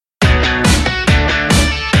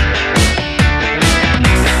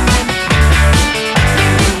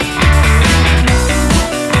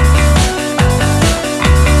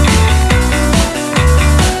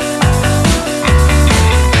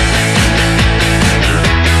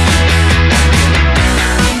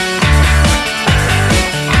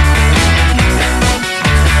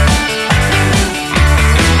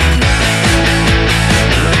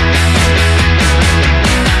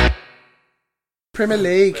Premier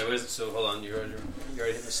League. Wait, so hold on, you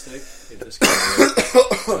already hit the stick? Hit this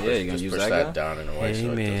Oh, yeah, you're going to use that down in a way. Hey,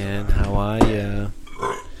 so man, how are ya?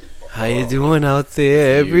 How you doing out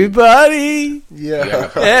there, everybody?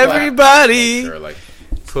 Yeah. Everybody. Sure, like,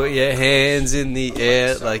 Put your hands in the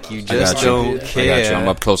air like you just don't care. I got you. I'm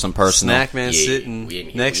up close and personal. Snackman sitting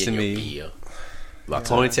next to me.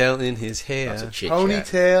 Ponytail in his hair.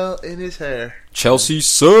 Ponytail in his hair. Chelsea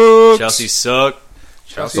sucks. Chelsea suck.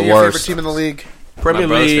 Chelsea, the your worst. favorite team in the league. Premier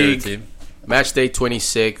League. Team. Matchday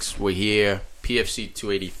 26. We're here. PFC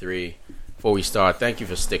 283. Before we start, thank you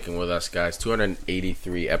for sticking with us, guys.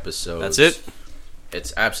 283 episodes. That's it?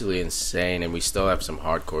 It's absolutely insane, and we still have some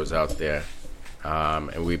hardcores out there.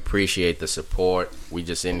 And we appreciate the support. We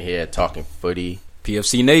just in here talking footy.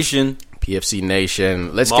 PFC Nation. PFC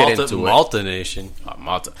Nation. Let's Malta, get into it. Malta Nation.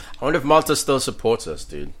 Malta. I wonder if Malta still supports us,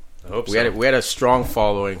 dude. I hope We had a strong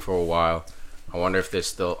following for a while. I wonder if they're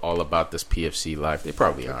still all about this PFC life. They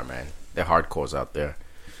probably are, man. They're hardcores out there.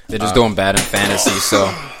 They're just doing bad in fantasy, so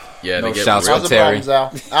Yeah, no they get shouts real for Terry.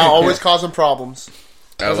 Al always causing problems.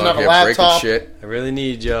 Doesn't have a laptop. Shit. I really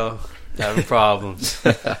need y'all having problems.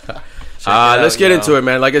 Let's get into it,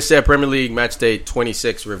 man. Like I said, Premier League Matchday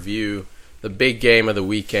 26 review. The big game of the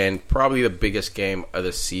weekend. Probably the biggest game of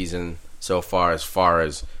the season so far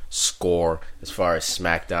as score, as far as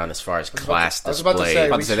SmackDown, as far as class display. I was about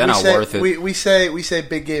to say, they're not worth it. We say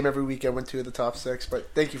big game every weekend when 2 of the top 6, but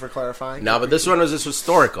thank you for clarifying. No, but this one was just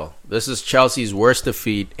historical. This is Chelsea's worst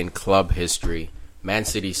defeat in club history. Man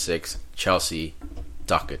City 6, Chelsea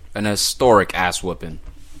duck it. An historic ass whooping.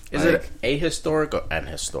 Is it ahistoric or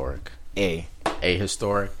anhistoric? A.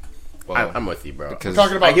 Ahistoric? Well, I'm with you, bro. because We're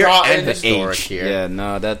talking about I hear rotten. anhistoric here. Yeah,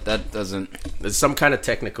 no, that doesn't. There's some kind of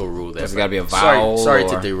technical rule there. There's got to be a vowel. Sorry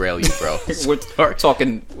to or- derail you, bro. We're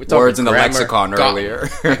talking words in the grammar. lexicon earlier.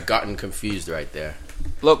 Gotten confused right there.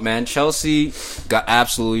 Look, man, Chelsea got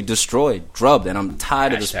absolutely destroyed, drubbed, and I'm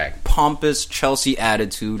tired of this pompous Chelsea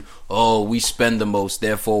attitude. Oh, we spend the most,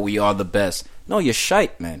 therefore we are the best. No, you're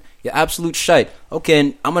shite, man. You're absolute shite. Okay,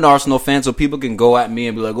 and I'm an Arsenal fan, so people can go at me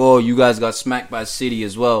and be like, oh, you guys got smacked by City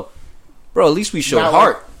as well. Bro, at least we showed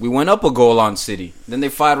heart. We went up a goal on City. Then they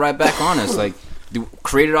fired right back on us. Like,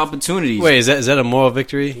 created opportunities. Wait, is that a moral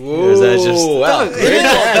victory? Or is that just... Wow. It is.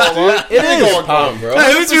 Bro.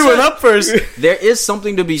 Hey, who two went up first? There is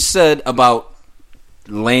something to be said about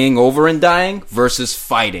laying over and dying versus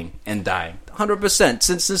fighting and dying. 100%.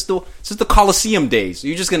 Since the Colosseum days,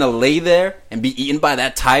 you're just gonna lay there and be eaten by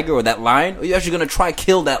that tiger or that lion, or you're actually gonna try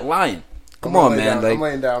kill that lion. Come on, man. I'm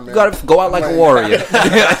laying down, man. You gotta go out like a warrior.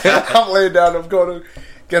 I'm laying down. I'm going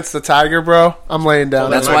against the tiger, bro. I'm laying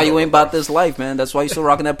down. That's why you ain't about this life, man. That's why you still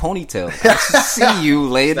rocking that ponytail. I see you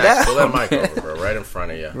laying down. Pull that mic over, bro. Right in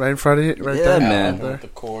front of you. Right in front of you. Right Yeah, there. man. The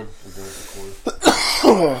cord.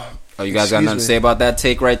 Oh, you guys got nothing to say about that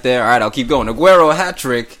take right there? All right, I'll keep going. Aguero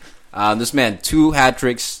hat-trick. This man, 2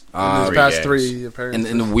 hat-tricks. In his past 3 appearances.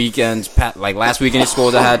 In the weekends. Like last weekend, he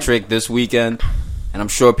scored a hat-trick. This weekend. And I'm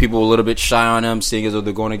sure people were a little bit shy on him, seeing as though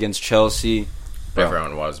they're going against Chelsea. Bro.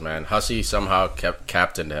 Everyone was, man. Hussey somehow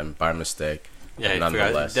captained him by mistake. Yeah,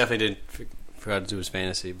 nonetheless. he definitely forgot to do his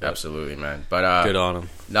fantasy. But Absolutely, man. But good on him.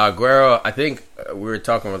 Now, Aguero, I think we were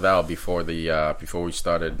talking with Al before we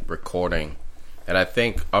started recording. And I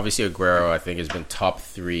think, obviously, Aguero, I think, has been top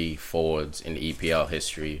 3 forwards in EPL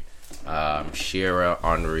history. Shearer,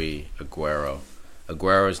 Henry, Aguero.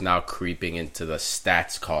 Aguero is now creeping into the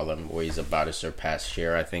stats column where he's about to surpass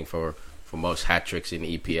Shearer, I think, for most hat-tricks in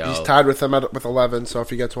EPL. He's tied with him with 11, so if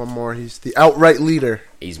he gets one more, he's the outright leader.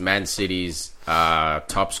 He's Man City's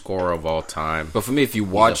top scorer of all time. But for me, if you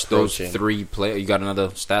watch those 3 play, you got another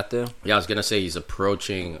stat there? Yeah, I was going to say he's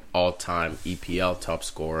approaching all-time EPL top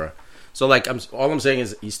scorer. So, like, all I'm saying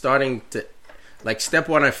is he's starting to... Like, step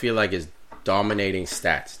 1, I feel like, is dominating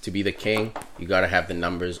stats. To be the king, you got to have the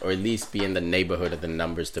numbers, or at least be in the neighborhood of the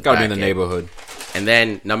numbers to Got to be back in the it. neighborhood. And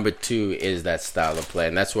then number 2 is that style of play.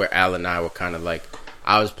 And that's where Al and I were kind of like...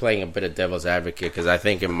 I was playing a bit of devil's advocate because I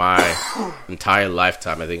think in my entire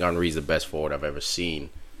lifetime, I think Henry's the best forward I've ever seen.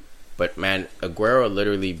 But, man, Aguero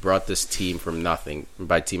literally brought this team from nothing.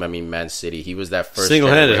 By team, I mean Man City. He was that first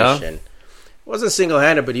Single-handed, generation. Wasn't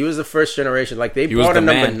single-handed, but he was the first generation. Like, they He bought was a the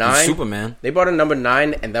number man. 9. He's Superman. They bought a number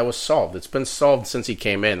 9, and that was solved. It's been solved since he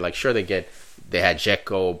came in. Like, sure, they had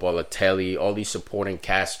Dzeko, Balotelli, all these supporting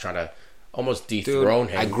casts trying to almost dethrone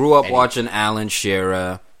him. I grew up watching Alan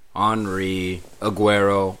Shearer, Henry,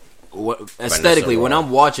 Aguero. Aesthetically, when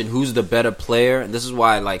I'm watching who's the better player, and this is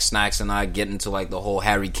why like Snacks and I get into like the whole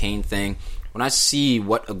Harry Kane thing. When I see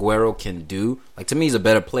what Aguero can do, like to me, he's a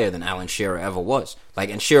better player than Alan Shearer ever was. Like,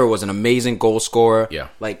 and Shearer was an amazing goal scorer. Yeah.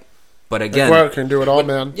 Like, But again, Aguero can do it all,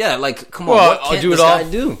 man. yeah, like come on, Well, what I'll can do it this all.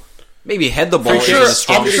 guy do? Maybe head the ball. I'm sure. Is a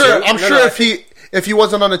strong I'm sure if he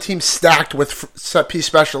wasn't on a team stacked with set piece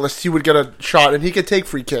specialists, he would get a shot and he could take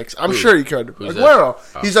free kicks. I'm sure he could. Who's Aguero.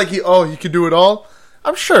 that? He's like he could do it all.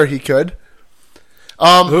 I'm sure he could.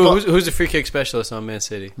 Who's the free kick specialist on Man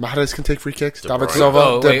City? Mahrez can take free kicks. David Bruyne.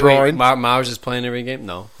 Silva, De Bruyne. Mars is playing every game.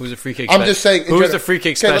 No, who's the free kick? I'm just saying. Who's the free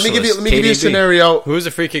kick Okay, specialist? let me give you a KDB. scenario. Who's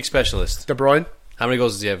the free kick specialist? De Bruyne. How many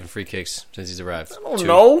goals does he have in free kicks since he's arrived? I don't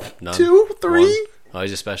know. None? 2, 3. One? Oh,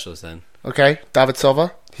 he's a specialist then. Okay, David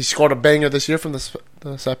Silva. He scored a banger this year from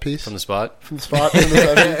the set piece. From the spot? From the spot.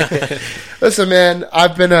 Listen, man,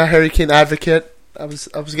 I've been a Harry Kane advocate. I was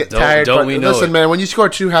getting tired. Don't but we know listen, it? man, when you score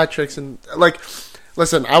 2 hat tricks and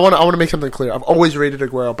listen, I want to make something clear. I've always rated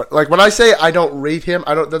Aguero, but when I say I don't rate him,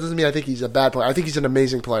 that doesn't mean I think he's a bad player. I think he's an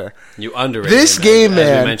amazing player. You underrate This him, game, as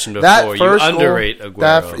man. we mentioned that before. first You underrate goal,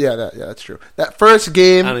 Aguero. that's true. That first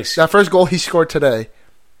game, Unex- that first goal he scored today.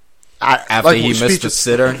 After he missed the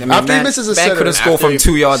sitter. I mean, After he misses a sitter. could have scored from After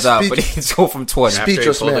 2 yards out, speech- but he scored from 20. After he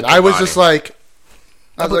Speechless, pulled man. the I was Cavani. just like...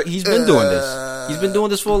 But he's been doing this. He's been doing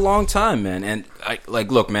this for a long time, man. And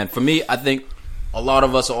look, man. For me, I think a lot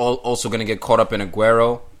of us are also going to get caught up in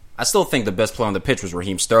Aguero. I still think the best player on the pitch was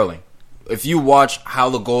Raheem Sterling. If you watch how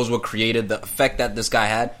the goals were created, the effect that this guy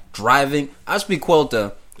had driving,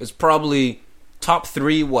 Azpilicueta is probably top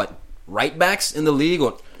 3 right backs in the league,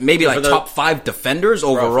 or maybe Yeah, top 5 defenders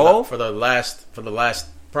overall. For the last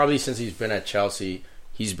probably since he's been at Chelsea,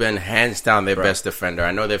 he's been hands down their best defender.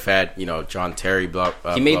 I know they've had John Terry.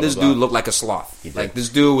 He made this blah, blah. dude look like a sloth. He did. Like this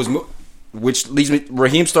dude was, which leads me.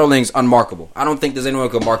 Raheem Sterling's unmarkable. I don't think there's anyone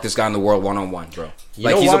who can mark this guy in the world 1-on-1, bro. You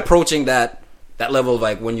know He's what? approaching that level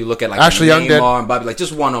of when you look at Ashley Young did. Neymar and Bobby,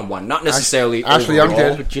 just 1-on-1, not necessarily. Ashley Young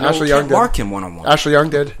overall. did. But you know, Ashley You Young can't did. mark him 1-on-1. Ashley Young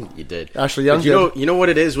did. You did. Ashley Young But did. you know what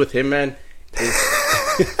it is with him, man?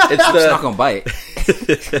 It's not gonna bite.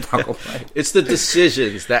 It's not gonna bite. It's the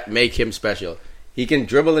decisions that make him special. He can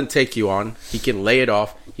dribble and take you on. He can lay it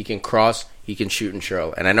off. He can cross. He can shoot and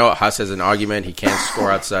curl. And I know Huss has an argument. He can't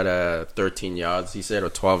score outside of 13 yards, he said, or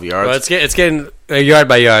 12 yards. Well, it's getting yard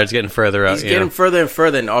by yard. It's getting further out. He's getting further and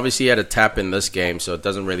further, and obviously he had a tap in this game, so it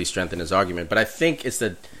doesn't really strengthen his argument. But I think it's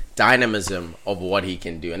the dynamism of what he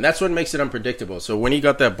can do, and that's what makes it unpredictable. So when he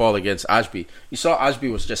got that ball against Ashby, you saw Ashby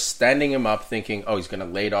was just standing him up, thinking, oh, he's going to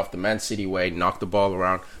lay it off the Man City way, knock the ball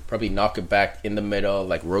around, probably knock it back in the middle,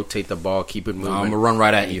 rotate the ball, keep it moving. I'm gonna run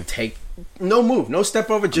right at you. No move, no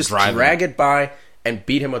step over, just Driving. drag it by and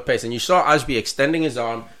beat him with pace. And you saw Ashby extending his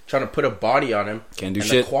arm, trying to put a body on him. Can't do and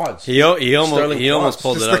shit. The quads. He almost quads.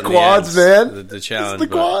 pulled It's it the out. in quads, the end, man. The challenge. It's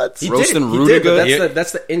the but- quads. He Roasting did, but Rudiger?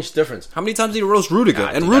 that's the inch difference. How many times did he roast Rudiger? Nah,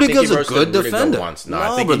 And I think Rudiger's he a roasted good Rudiger defender. once. No,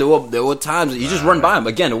 I think but he- there were times you just run by him.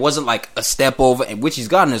 Again, it wasn't like a step over, and which he's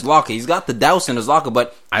got in his locker. He's got the douse in his locker,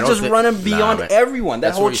 but I he's don't just think- running nah, beyond man. everyone. That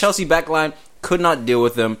That's whole what he's- Chelsea backline could not deal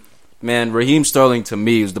with him. Man, Raheem Sterling to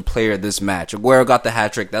me was the player of this match. Aguero got the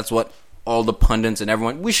hat trick. That's what all the pundits and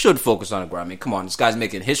everyone, we should focus on Aguero. I mean, come on, this guy's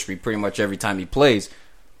making history pretty much every time he plays.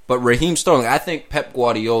 But Raheem Sterling, I think Pep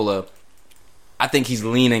Guardiola, I think he's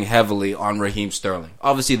leaning heavily on Raheem Sterling.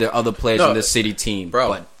 Obviously, there are other players in this City team, bro,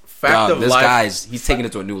 but fact of this life- he's taking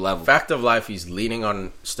it to a new level. Fact of life, he's leaning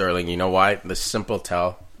on Sterling. You know why? The simple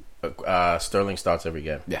tell. Sterling starts every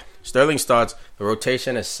game. Yeah. Sterling starts. The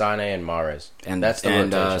rotation is Sane and Mahrez. And that's the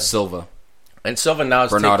and rotation. Silva. And Silva now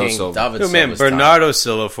is Bernardo taking Silva. David Yo, man, Silva's time. Bernardo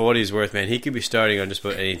Silva, for what he's worth, man, he could be starting on just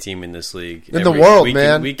about any team in this league. In the world,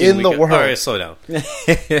 man. In the world. All right, slow down.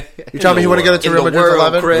 You tell me he wouldn't get into In Real the Madrid's world,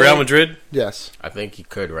 11? Craig. Real Madrid? Yes. I think he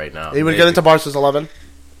could right now. He would Maybe. get into Barca's 11?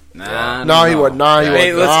 Nah, No, he would. Nah, he Yeah. would.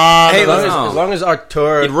 Hey, let's- Nah, hey, no, let's- no. As long as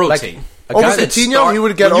Artur... He'd rotate. Over I said Coutinho, he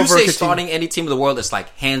would get when over you say Coutinho. starting any team of the world, it's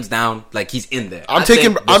hands down, he's in there. I'm I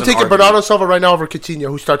taking think there's an argument. Bernardo Silva right now over Coutinho,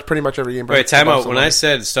 who starts pretty much every game. Wait, time for out. When I Barcelona.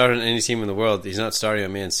 said start on any team in the world, he's not starting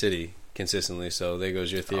on Man City consistently, so there goes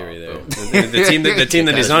your theory there. boom. The team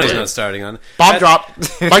that he's on, he's not starting on. Bomb drop.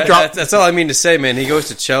 Mic drop. That's all I mean to say, man. He goes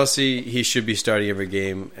to Chelsea, he should be starting every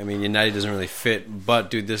game. I mean, United doesn't really fit, but,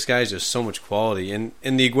 dude, this guy's just so much quality. And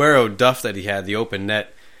the Aguero duff that he had, the open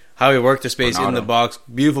net, how he worked the space in the box,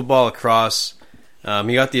 beautiful ball across.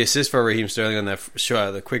 He got the assist for Raheem Sterling on that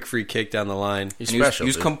the quick free kick down the line. He's And he was- special. He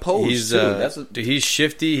was dude. composed, He's too. dude, he's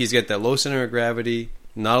shifty. He's got that low center of gravity.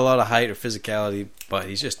 Not a lot of height or physicality, but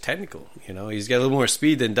he's just technical. He's got a little more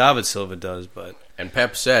speed than David Silva does. But And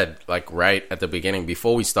Pep said, right at the beginning,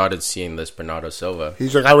 before we started seeing this Bernardo Silva,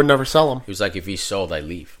 He's like, I would never sell him. he was like, if he's sold, I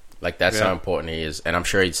leave. That's Yeah. how important he is. And I'm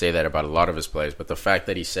sure he'd say that about a lot of his players. But the fact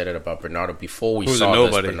that he said it about Bernardo before we Who's saw a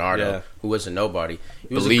nobody, this Bernardo, yeah. who was a nobody.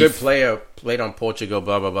 He was Belief. a good player, played on Portugal,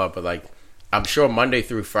 blah, blah, blah. But, I'm sure Monday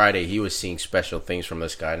through Friday he was seeing special things from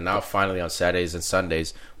this guy. And now finally on Saturdays and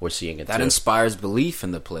Sundays we're seeing it. That too. inspires belief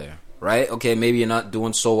in the player, right? Okay, maybe you're not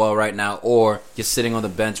doing so well right now, or you're sitting on the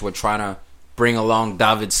bench. We're trying to bring along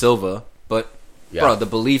David Silva, but bro, the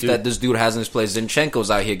belief that this dude has in his play.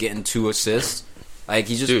 Zinchenko's out here getting 2 assists. Like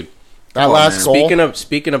he just that last goal.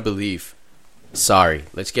 Speaking of belief, sorry,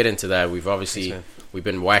 let's get into that. We've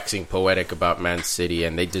been waxing poetic about Man City,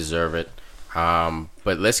 and they deserve it.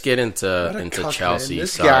 But let's get into Chelsea. Man.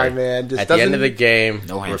 This guy, man, just at the end of the game,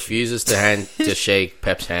 refuses to shake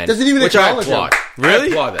Pep's hand. Doesn't even acknowledge him. Really? I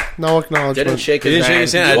applaud that. No acknowledgement. Didn't shake his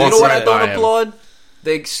hand. You know what I don't applaud?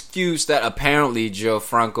 The excuse that apparently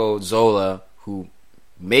Gianfranco Zola, who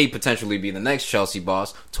may potentially be the next Chelsea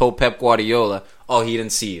boss, told Pep Guardiola, "Oh, he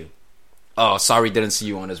didn't see you. Oh, sorry, didn't see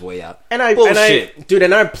you on his way out." And I applaud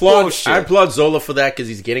Zola for that because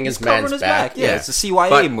he's getting his man's back. Yeah, it's a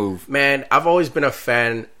CYA move. Man, I've always been a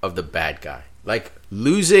fan of the bad guy. Like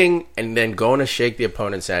losing and then going to shake the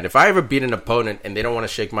opponent's hand. If I ever beat an opponent and they don't want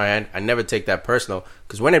to shake my hand, I never take that personal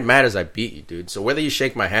because when it matters, I beat you, dude. So whether you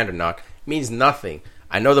shake my hand or not means nothing.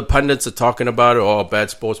 I know the pundits are talking about it. Oh, bad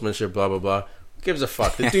sportsmanship, blah blah blah. Who gives a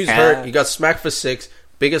fuck? The dude's hurt. He got smacked for 6.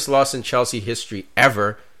 Biggest loss in Chelsea history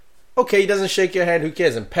ever. Okay, he doesn't shake your hand. Who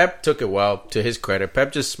cares? And Pep took it well. To his credit,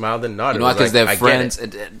 Pep just smiled and nodded. You know, because they're friends.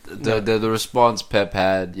 The response Pep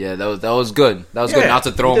had, that was good. That was good. Not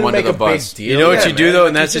to throw him under the bus. You know what you do though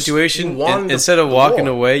in that situation? Instead of walking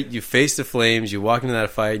away, you face the flames. You walk into that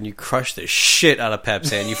fight and you crush the shit out of Pep's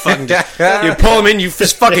hand. You fucking you pull him in. You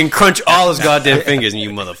just fucking crunch all his goddamn fingers, and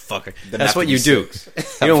you motherfucker. That's what you do.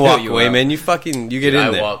 You don't walk away, man. You get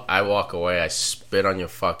in there. I walk away. I spit on your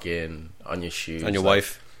shoes, on your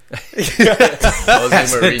wife.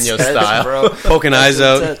 Jose Mourinho style, bro. Poking eyes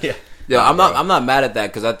out. Yeah, I'm not mad at that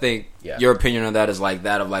because I think your opinion on that is like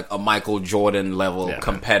that of like a Michael Jordan level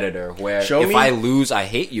competitor. Where if I lose, I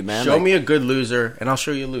hate you, man. Show me a good loser, and I'll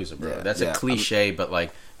show you a loser, bro. That's a cliche, but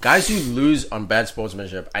like guys who lose on bad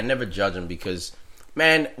sportsmanship, I never judge them because.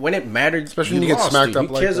 Man, when it mattered, especially when you get smacked up,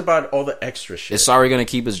 who cares about all the extra shit? Is Sarri going to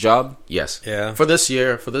keep his job? Yes. Yeah. For this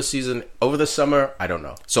year, for this season, over the summer, I don't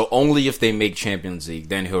know. So only if they make Champions League,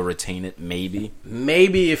 then he'll retain it. Maybe.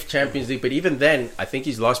 Maybe if Champions League, but even then, I think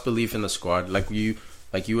he's lost belief in the squad. Like you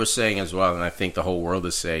were saying as well, and I think the whole world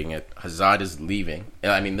is saying it. Hazard is leaving.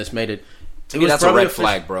 I mean, this made it. To me, that's a red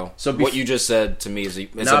flag, bro. So what you just said to me is a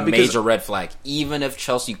major red flag. Even if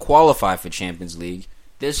Chelsea qualify for Champions League,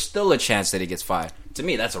 there's still a chance that he gets fired. To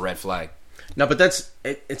me, that's a red flag. No, but it's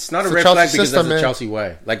not a red flag because that's the Chelsea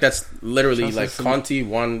way. Like that's literally Chelsea like system. Conte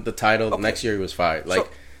won the title. Okay. Next year he was fired. Like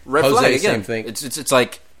red Jose, flag again. Same thing. It's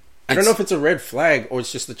like I don't know if it's a red flag or it's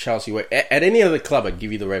just the Chelsea way. At any other club, I'd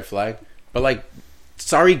give you the red flag. But like,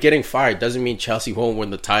 sorry, getting fired doesn't mean Chelsea won't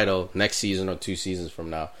win the title next season or 2 seasons from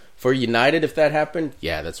now. For United, if that happened,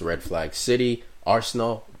 that's a red flag. City,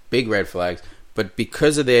 Arsenal, big red flags. But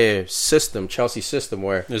because of their system, Chelsea system,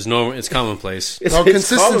 where it's commonplace. It's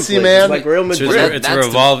consistency, man. It's like Real Madrid. It's a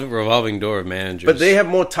revolving door of managers. But they have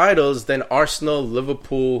more titles than Arsenal,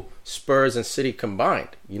 Liverpool, Spurs, and City combined.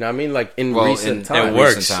 You know what I mean? Like in recent times, it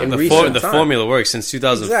works. The formula works since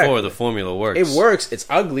 2004. Exactly. The formula works. It works. It's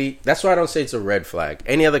ugly. That's why I don't say it's a red flag.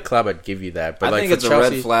 Any other club, I'd give you that. But I think it's Chelsea,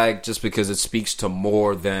 a red flag just because it speaks to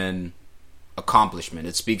more than accomplishment.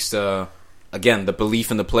 It speaks to. Again, the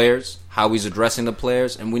belief in the players, how he's addressing the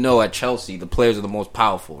players, and we know at Chelsea the players are the most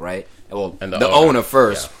powerful, right? Well, and the owner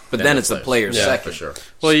first, but then it's the players second. For sure.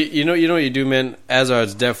 Well, you know what you do, man.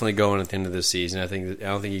 Hazard's definitely going at the end of this season. I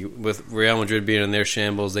don't think with Real Madrid being in their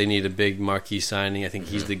shambles, they need a big marquee signing. I think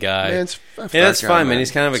he's the guy, and that's fine, man.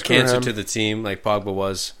 He's kind of a cancer to the team, like Pogba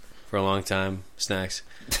was for a long time. Snacks,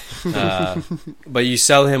 but you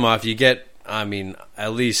sell him off, you get,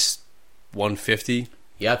 at least 150.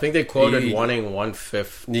 Yeah, I think they quoted wanting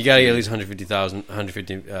 1/5. You got to get at least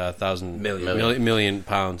 150,000 million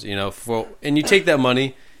pounds. You know, and you take that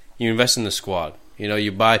money, you invest in the squad. You know,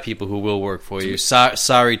 you buy people who will work for you.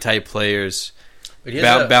 Sorry type players.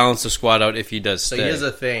 Balance the squad out if he does stay. So here's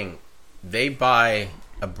the thing: they buy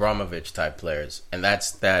Abramovich type players, and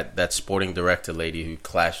that's that sporting director lady who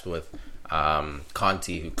clashed with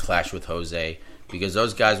Conte, who clashed with Jose, because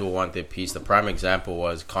those guys will want their piece. The prime example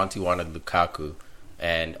was Conte wanted Lukaku.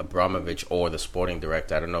 And Abramovich or the sporting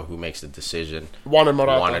director, I don't know who makes the decision, wanted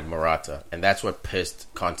Morata. And that's what pissed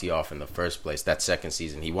Conte off in the first place, that second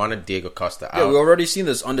season. He wanted Diego Costa out. Yeah, we already seen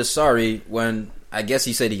this under Sarri when, I guess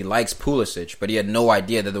he said he likes Pulisic, but he had no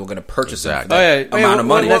idea that they were going to purchase him for that amount of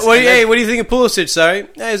money. What do you think of Pulisic, Sarri?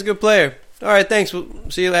 Yeah, he's a good player. All right, thanks. We'll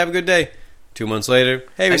see you. Have a good day. 2 months later,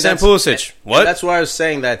 hey, we And signed that's- Pulisic. and What? that's why I was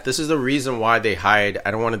saying that this is the reason why they hired,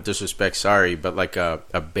 I don't want to disrespect Sarri, but like a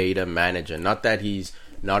beta manager. Not that he's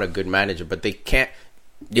not a good manager, but they can't.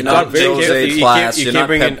 You're got not very Jose careful. class. You You're can't not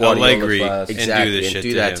bring Pep in Guardiola Allegri class. and Exactly, do this shit do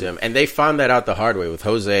to that him. to him. And they found that out the hard way with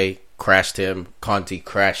Jose, crashed him, Conte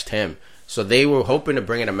crashed him. So they were hoping to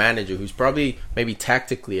bring in a manager who's probably maybe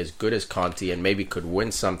tactically as good as Conte and maybe could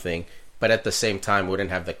win something, but at the same time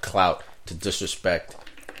wouldn't have the clout to disrespect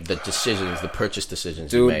the decisions, the purchase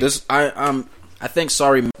decisions. Dude, he made. I think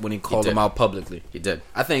Sarri when he called did. him out publicly. He did.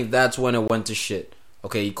 I think that's when it went to shit.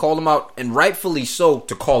 Okay, he called him out, and rightfully so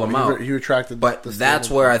to call him out. He retracted. But the that's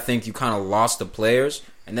statement. where I think you kind of lost the players,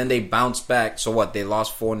 and then they bounced back. So what? They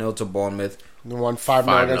lost 4-0 to Bournemouth, They won 5-0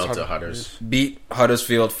 5-0 against to Hudders. beat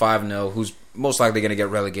Huddersfield 5-0, who's most likely going to get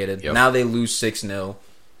relegated. Yep. Now they lose 6-0.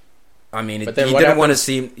 I mean, But he then what didn't want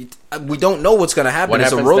to happens- see. We don't know what's going to happen. What It's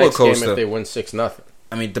happens a roller next game coaster. if they win 6-0?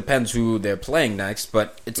 I mean, it depends who they're playing next,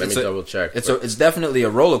 but it's Let me double check. It's definitely a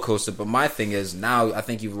roller coaster. But my thing is now I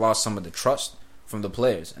think you've lost some of the trust from the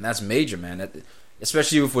players, and that's major, man.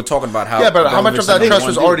 Especially if we're talking about how Yeah, but how much of that Abramovich trust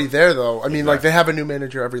was won. already there, though? I mean, like, they have a new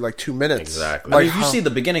manager every, 2 minutes. Exactly. I Like, mean, if you how- see the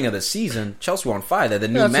beginning of the season, Chelsea were on fire. They're the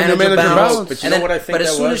new Yeah, it's a new manager, manager bounce. bounce. But you And know then- what I think But as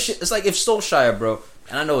that soon was? as it's like if Solskjaer, bro,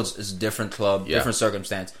 and I know it's a different club, Yeah. different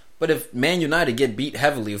circumstance. But if Man United get beat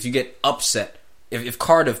heavily, if you get upset, if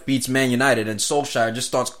Cardiff beats Man United and Solskjaer just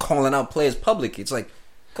starts calling out players publicly, it's like,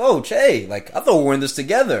 Coach, hey, I thought we were in this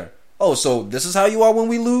together. Oh, so this is how you are when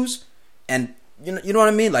we lose? And you know what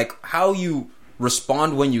I mean? Like how you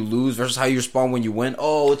respond when you lose versus how you respond when you win.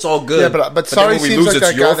 Oh, it's all good. Yeah, but then Sarri when we seems lose, like it's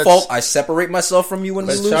that your guy that's- fault. I separate myself from you when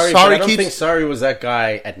we But lose. sorry, Sarri but I don't keeps- think Sarri was that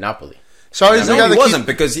guy at Napoli. Sarri's the No, guy he that wasn't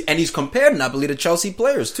because he's compared Napoli to Chelsea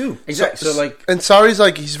players too. Exactly. So like, And Sarri's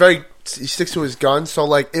he sticks to his guns,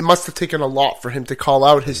 so it must have taken a lot for him to call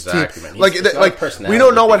out his Exactly, team. man. It's not a personality we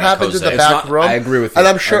don't know what thing like happens in Jose. the It's back not- room. I agree with you. And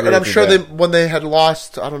I'm I sure, agree with you they there. when they had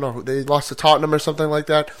lost, I don't know, they lost to Tottenham or something like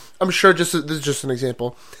that. I'm sure this is just an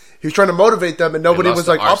example. He was trying to motivate them, and nobody lost was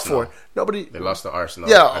to up Arsenal. for it. Nobody. they lost to Arsenal.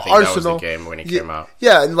 Yeah, I think Arsenal. that was the game when he came out.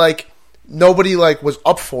 Yeah, and nobody was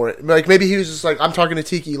up for it. Maybe he was just I'm talking to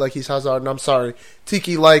Tiki like he's Hazard, and I'm sorry,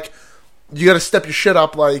 Tiki. You got to step your shit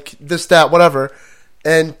up, this, that, whatever.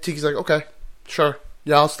 And Tiki's like, okay, sure,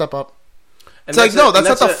 yeah, I'll step up. And It's that's not the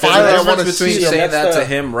There's fire a I want to difference between see. saying That's that the- to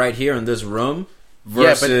him right here in this room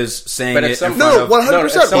Yeah, versus saying but at it some in No, front of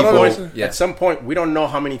 100%. At some 100%. point, Yeah. at some point, we don't know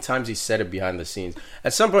how many times he said it behind the scenes.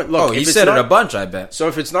 At some point, look, Oh, he if it's said it not- a bunch, I bet. So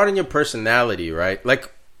if it's not in your personality, right? Like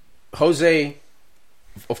Jose,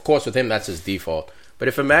 of course, with him that's his default. But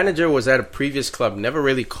if a manager was at a previous club, never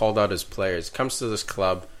really called out his players, comes to this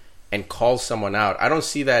club and calls someone out, I don't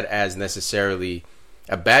see that as necessarily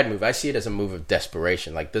a bad move. I see it as a move of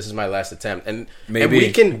desperation. Like, this is my last attempt, and Maybe.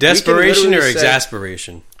 we can Desperation or literally say-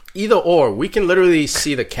 exasperation? Either or. We can literally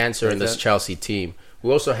see the cancer in this that? Chelsea team,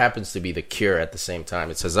 who also happens to be the cure at the same time.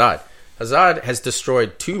 It's Hazard. Hazard has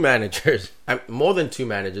destroyed two managers, more than two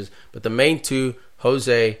managers, but the main two,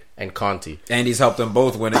 Jose and Conte. And he's helped them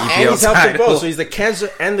both win an EPL And he's helped them title. both, so he's the cancer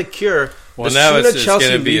and the cure. Well, The now sooner it's Chelsea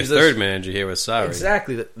going to be a leaves this- third manager here with Sarri.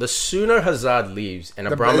 Exactly. The sooner Hazard leaves and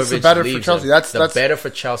it's Abramovich the better for leaves, Chelsea. him, That's the better for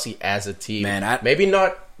Chelsea as a team. Man, maybe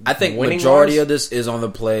not. I think winning majority wise. of this is on the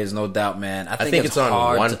players, no doubt, man. I think it's on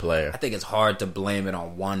hard one to- player. I think it's hard to blame it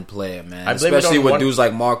on one player, man. I blame it Especially on with one- dudes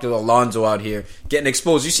like Mark Alonso out here getting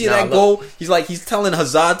exposed. You see Nah, that look. goal? He's telling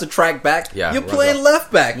Hazard to track back. Yeah, You're look, playing look.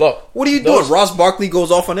 left back. Look, what are you those- doing? Ross Barkley goes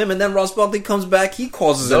off on him, and then Ross Barkley comes back. He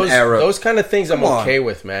causes an error. Those kind of things I'm Come on. okay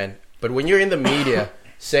with, man. But when you're in the media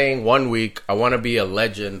saying 1 week, I want to be a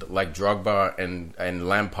legend like Drogba and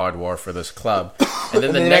Lampard were for this club, and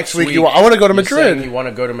then the next week I want to go to you're saying Madrid. you want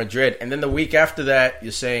to go to Madrid, and then the week after that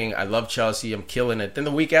you're saying I love Chelsea, I'm killing it. Then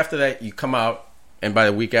the week after that you come out, and by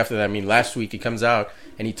the week after that I mean last week he comes out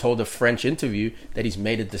and he told a French interview that he's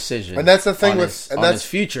made a decision. And that's the thing on with- his, and on that's- his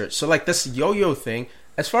future. So like this yo-yo thing.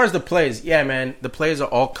 As far as the players, yeah, man, the players are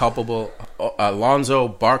all culpable. Alonso,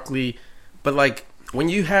 Barkley, but like when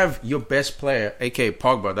you have your best player, aka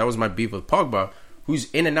Pogba, that was my beef with Pogba, who's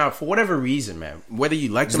in and out for whatever reason, man. Whether you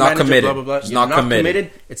like He's the not manager, committed. blah blah blah, He's you're not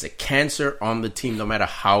committed. It's a cancer on the team, no matter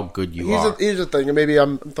how good you are. Here's the thing, and maybe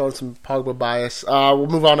I'm throwing some Pogba bias. We'll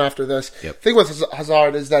move on after this. Yep. Thing with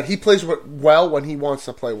Hazard is that he plays well when he wants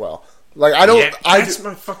to play well. That's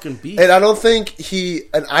my fucking beef. And I don't think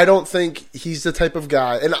he's the type of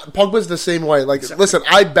guy. And Pogba's the same way. Listen,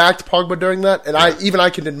 I backed Pogba during that, and I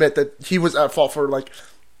can admit that he was at fault for at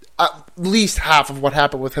least half of what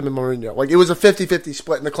happened with him and Mourinho. It was a 50-50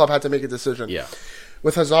 split, and the club had to make a decision. Yeah.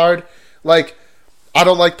 With Hazard, I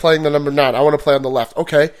don't like playing the number 9. I want to play on the left.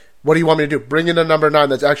 Okay, What do you want me to do? Bring in a number 9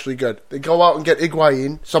 that's actually good. They go out and get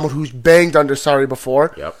Higuain, someone who's banged under Sarri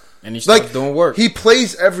before. Yep. And he's like doing work. He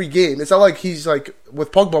plays every game. It's not like he's like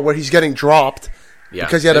with Pogba where he's getting dropped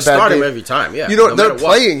because he had a bad start game. Him every time. Yeah, you know they're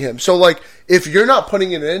playing him. So like if you're not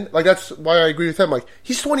putting it in, like that's why I agree with him. Like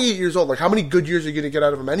he's 28 years old. Like how many good years are you going to get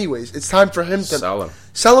out of him anyways? It's time for him to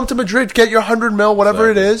sell him to Madrid. Get your 100 mil,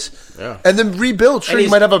 whatever it is, and then rebuild. Sure,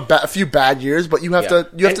 you might have a few bad years, but you have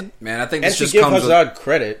to. Man, I think this just give comes Hazard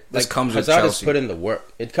credit. This comes Hazard with Chelsea. has put in the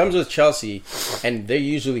work. It comes with Chelsea, and they're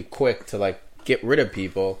usually quick to like get rid of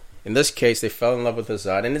people. In this case, they fell in love with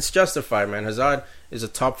Hazard, and it's justified, man. Hazard is a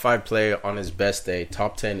top 5 player on his best day,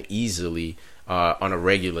 top 10 easily on a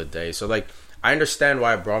regular day. So, like, I understand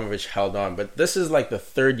why Abramovich held on, but this is like the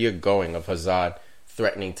 3rd year going of Hazard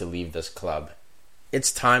threatening to leave this club.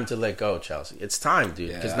 It's time to let go, Chelsea. It's time,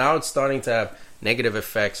 dude, because now it's starting to have negative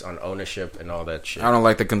effects on ownership and all that shit. I don't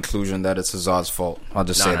like the conclusion that it's Hazard's fault. I'll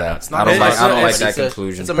just say that. It's not I don't like that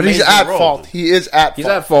conclusion. But he's at fault. He is at fault. He's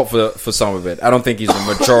at fault for some of it. I don't think he's the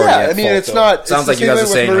majority at fault. I mean, it's not. Sounds like you guys are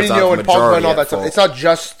saying Mourinho and Pogba and all that stuff. It's not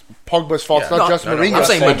just Pogba's fault. It's not just Mourinho's I'm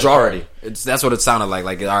saying fault. majority. That's what it sounded like.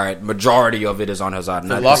 Like, all right, majority of it is on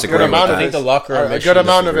Hazard. I think the locker room issues. A good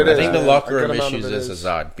amount of it is. I think the locker room issues is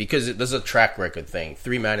Hazard because there's a track record thing.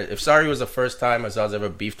 3 managers. If Sarri was the first time Hazard's ever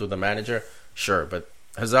beefed with a manager, sure, but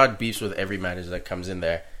Hazard beefs with every manager that comes in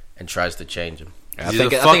there and tries to change him. I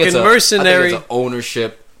think it's a mercenary. I think it's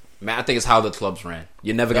ownership. Man, I think it's how the club's ran.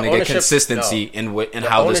 You're never going to get consistency in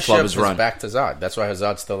how this club is run. Ownership is backed Hazard. That's why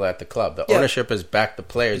Hazard's still at the club. The ownership has backed the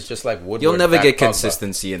players, just like Woodward. You'll never get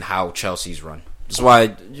consistency in how Chelsea's run. That's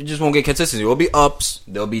why you just won't get consistency. There'll be ups,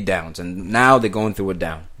 there'll be downs, and now they're going through a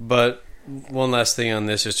down. But one last thing on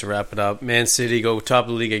this, just to wrap it up. Man City go top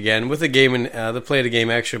of the league again with a game, and they played a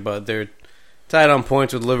game extra, but they're tied on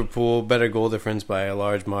points with Liverpool, better goal difference by a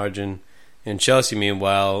large margin. And Chelsea,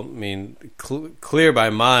 meanwhile, clear by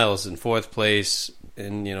miles in 4th place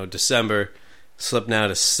in December, slipped now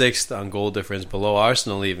to 6th on goal difference, below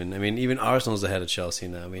Arsenal even. Even Arsenal's ahead of Chelsea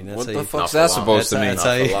now. That's what the fuck's that supposed to mean?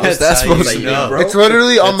 What's that supposed to mean, bro? It's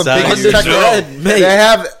literally on the biggest technical. They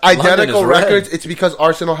have identical records. It's because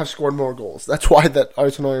Arsenal have scored more goals. That's why that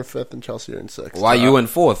Arsenal are in 5th and Chelsea are in 6th. Why you in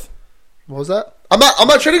 4th? What was that? I'm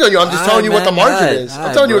not shitting on you. I'm just telling you what the margin is.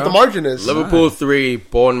 I'm telling you what the margin is. Liverpool 3,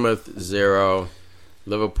 Bournemouth 0.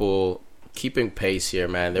 Liverpool keeping pace here,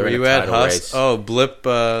 man. They're in a title race. Oh, blip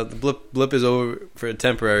is over for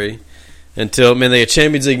temporary until they get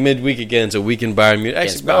Champions League midweek again. It's a week in Bayern Munich.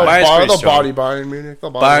 Actually, they'll body Bayern Munich.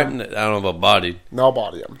 Bayern, I don't know about body. They'll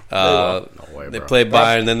body them. No way, they play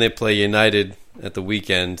Bayern, then they play United at the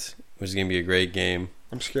weekend, which is going to be a great game.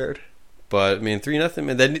 I'm scared. But 3-0,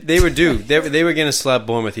 man. They were due. They were going to slap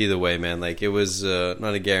Bournemouth either way, man. Like it was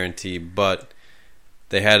not a guarantee, but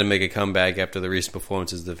they had to make a comeback after the recent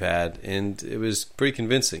performances they've had, and it was pretty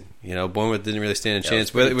convincing. Bournemouth didn't really stand a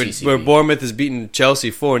chance. Where Bournemouth has beaten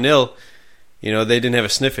Chelsea 4-0, they didn't have a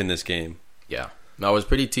sniff in this game. Yeah, no, it was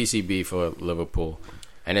pretty TCB for Liverpool,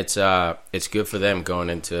 and it's good for them going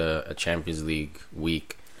into a Champions League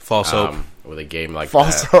week. False hope with a game like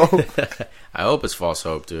false that. Hope. I hope it's false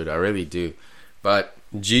hope, dude. I really do. But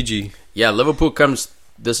GG. Yeah, Liverpool comes.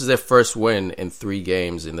 This is their first win in 3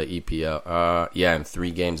 games in the EPL. In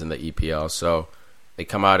 3 games in the EPL. So they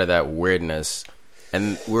come out of that weirdness.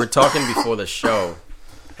 And we were talking before the show,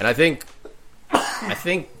 and I don't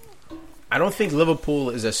think Liverpool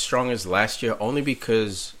is as strong as last year, only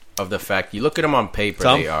because of the fact you look at them on paper,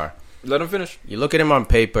 they are. Let them finish. You look at them on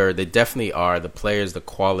paper, they definitely are. The players, the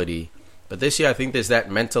quality. But this year, I think there's that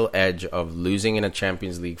mental edge of losing in a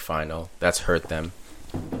Champions League final. That's hurt them.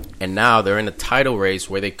 And now they're in a title race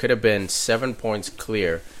where they could have been 7 points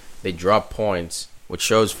clear. They drop points, which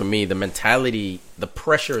shows for me the mentality, the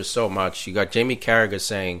pressure is so much. You got Jamie Carragher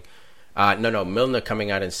saying, Milner coming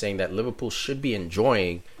out and saying that Liverpool should be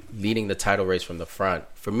enjoying leading the title race from the front.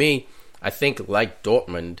 For me, I think like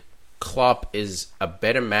Dortmund, Klopp is a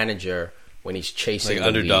better manager when he's chasing the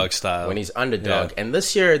underdog lead, style. when he's underdog. Yeah. And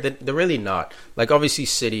this year, they're really not. Like, obviously,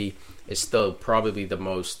 City is still probably the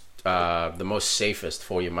most safest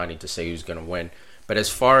for your money to say who's going to win. But as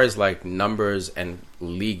far as, like, numbers and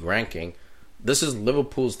league ranking, this is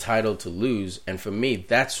Liverpool's title to lose. And for me,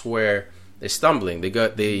 that's where they're stumbling.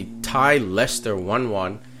 They tie Leicester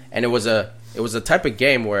 1-1, and it was a type of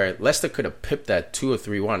game where Leicester could have pipped that 2 or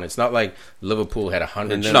 3-1. It's not like Liverpool had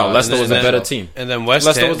 100. Leicester was a better team. And then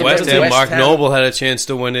West Ham, Mark Noble had a chance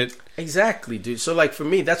to win it. Exactly, dude. So, like, for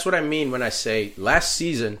me, that's what I mean when I say last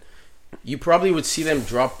season, you probably would see them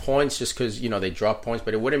drop points just because, they drop points,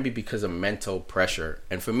 but it wouldn't be because of mental pressure.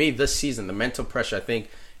 And for me, this season, the mental pressure, I think,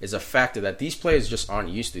 is a factor that these players just aren't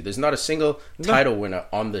used to. There's not a single title winner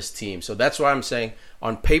on this team. So that's why I'm saying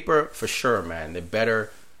on paper, for sure, man, they're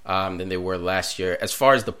better than they were last year. As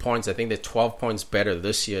far as the points, I think they're 12 points better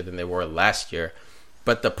this year than they were last year.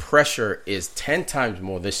 But the pressure is 10 times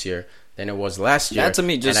more this year than it was last year. That to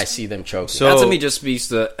me just, and I see them choking. So, that to me just speaks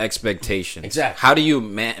to expectations. Exactly. How do you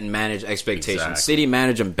manage expectations? Exactly. City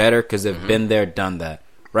manage them better because they've been there, done that.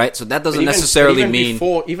 Right? So that doesn't necessarily mean...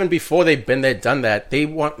 Even before they've been there, done that, they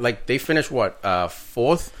finished,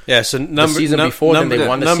 fourth? Yeah, so the season before, then they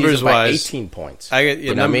won the season by 18 points.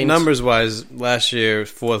 Numbers-wise, last year,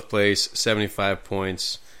 4th place, 75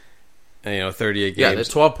 points, and, 38 games. Yeah, they're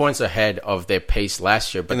 12 points ahead of their pace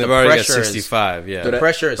last year. But and they've already got 65, The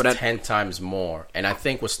pressure is 10 times more. And I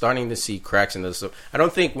think we're starting to see cracks in this. I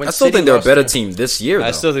don't think... I still think they're a better team this year, though.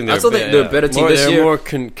 I still think they're a better team this year. They're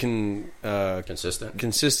more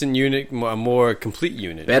consistent unit, a more complete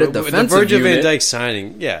unit. Better defensive the Virgil unit. van Dijk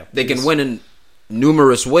signing, yeah. They can win in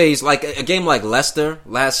numerous ways. Like a game like Leicester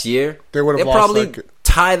last year, they would have probably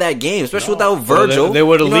tie that game, especially without Virgil. They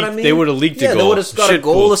would have leaked. They would have leaked a goal. They would have got a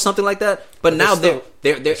goal pool. Or something like that. But now they're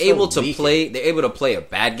able to play. They're able to play a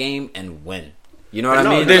bad game and win. You know what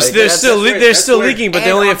I mean? They're still leaking, but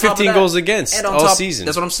they only have 15 goals against all season.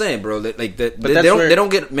 That's what I'm saying, bro. They don't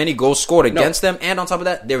get many goals scored against them, and on top of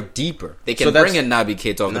that, they're deeper. They can bring in Naby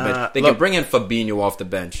Keita off the bench. They can bring in Fabinho off the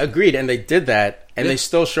bench. Agreed, and they did that, and they're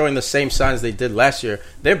still showing the same signs they did last year.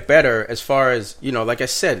 They're better as far as, like I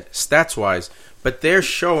said, stats-wise, but they're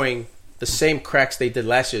showing the same cracks they did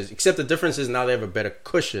last year, except the difference is now they have a better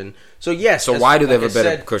cushion. So yes. So why do they have a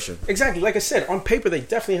better cushion? Exactly, like I said, on paper they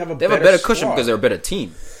definitely have a better cushion squad. Because they're a better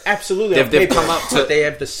team. Absolutely, they've come up to. But they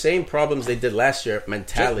have the same problems they did last year.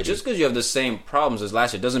 Mentality. Just because you have the same problems as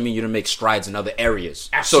last year doesn't mean you don't make strides in other areas.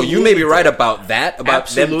 Absolutely. So you may be right about that, about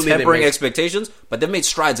them tempering expectations, but they've made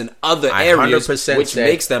strides in other areas, which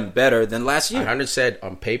makes them better than last year. 100 said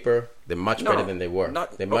on paper. They're much better than they were.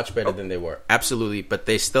 They're much better than they were. Absolutely. But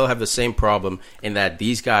they still have the same problem in that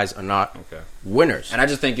these guys are not winners. And I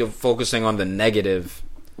just think you're focusing on the negative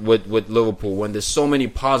with Liverpool when there's so many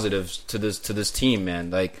positives to this team, man.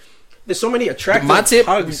 Like, there's so many attractive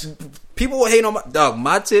hugs. People were hating on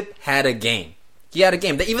Matip had a game. He had a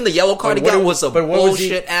game. Even the yellow card he got was a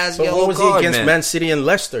bullshit-ass yellow card, what was he against Man City and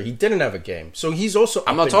Leicester? He didn't have a game. So he's also...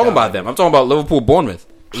 I'm not talking about them. I'm talking about Liverpool, Bournemouth.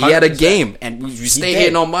 He 100%. Had a game, and we stay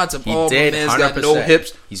hitting on Matip. He did. Man's got no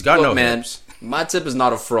hips. He's got no hips. Matip is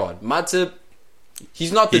not a fraud. Matip,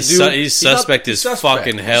 he's not the dude. He's suspect as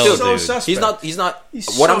fucking hell, dude. Suspect. He's not.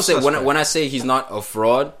 What I'm saying when I say he's not a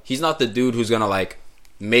fraud, he's not the dude who's gonna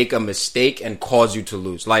make a mistake and cause you to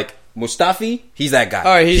lose. Like Mustafi, he's that guy.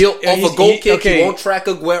 All right, he'll off a goal kick. He won't track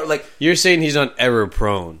a Aguero. You're saying he's not error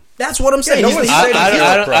prone. That's what I'm saying.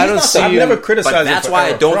 I don't see. I've never criticized him. But that's why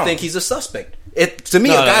I don't think he's a suspect. To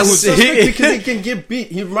me, a guy who's suspect because he can get beat.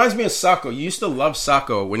 He reminds me of Sacco. You used to love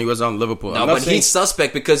Sacco when he was on Liverpool. No, but he's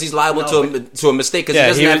suspect because he's liable to a mistake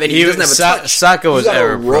because he doesn't have a touch. Sacco was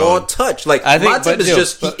error prone. Raw touch. Like Matip is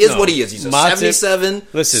just he is what he is. He's a 77,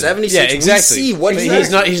 76. Yeah, exactly. We see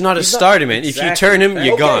what he's not a starter, man. If you turn him,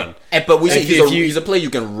 you're gone. But we say he's a player you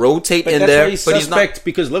can rotate in there. But he's not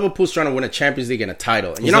because Liverpool's trying to win a Champions League and a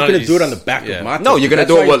title, and you're not going to do it on the back of Matip. No, you're going to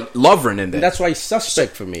do it with Lovren in there. That's why he's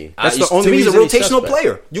suspect for me. That's the only reason. He's a rotational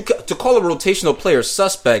player. To call a rotational player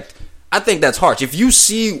suspect, I think that's harsh. If you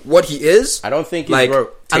see what he is, I don't think he's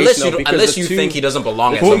rotational unless you think he doesn't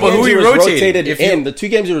belong. Who he rotated in the 2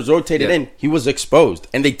 games he was rotated in, he was exposed,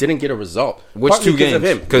 and they didn't get a result. Which 2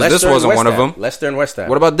 games? Because this wasn't one of them. Leicester and West Ham.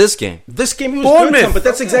 What about this game? This game he was Bournemouth. But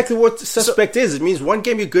that's exactly what suspect is. It means one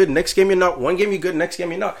game you're good, next game you're not. One game you're good, next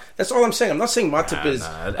game you're not. That's all I'm saying. I'm not saying Matip is.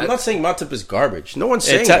 I'm not saying Matip is garbage. No one's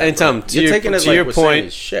saying that. And Tom, to your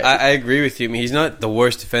point, I agree with you. I mean, he's not the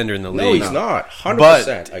worst defender in the league. No, he's not.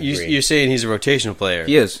 100%. But you're saying he's a rotational player.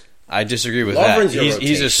 He is. I disagree with that.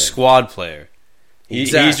 He's a squad player.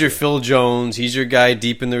 He's your Phil Jones. He's your guy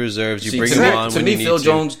deep in the reserves. You bring him on when you need to. To me, Phil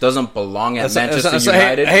Jones doesn't belong at Manchester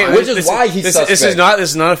United, which is why he's suspect. This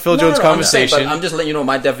is not a Phil Jones conversation. I'm just letting you know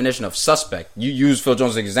my definition of suspect. You use Phil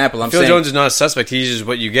Jones as an example. Phil Jones is not a suspect. He's just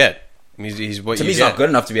what you get. He's what to you me, he's get. not good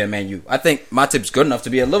enough to be at Man U. I think Matip's good enough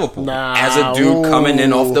to be at Liverpool as a dude coming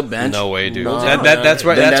in off the bench. No way, dude. That's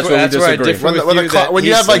where I differ with you. When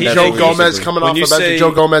you have Joe Gomez coming off the bench,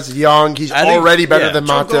 Joe Gomez is young. He's already better than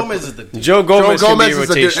Matip. Joe Gomez is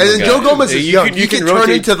the dude. And Joe Gomez is young. He can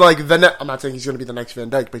turn into the. I'm not saying he's going to be the next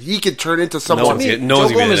Van Dijk, but he could turn into someone. Joe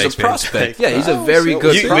Gomez is a prospect. Yeah, he's a very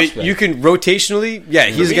good prospect. You can rotationally. Yeah,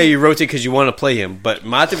 he's the guy you rotate because you want to play him. But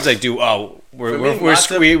Matip's like, dude,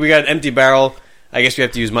 we got an empty barrel. I guess we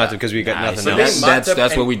have to use Matip because we got nothing so else.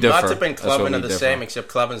 that's what we differ. Matip and Klavan are the same, except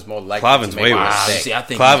Klavan's more likely. Klavan's to make way a worse. mistake. See, I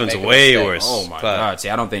think Klavan's he's way making a worse. mistake. Oh my god! See,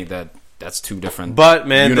 I don't think that's two different. But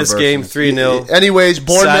man, this game universes. 3-0. Anyways,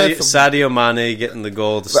 Bournemouth. Sadio Mane getting the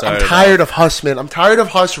goal to start. I'm tired of Huss, man. I'm tired of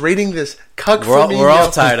Huss rating this cuck Firmino. We're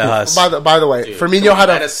all tired of Huss. By the way, Dude, Firmino had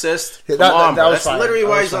that a assist. Yeah, Come on, that bro. was That's fine. literally That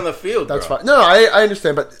why was he's on fine. the field. That's bro. fine. No, I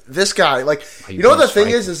understand, but this guy, like, You you know what the playing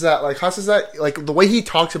thing is that like Huss is that like the way he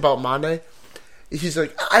talks about Mane. He's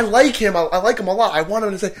like, I like him. I like him a lot. I want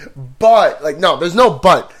him to say, but like, no, there's no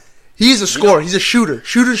but. He's a scorer. He's a shooter.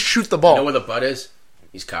 Shooters shoot the ball. You know what the butt is?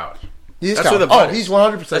 He's coward. He's That's count. where the butt is. He's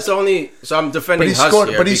 100%. That's the only. So I'm defending But he Huss scored.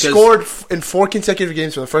 here But he because- scored in 4 consecutive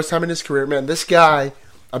games for the first time in his career. Man, this guy.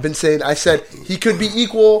 I've been saying. I said he could be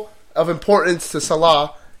equal of importance to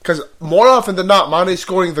Salah because more often than not, Mane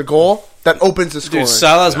scoring the goal that opens the scoring. Dude,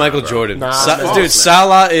 Salah's Michael Jordan. Nah, Dude,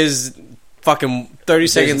 Salah is fucking 30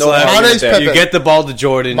 seconds no left. Mane's Pepe. You get the ball to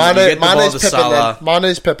Jordan. you get the ball Mane's to Pippen. Salah. Then.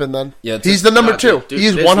 Mane's Pippen. Then Yeah, he's the number 2. dude,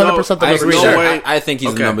 He's there's 100% the I number agree. 2. no Sure. way. I think he's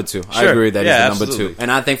Okay. the number 2. I Sure. agree that Yeah, he's the number absolutely. 2,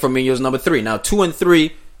 and I think Firmino's number 3. Now 2 and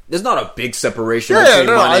 3, there's not a big separation Yeah, between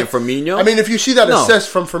no, Mane and Firmino. I mean, if you see that No. assist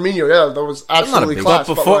from Firmino, yeah, that was absolutely big- class.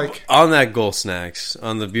 But But before, like, on that goal, Snacks,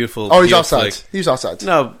 on the beautiful. oh, he's heel offside. flick. He's offside.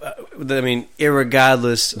 No, I mean,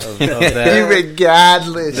 irregardless of that.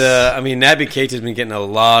 Regardless. Naby Keita's been getting a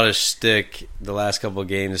lot of stick the last couple of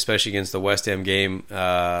games, especially against the West Ham game.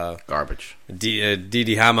 Garbage.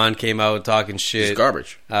 Didi Hamann came out talking shit. He's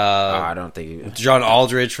garbage. I don't think. John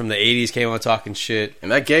Aldridge from the '80s came out talking shit. In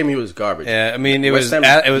that game, he was garbage. Yeah, I mean, it was West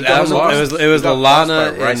Ham- it was he got Admiral- lost. it was He got lost by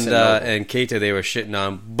Lallana Rice and Noble. and Keita they were shitting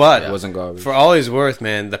on, but It wasn't garbage. for all he's worth,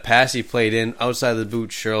 man, the pass he played in outside the boot,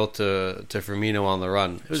 Cheryl to Firmino on the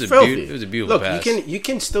run. It was Filthy. it was a beautiful Look, pass. you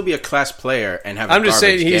can still be a class player and have. I'm a just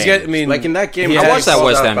garbage saying he's game. got. I mean, like in that game, he I had- watched that called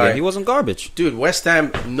West out Ham by- game. He wasn't garbage. Dude, West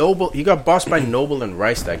Ham, Noble, he got bossed by Noble and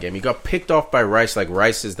Rice that game. He got picked off by Rice like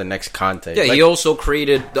Rice is the next Conte. Yeah, like, he also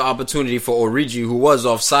created the opportunity for Origi, who was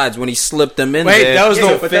offsides, when he slipped them in Wait, there. that was to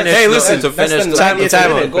no- finish. hey, listen, to that's finish the the 90th time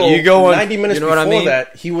minute out. goal. You go on- 90 minutes you know what I before mean?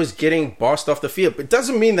 that, he was getting bossed off the field. It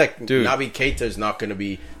doesn't mean that Dude. Naby Keita is not going to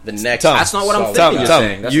be the next. Tom, That's not what I'm solid thinking guy. you're Tom,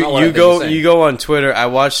 saying. That's you not what I you think go you're saying. you go on Twitter. I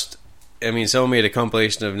watched. I mean, someone made a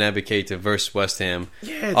compilation of Naby Keita versus West Ham.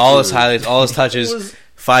 Yeah, all his dude. highlights, all his touches. It was-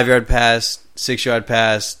 5-yard pass, 6-yard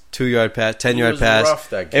pass, 2-yard pass, 10-yard was pass. rough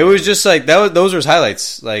that It game. was just like that. Those were his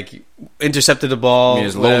highlights. Like intercepted the ball. I mean,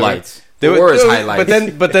 his whatever. lowlights. They What were his they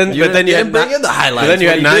highlights? But then you didn't had bring in the highlights. But then you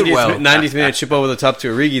but had he did 90th minute chip over the top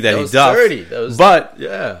to Origi that he was duffed. 30. That was- But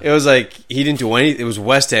yeah. it was like he didn't do anything. It was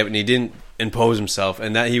West Ham, and he didn't impose himself,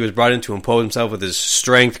 and that he was brought in to impose himself with his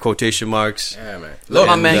strength quotation marks. Yeah, man. Let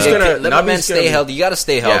my man, he's get, gonna- let my man Naby's stay gonna be- healthy. You got to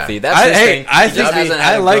stay healthy. Yeah. That's his thing. I He just think hasn't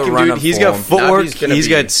had I a like good him, run dude. of He's got form. footwork. Naby's gonna He's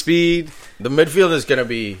be- got speed. The midfield is going to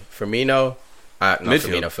be Firmino, not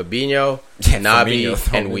Midfield. Fabinho, Yeah, Naby, Firmino,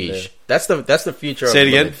 throw and him in Weege. there. That's the future Say it of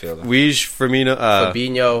again. midfielder. Weege, Firmino,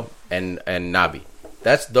 Fabinho and Naby.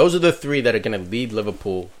 Those are the three that are going to lead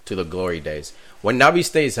Liverpool to the glory days. When Naby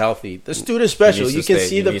stays healthy, the student special, needs to you can stay-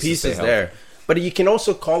 see he the needs to pieces stay there. But you can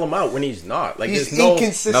also call him out when he's not. Like He's there's no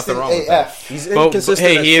inconsistent nothing wrong with that. AF. He's but inconsistent.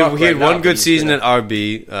 hey, as he fuck had right now, one but good he's season gonna- at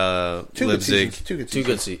RB, Two good Leipzig. seasons. Two good Two seasons.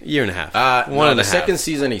 good seasons. Year and a half. One and the a half. second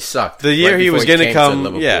season he sucked. The year right he before was gonna came come-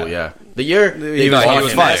 Liverpool, yeah. The year He was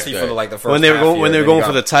fire. for like the first When they were half going, year, when they were then he going for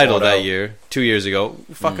got the title bought that out. year, 2 years ago,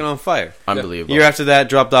 fucking on fire. Unbelievable. Year after that,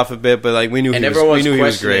 dropped off a bit, but like we knew and he was, everyone's we knew he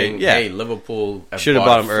was questioning, great. Yeah, hey, Liverpool Should have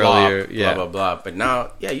bought bought him a flop, earlier, yeah. blah, blah, blah. But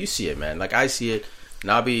now, yeah, you see it, man. Like, I see it.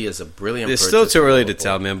 Naby is a brilliant it's purchase still too for early to Liverpool.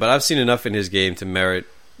 tell, man. But I've seen enough in his game to merit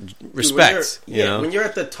Dude, respect. when You know, when you're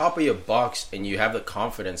at the top of your box and you have the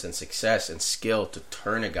confidence and success and skill to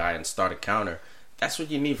turn a guy and start a counter, that's what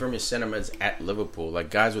you need from your center mids at Liverpool. Like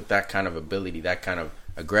guys with that kind of ability, that kind of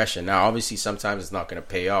aggression. Now, obviously, sometimes it's not going to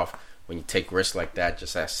pay off when you take risks like that,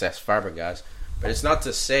 just as Cesc Fabregas. But it's not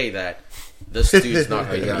to say that this dude's not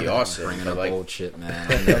going to be awesome. Bringing But up like, old shit, man.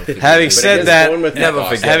 I never forget having that. said against that, Bournemouth, never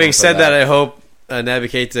awesome. forget having him for said that, that. I hope Naby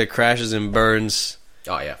Keita crashes and burns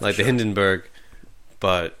oh yeah, for like sure. the Hindenburg.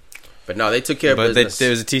 But But no, they took care of business. there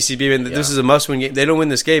was a TCB, and this Yeah. is a must-win game. They don't win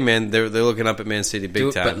this game, man. They're looking up at Man City big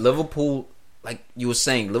Dude, time. but Liverpool, like you were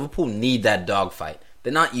saying, Liverpool need that dogfight.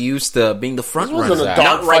 They're not used to being the front This wasn't runners. a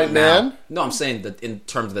Not dogfight, right now. man. No, I'm saying that in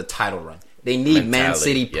terms of the title run. They need Man Mentality,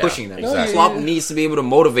 City yeah, pushing them. exactly. Klopp needs to be able to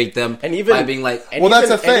motivate them and even by being like, and Well, even,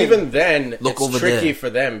 that's the thing. And even then, Look it's over tricky there. for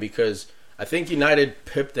them because I think United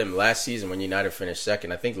pipped them last season when United finished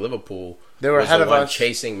second. I think Liverpool were was ahead the of one us.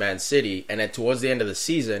 chasing Man City, and then towards the end of the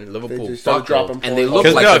season, Liverpool just started buckled. dropping and they points.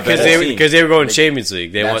 looked like the best team. because they were going Champions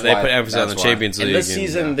League. They That's put why- emphasis on the that's why. Champions League. And this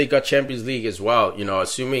season, they got Champions League as well. You know,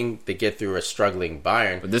 assuming they get through a struggling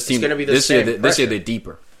Bayern, But this team, it's going to be the this same year, this year pressure. they're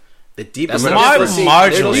deeper. The deeper, That's but what I'm it's saying. the-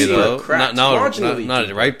 marginally they're though, cracked. not Marginally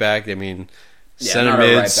at right back. I mean, Yeah, center not a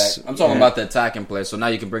right mids. back. I'm talking about the attacking play. So now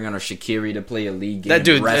you can bring on a Shaqiri to play a league game. That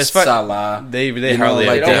dude, rest as far- Salah. They You know, hardly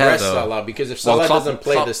like They have they don't have- depth rest though. Salah because if Well, Salah Klopp- doesn't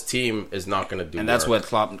play, Klopp- this team is not going to do. And that's work. what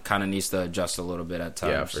Klopp kind of needs to adjust a little bit at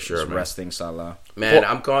times. Yeah, for sure, is man. resting Salah. Man,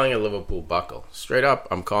 I'm calling a Liverpool buckle. Straight up,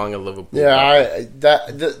 I'm calling a Liverpool. Yeah,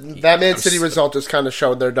 buckle. that Man City result just kind of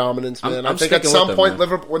showed their dominance, man. I'm I think at sticking some with them, point, man.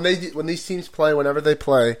 Liverpool when these teams play, whenever they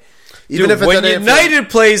play, even Dude, if it's when at Anfield, United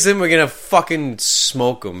plays them, we're gonna fucking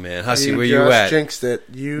smoke them, man. Hussy, where you just at? jinxed it.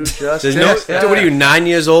 You just There's no. jinxed it. Dude, what are you, 9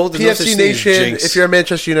 years old? There's no such PFC thing as Nation, jinx. if you're a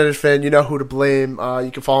Manchester United fan, you know who to blame.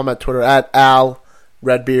 You can follow him at Twitter at Al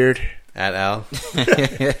Redbeard. At Al. How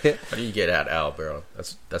do you get at Al, bro?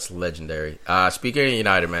 That's legendary. Speaking of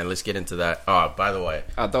United, man, let's get into that. Oh, by the way,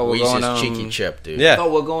 I thought we're Weezy's going cheeky chip, dude. Yeah. I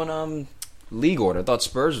thought we're going league order. I thought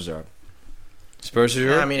Spurs was up. Spurs are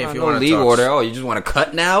Yeah, I mean, if you no want to league talk, order. Oh, you just want to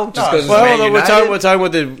cut now? Just No, because Well, it's Man we're United? talking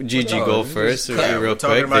about the GG No, goal just first, cut. real We're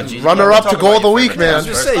talking quick. about The- GG. Runner We're up to talking goal about of the your week, favorite man. I team, was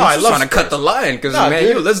just Spurs. saying, Oh, I you just love trying to cut the Spurs. line because Nah, man, dude. I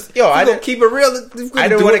I don't don't- keep it real. If we're I gonna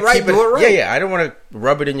don't do want it to right. keep it. Do it right. Yeah. I don't want to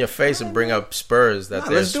rub it in your face and bring up Spurs. That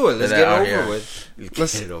Nah, let's do it. Let's that get out it here. over with.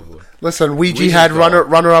 Let's get it over with. Listen, Ouija Ouija's had goal.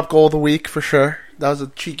 runner up goal of the week for sure. That was a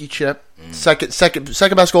cheeky chip. Second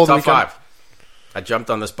best goal of the Top weekend. 5. I jumped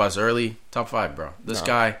on this bus early. Top 5, bro. This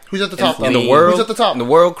guy. Who's at the top? In though? the world, Who's at the top? in the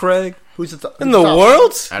world, Craig. Who's at the In the top?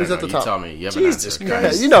 world? I don't Who's know. at the You top? tell me. You haven't Jesus answered. Yeah,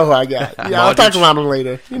 Guys. you know who I got. Yeah, I'll talk about him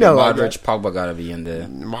later. You know who I got. Modric, Pogba got to be in there.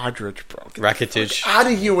 Modric, bro. Rakitic.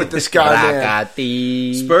 Out of here with this guy, man.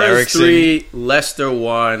 Rakati. Spurs Ericsson. 3, Leicester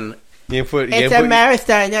 1. You put,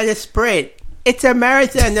 marathon, not a sprint. It's a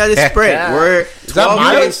marathon, not a sprint. We're Is that 12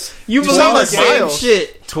 Miles? games. You sound believe the like same Miles.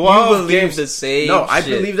 shit. 12 you believe games. the same No, I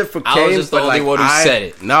shit. believed it for I Kane. was just the but only like, one who said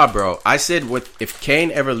it. Nah, bro. I said if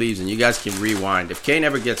Kane ever leaves, and you guys can rewind, if Kane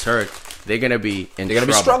ever gets hurt, they're gonna be in They're gonna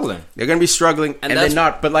be trouble. struggling. They're gonna be struggling, and they're that's-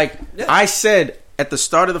 not. But like Yeah. I said at the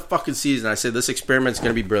start of the fucking season, I said this experiment's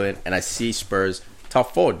gonna be brilliant, and I see Spurs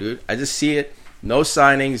top 4, dude. I just see it. No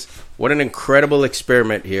signings. What an incredible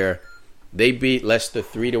experiment here. They beat Leicester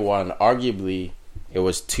 3-1. Arguably, it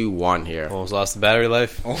was 2-1 here. Almost lost the battery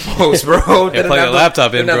life. Almost, bro. Yeah, plug your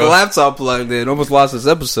laptop in, didn't have bro. the laptop plugged in. Almost lost this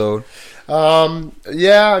episode.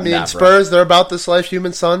 Yeah, I mean, Nah, bro. Spurs, they're about this life.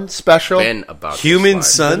 Human son, special. Been about Human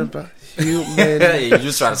this son? Human. You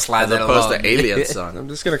just trying to slide as that opposed along. to alien son. I'm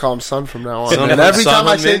just gonna call him son from now on. Son And of- every son time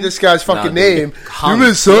I of say Min? this guy's fucking Nah, dude. name, Hung.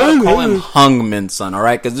 human son. You gotta call him Hungman son, all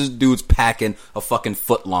right? Because this dude's packing a fucking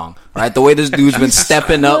foot long, all right? The way this dude's been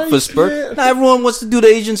stepping up for Spurs. Now everyone wants to do the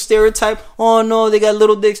Asian stereotype. Oh no, they got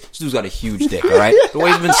little dicks. This dude's got a huge dick, all right? The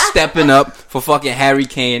way he's been stepping up for fucking Harry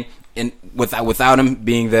Kane and without him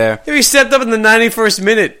being there, He stepped up in the 91st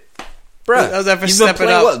minute. bruh. How's that for he's been stepping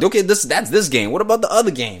playing up? well. Okay, that's this game. What about the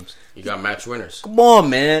other games? You got match winners. Come on,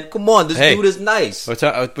 man. Come on. This Hey. dude is nice. We're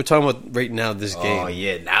talking about right now, this game. Oh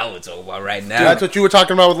yeah, now it's over right now. Dude, that's what you were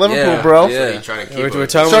talking about with Liverpool, Yeah, bro. yeah. So you're trying to keep We're it-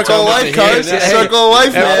 talking Circle of about life, the cuz. here. Hey, Circle of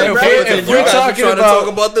life, man. if we're talking trying about- to talk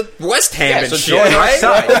about the West Ham Yeah, and so shit, join our right?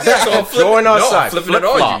 side. Join our No, I'm side. flipping it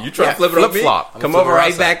on you. You trying to flip it on me? Flip-flop. I'm Come gonna over flip it our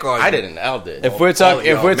right side. back on you. I didn't. Al did. If we're talking,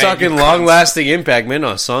 yo, if we're man, talking you long lasting impact, man,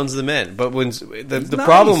 no, Son's the man. But when the nice.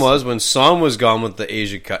 problem was when Son was gone with the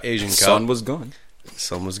Asian Cup, Son was gone.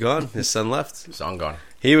 Son was gone. His son left. Song gone.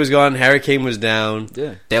 He was gone. Harry Kane was down.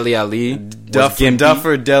 Yeah. Dele Ali.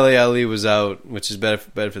 Duffer Dele Ali was out, which is better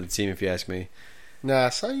for the team if you ask me. Nah,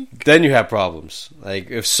 say. Then you have problems. Like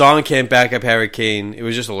if Son can't back up Harry Kane, it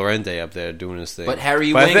was just Llorente up there doing his thing. But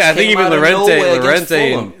Harry I Winks think came even out of nowhere against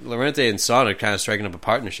Fulham. Llorente and Son are kind of striking up a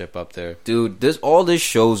partnership up there. Dude, all this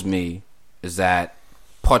shows me is that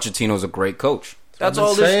Pochettino's a great coach. That's been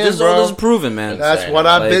all saying, this. This bro. all this is proven, man. That's saying, what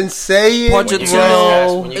I've like, been saying,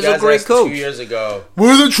 Pochettino- When you is guys a great asked coach. 2 years ago,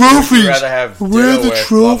 Where are the would trophies? you rather have Where are dinner the with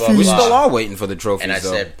blah, blah, trophies? We blah? still are waiting for the trophies, And I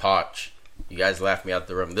though. said, Poch. You guys laughed me out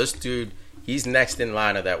the room. This dude, he's next in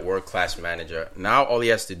line of that world-class manager. Now all he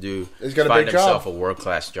has to do He's is got a find big himself job. a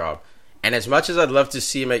world-class job. And as much as I'd love to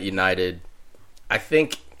see him at United, I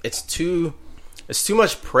think it's too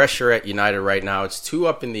much pressure at United right now. It's too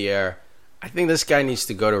up in the air. I think this guy needs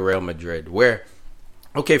to go to Real Madrid, where,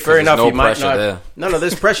 okay, fair there's enough, no he might pressure not. there. No,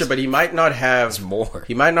 there's pressure, but he might not have. There's more.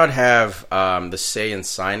 He might not have the say in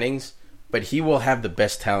signings, but he will have the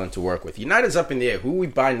best talent to work with. United's up in the air. Who we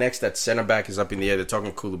buy next at center back is up in the air. They're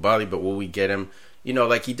talking Koulibaly, but will we get him? You know,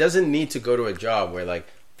 like he doesn't need to go to a job where like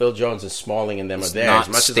Phil Jones and Smalling and them It's are there, not as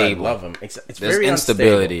much stable. as I love him, it's There's very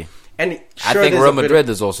instability. unstable. And I sure, think there's Real a bit of- Madrid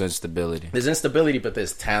there's also instability. There's instability, but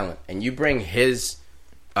there's talent. And you bring his...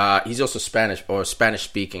 he's also Spanish, or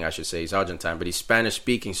Spanish-speaking, I should say. He's Argentine, but he's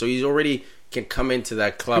Spanish-speaking. So he's already can come into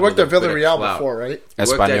that club. He worked at with a bit of Villarreal clout. before, right? He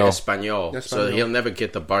worked at Espanyol. Espanyol. So he'll never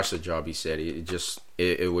get the Barca job, he said.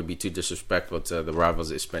 It would be too disrespectful to the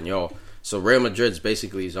rivals Espanyol. So Real Madrid's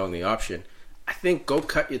basically his only option. I think go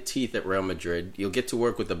cut your teeth at Real Madrid. You'll get to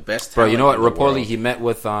work with the best Bro, talent you know what? in the Reportedly, world. he met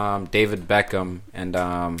with David Beckham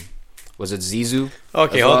and was it Zizou?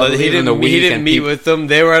 Okay, As hold well, I on. He believe, in the didn't. week, He didn't and meet people- with them.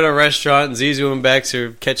 They were at a restaurant, and Zizou and Bex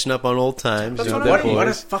are catching up on old times. That's you know, what they're I mean. What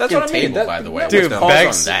a boys. fucking what I mean. table, That- by the way. Dude, What's the Bex.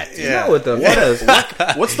 pause on that? Yeah. with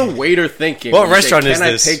them. What's the waiter thinking? What when you restaurant say, is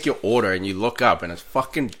Can this? I take your order? And you look up, and it's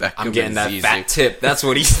fucking Beckham. I'm getting and that Zizou. fat tip. That's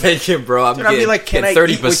what he's thinking, bro. I'm Dude, I'd getting, be like, can I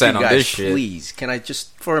getting eat with you 30% on guys, this shit. please? Can I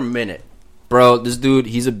just for a minute? Bro, this dude,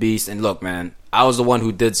 he's a beast. And look, man, I was the one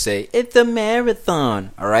who did say, it's a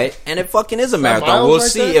marathon, all right? And it fucking is a marathon. miles We'll right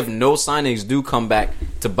see there? if no signings do come back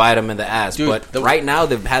to bite him in the ass. Dude, but the- right now,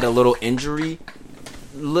 they've had a little injury.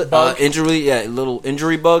 Little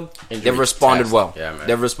injury bug. Injury They've responded test. well. Yeah, man.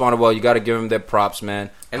 They've responded well. You got to give them their props, man.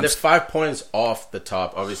 And they're 5 points off the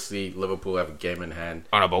top. Obviously, Liverpool have a game in hand.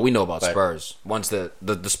 Oh no, but we know about But- Spurs. Once the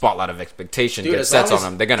spotlight of expectation Dude, gets as set long on as-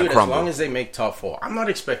 them, they're gonna dude, crumble. As long as they make top 4. I'm not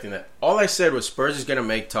expecting that. All I said was Spurs is going to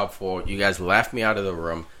make top 4. You guys laughed me out of the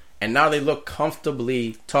room. And now they look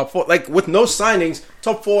comfortably top 4. Like, with no signings,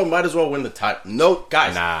 top 4 might as well win the title. No,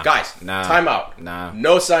 guys, Nah. time out. Nah.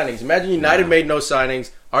 No signings. Imagine United made no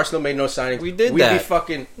signings. Arsenal made no signings. We did We'd that. be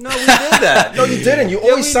fucking... No, we did that. No, you didn't. You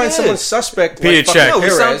Yeah, always we sign did. someone suspect. Peter like fucking check. No, we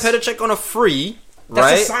signed Perez. Petr Cech on a free, That's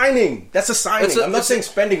right? a signing. That's a signing. It's a- I'm not it's saying a-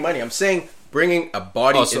 spending money. I'm saying bringing a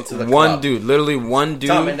body Oh, so into the one club. dude, literally one dude.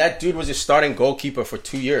 Tom, and that dude was your starting goalkeeper for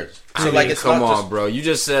 2 years. So, I mean, like, it's come not on, just... bro. You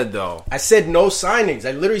just said though. I said no signings.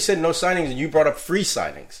 I literally said no signings, and you brought up free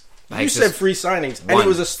signings. Like, You just said free signings, and One he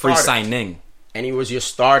was a free starter. signing. And he was your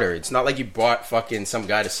starter. It's not like you bought fucking some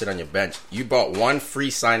guy to sit on your bench. You bought one free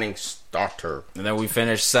signing starter, And then we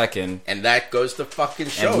finished second, and that goes to fucking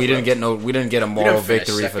show. and we bro. didn't get a moral didn't finish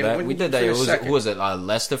victory for second. that. When We did did you that. It finish was second? who was it?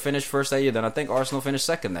 Leicester finished first that year. Then I think Arsenal finished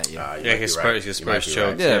second that year. You Yeah, might because be right. Spurs You might be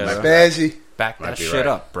choked. right. Yeah, bro. Bazzy. Back Might that be shit right.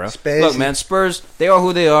 up, bro. Spazzy. Look, man, Spurs, they are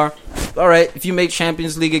who they are. All right, if you make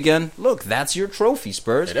Champions League again, look, that's your trophy,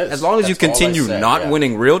 Spurs. It is. As long as you That's all I continue said, not yeah.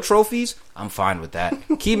 winning real trophies, I'm fine with that.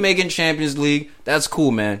 Keep making Champions League. That's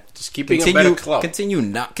cool, man. Just keep being a better club. Continue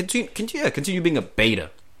being a beta.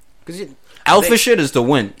 Because alpha shit is to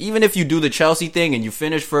win. Even if you do the Chelsea thing and you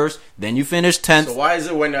finish first, then you finish 10th. So why is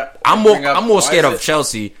it when I'm more scared of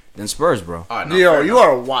Chelsea than Spurs, bro. Yo, you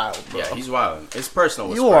are wild, bro. Yeah, he's wilding. It's personal.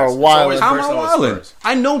 With You Spurs. are It's wilding. always How am I personal with wilding? Spurs.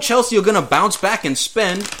 I know Chelsea are gonna bounce back and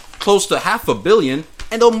spend close to $500 million,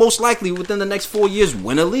 and they'll most likely within the next 4 years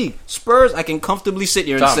win a league. Spurs, I can comfortably sit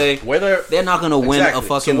here and Tom, say whether they're not gonna win a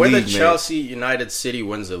fucking so whether league, man. Chelsea, United, City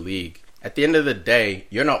wins a league, at the end of the day,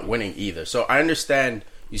 you're not winning either. So I understand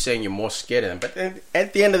you saying you're more scared of them, but then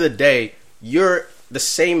at the end of the day, you're the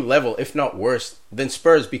same level, if not worse, than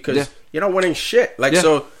Spurs because Yeah. you're not winning shit. Like Yeah.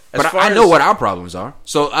 so. As But far I know as- what our problems are,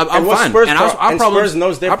 so I'm and what fine. Spurs and pro- our and problems, Spurs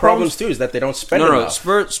knows their our problems too is that they don't spend No, enough.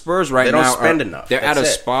 Spurs right They don't now spend are, enough. They're at That's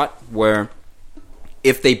a it. spot where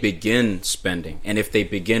if they begin spending and if they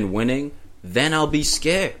begin winning, then I'll be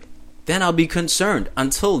scared. Then I'll be concerned.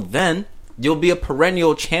 Until then, you'll be a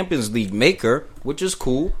perennial Champions League maker, which is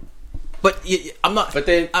cool. But I'm not. But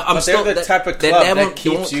they're the type of club that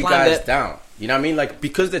keeps you guys down. You know what I mean? Like,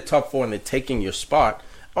 because they're top 4 and they're taking your spot,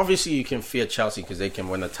 obviously you can fear Chelsea because they can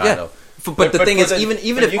win the title. But the thing is, even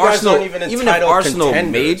if Arsenal, even if Arsenal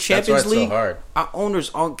made Champions League, our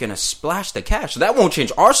owners aren't gonna splash the cash. So that won't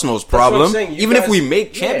change Arsenal's what I'm problem. saying. You Even if guys- we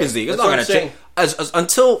make yeah, Champions League, it's that's not what gonna I'm saying. change.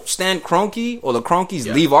 Until Stan Kroenke or the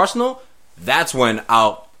Kroenkes leave Arsenal, that's when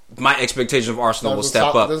my expectation of Arsenal will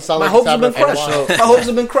step up. Doesn't sound My like hopes it's have been happening for a crushed. while. My hopes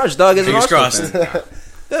have been crushed, dog. As an Fingers Arsenal crossed. fan.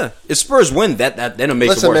 Yeah, if Spurs win, then it makes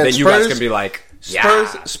Listen, it work. man, Then you guys Spurs- can be like, Spurs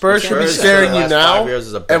should be Spurs scaring for the you last now. 5 years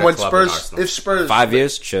is a better And when club than Spurs, Arsenal. if Spurs, 5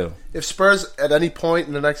 years, chill. if Spurs at any point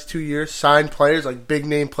in the next 2 years sign players like big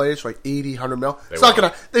name players for like 80, 100 mil,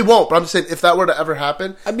 they won't. But I'm just saying if that were to ever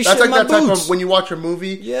happen, I'd be that's shitting like my that type boots. of when you watch a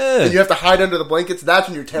movie, Yeah. and you have to hide under the blankets. That's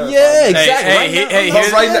when you're terrified. Yeah, exactly. Hey, But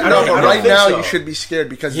here's- right I now, don't- I don't right think now so. you should be scared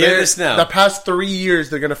because Hear they're this now. the past 3 years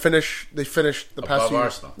they're gonna finish. They finished the past Above few years.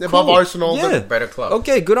 Arsenal. They're above Cool. Arsenal. Yeah. They're- Better club.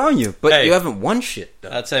 Okay, good on you. But Hey. you haven't won shit, though.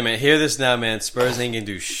 I'll tell you, man. Hear this now, man. Spurs ain't gonna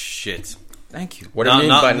do shit. Thank you. What do you mean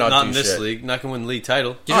by not in do this shit? league? Not gonna win the league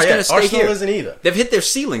title. You're just gonna stay Arsenal here. isn't either. They've hit their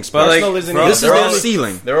ceiling, But Spurs. like, Arsenal isn't bro, either. this is they're their only-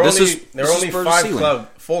 ceiling. There are This only is there are only Spurs' five ceiling.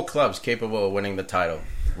 full clubs capable of winning the title.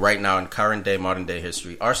 right now in current day, modern day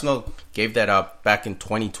history. Arsenal gave that up back in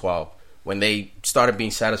 2012 when they started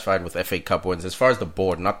being satisfied with FA Cup wins. As far as the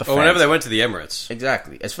board, not the fans. whenever they went to the Emirates.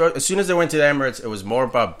 Exactly. As soon as they went to the Emirates, it was more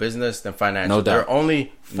about business than financial. No doubt. There are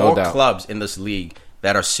only 4 clubs in this league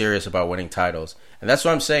that are serious about winning titles. And that's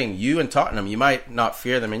what I'm saying. You and Tottenham, you might not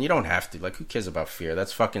fear them, and you don't have to. Like, who cares about fear?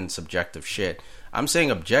 That's fucking subjective shit. I'm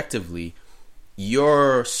saying objectively,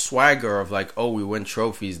 your swagger of like, oh, we win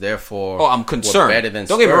trophies, therefore, I'm concerned. We're better than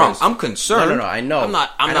Don't Spurs. get me wrong. I'm concerned. No, I know.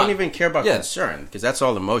 I don't even care about concern because that's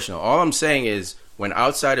all emotional. All I'm saying is when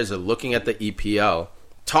outsiders are looking at the EPL,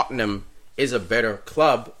 Tottenham is a better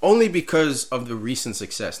club only because of the recent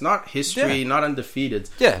success, not history, not undefeated.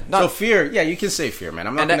 So fear, you can say fear, man.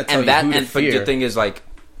 I'm not going to tell you who to fear. But the thing is, like,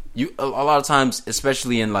 you a lot of times,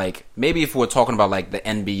 especially in like maybe if we're talking about like the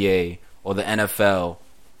NBA or the NFL,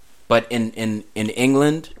 but in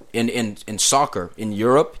England, in soccer, in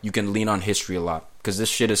Europe, you can lean on history a lot because this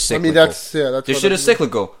shit is cyclical. I mean, that's this shit is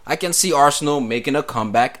cyclical. I can see Arsenal making a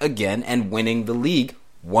comeback again and winning the league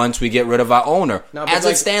once we get rid of our owner. As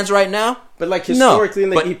it stands right now. But like historically in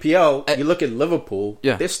the EPL, you look at Liverpool,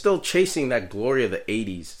 they're still chasing that glory of the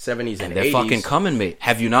 80s, 70s, and 80s. They're fucking coming, mate.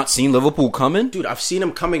 Have you not seen Liverpool coming? Dude, I've seen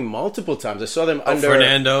them coming multiple times. I saw them under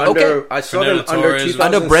Fernando. I saw them under 2006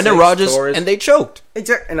 under Brendan Rodgers, and they choked.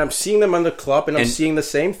 Exactly. And I'm seeing them under Klopp, and I'm seeing the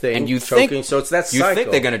same thing. And you choking, so it's that cycle. You think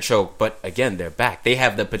they're going to choke, but again, they're back. They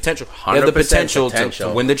have the potential. They have the potential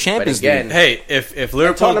to win the Champions League. Hey, if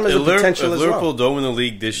Liverpool don't win the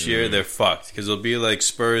league this year, they're fucked because it'll be like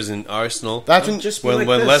Spurs and Arsenal. That's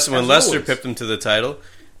when Leicester pipped them to the title,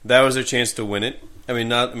 that was their chance to win it. You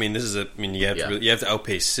have to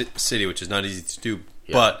outpace City, which is not easy to do.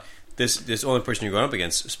 Yeah. But this only person you're going up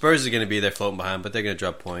against, Spurs is going to be there floating behind, but they're going to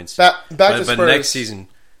drop points. Back to Spurs. But next season's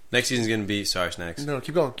going to be Snacks. No,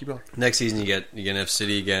 keep going. Next season you're going to have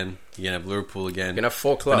City again. You're going to have Liverpool again. You're going to have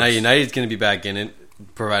 4 clubs. But now United's going to be back in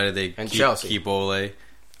it, provided they keep Ole. I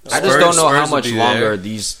just don't know how much longer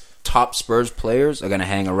these top Spurs players are going to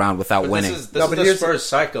hang around without winning. This is the Spurs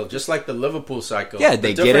cycle, just like the Liverpool cycle. Yeah,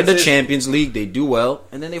 they get in the Champions League, they do well,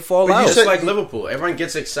 and then they fall out. Just like Liverpool, everyone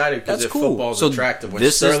gets excited because their football's attractive. When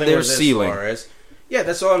this Sterling is their was ceiling.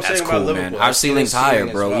 That's all I'm saying about Liverpool. Man. Our ceiling's higher,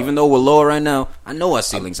 bro. Well. Even though we're lower right now, I know our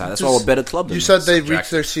ceiling's high. That's why we're a better club than you said they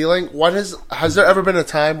reached their ceiling. Has there ever been a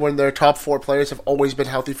time when their top 4 players have always been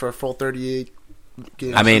healthy for a full 38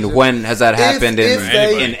 games? I mean, when has that happened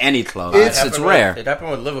in any club? It's rare. It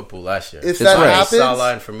happened with Liverpool last year. If that happens,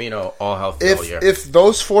 Salah and Firmino all healthy all year. If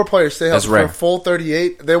those 4 players stay healthy for a full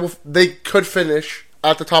 38, they could finish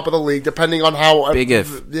at the top of the league, depending on how big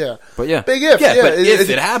if. Yeah, but yeah, big if. Yeah, but if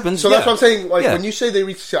it happens, so that's what I'm saying. Like when you say they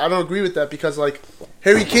reach, I don't agree with that because like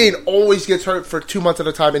Harry Kane always gets hurt for 2 months at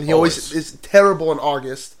a time, and he always is terrible in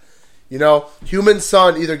August. You know, Human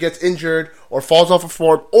Son either gets injured or falls off of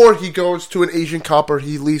form, or he goes to an Asian Cup, or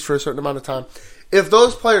he leaves for a certain amount of time. If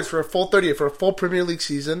those players for a full 38 for a full Premier League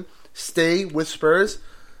season stay with Spurs,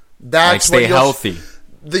 that's stay healthy.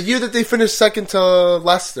 The year that they finished second to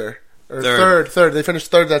Leicester. Or third. They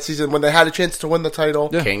finished third that season when they had a chance to win the title.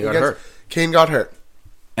 Yeah. Kane got hurt.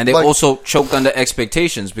 And they also choked under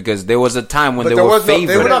expectations because there was a time when they were favored.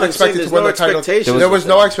 They were not expected to win the title. There was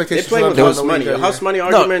no expectation. They played with house money. The house money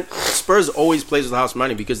argument, Spurs always plays with house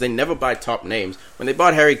money because they never buy top names. When they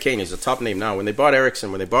bought Harry Kane, he's a top name now. When they bought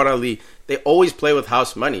Eriksen, when they bought Ali, they always play with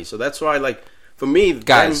house money. So that's why, like, for me...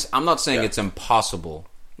 Guys, I'm not saying it's impossible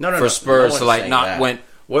for Spurs to, like, not win...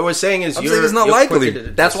 What we're saying is it's not likely.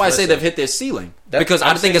 That's why I say they've hit their ceiling. Because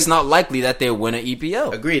I think it's not likely that they'll win an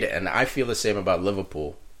EPL. Agreed. And I feel the same about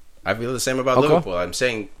Liverpool. Liverpool. I'm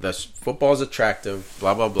saying the football's attractive,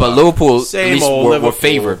 blah, blah, blah. But Liverpool, at least were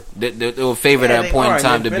favored. They were favored at a point in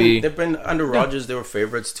time to be... They've been under Rodgers, they were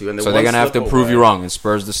favorites too. And so they're going to have to prove you wrong. And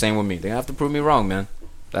Spurs the same with me. They're going to have to prove me wrong, man.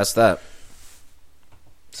 That's that.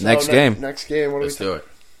 So next game. Next game. Let's do it.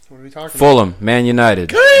 What are we talking Fulham, Man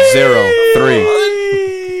United, 0-3.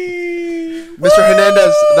 Mr.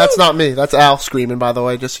 Hernandez, that's not me. That's Al screaming, by the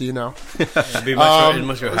way, just so you know.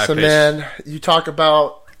 So, man, you talk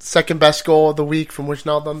about second best goal of the week from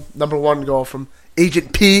Wijnaldum. Number 1 goal from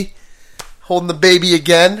Agent P, holding the baby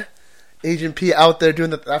again. Agent P out there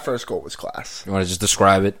doing that first goal was class. You want to just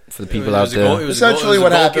describe it for the people out there? Essentially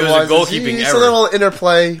what happened was goalkeeping it's a little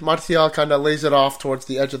interplay. Martial kind of lays it off towards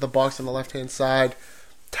the edge of the box on the left-hand side.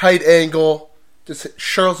 Tight angle. Just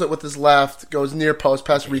shirls it with his left, goes near post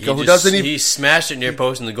past Rico, who doesn't even... He smashed it near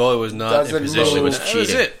post, and the goalie was not in position. It was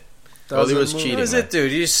cheating. That was cheating. That was it,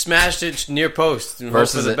 dude. He just smashed it near post and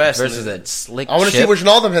hoped for the best. Versus that slick I want to see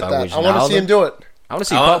Wijnaldum hit that. I want to see him do it. I want to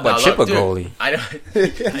see Pogba chip a goalie.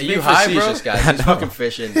 You high, bro? Guys. He's fucking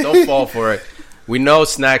fishing. Don't fall for it. We know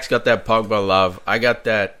Snacks got that Pogba love. I got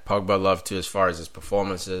that Pogba love too, as far as his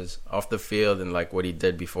performances off the field and like what he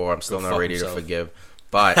did before. I'm still not ready to forgive.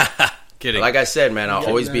 But like I said, man, I'll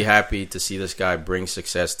always be happy to see this guy bring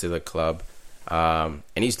success to the club. And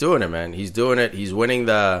he's doing it, man. He's doing it. He's winning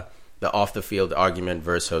the off the field argument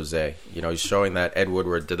versus Jose. You know, he's showing that Ed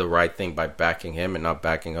Woodward did the right thing by backing him and not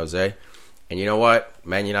backing Jose. And you know what?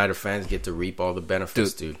 Man United fans get to reap all the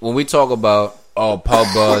benefits, dude. When we talk about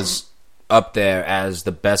Pogba's up there as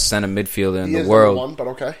the best center midfielder in the world, one, but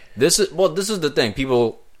okay. This is the thing.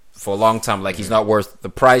 People for a long time he's not worth the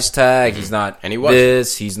price tag. He's not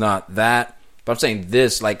this. He's not that. But I'm saying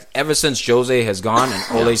this, like ever since Jose has gone and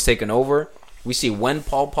Ole's taken over, we see when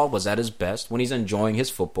Paul Pogba's at his best, when he's enjoying his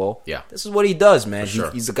football. Yeah. This is what he does, man.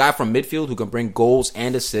 Sure. He's a guy from midfield who can bring goals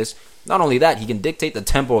and assists. Not only that, he can dictate the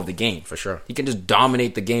tempo of the game. For sure. He can just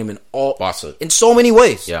dominate the game Boss it. in so many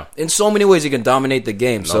ways. Yeah. In so many ways he can dominate the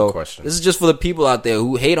game. No question. This is just for the people out there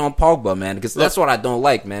who hate on Pogba, man, because that's what I don't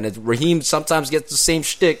like, man. Raheem sometimes gets the same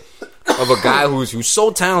shtick of a guy who's so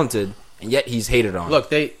talented, and yet he's hated on. Look,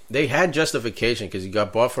 they had justification because he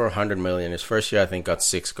got bought for $100 million. His first year, I think, got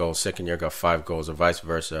 6 goals. Second year, got 5 goals, or vice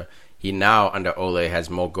versa. He now, under Ole, has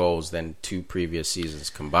more goals than 2 previous seasons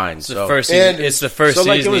combined. It's the first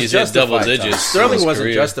season he's hit double digits. Sterling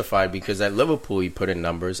wasn't justified because at Liverpool he put in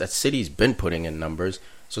numbers. At City he's been putting in numbers.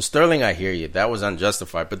 So Sterling, I hear you. That was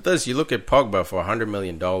unjustified. But you look at Pogba for $100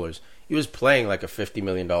 million. He was playing like a $50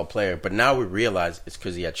 million player. But now we realize it's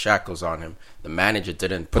because he had shackles on him. The manager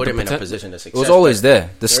didn't put him in a position to success. It was always there.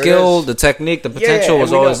 The skill, the technique, the potential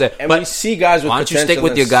was always there. And we see guys with why don't you stick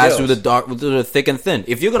with your guys through the thick and thin?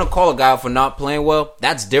 If you're going to call a guy out for not playing well,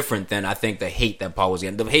 that's different than, I think, the hate that Paul was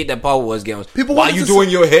getting. The hate that Paul was getting was, why are you doing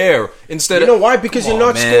your hair instead of... You know why? Because you're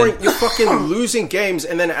not scoring. You're fucking losing games,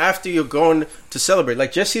 and then after you're going to celebrate.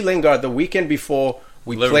 Like Jesse Lingard, the weekend before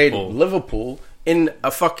we played Liverpool... in a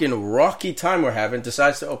fucking rocky time we're having,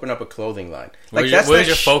 decides to open up a clothing line. Like where's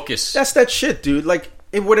your focus? That's that shit, dude. Like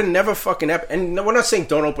it would have never fucking happened. And we're not saying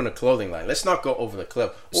don't open a clothing line. Let's not go over the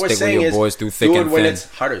cliff. What we're saying is boys through thick and when thin. it's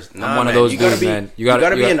Hudders. Nah, I'm one man. of those you gotta dudes, be, man. You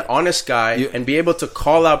gotta be an honest guy and be able to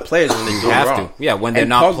call out players when they do wrong. Yeah, when they're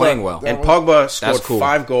not playing well. And Pogba scored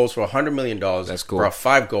 5 goals for $100 million. That's cool. Brought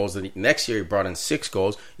 5 goals. The next year he brought in 6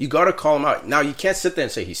 goals. You got to call him out. Now you can't sit there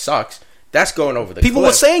and say he sucks. That's going over the People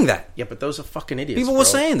cliff. were saying that. Yeah, but those are fucking idiots. People were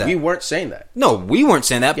saying that. We weren't saying that. No, we weren't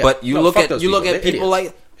saying that. Yeah. But you look at people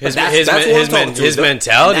like his his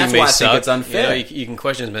mentality that's may why I suck. think it's unfair. You can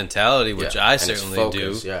question his mentality, which I certainly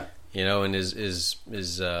do. Yeah. You know, and his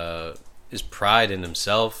pride in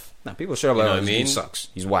himself. Nah, people should have what I mean? He sucks.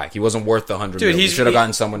 He's whack. He wasn't worth the $100 Dude, million. He should have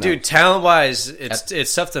gotten someone else. Dude, talent wise,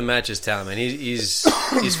 it's tough to match his talent, man. He's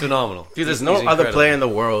phenomenal. Dude, there's no other player in the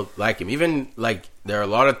world like him. Even like there are a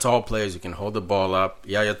lot of tall players who can hold the ball up.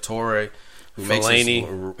 Yaya Toure, who makes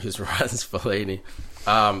his runs, Fellaini.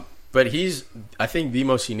 But he's, I think, the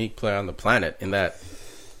most unique player on the planet in that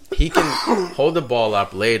he can hold the ball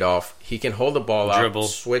up, lay it off. He can hold the ball dribble, up,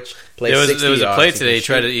 switch, play. There was a play today.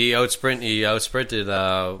 He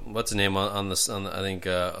outsprinted. What's the name on the I think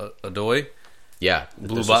Adoy. Yeah,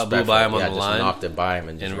 blew by him on the line, knocked it by him,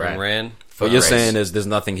 and just ran. What you're saying is there's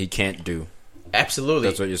nothing he can't do. Absolutely,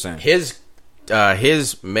 that's what you're saying.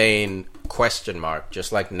 His main question mark,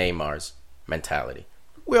 just like Neymar's mentality.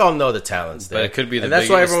 We all know the talents there. But it could be that's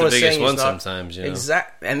why everyone was biggest saying one sometimes. You know?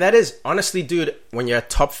 Exactly. And that is, honestly, dude, when you're at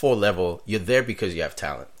top 4 level, you're there because you have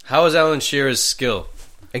talent. How is Alan Shearer's skill?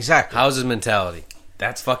 Exactly. How's his mentality?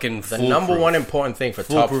 That's fucking the number one important thing for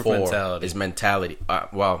top 4 is mentality.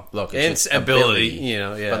 Well, look, it's ability, you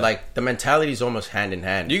know, yeah. But like the mentality is almost hand in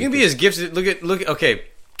hand. You can be as gifted. Look at okay.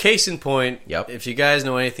 Case in point. Yep. If you guys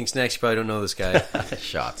know anything Snacks, you probably don't know this guy.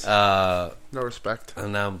 Shots. No respect.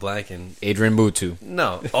 And now I'm blanking. Adrian Mutu.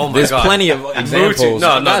 No. Oh my There's god. There's plenty of examples.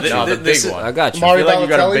 The big one. I got you. I feel like you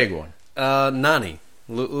got a big one. Nani.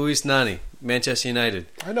 Luis Nani. Manchester United.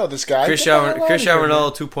 I know this guy. Cristiano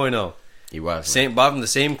Ronaldo 2.0. He was. Bought from the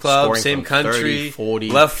same club, scoring same country, 30, 40,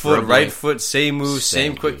 left foot, dribbling. right foot, same moves,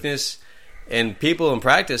 same quickness. And people in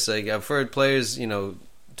practice, like I've heard players,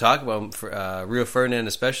 talk about him, for, Rio Ferdinand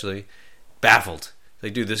especially, baffled.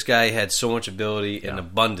 Like, dude, this guy had so much ability and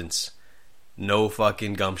abundance. No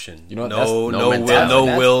fucking gumption. No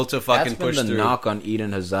will to fucking push through. That's been the knock on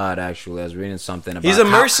Eden Hazard, actually. I was reading something about he's a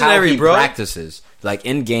mercenary, how he bro. Practices. Like,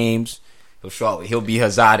 in games, he'll be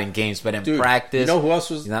Hazard in games, but in practice... You know who else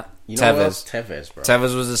was... Tevez. Tevez, bro.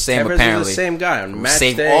 Tevez was the same, Tevez apparently. was the same guy on Matchday.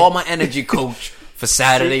 Save all my energy, coach, for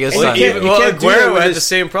Saturday or Well, Sunday. you can't do that Aguero with had his- the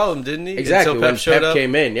same problem, didn't he? Exactly. Until When Pep showed up.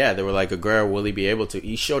 came in, they were like, Aguero, will he be able to?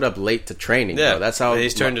 He showed up late to training. Yeah, bro. That's how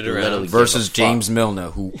he's turned it around. literally Versus gave a fuck. James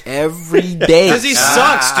Milner, who every day Because he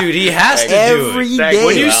sucks, dude. He has to do every it. day.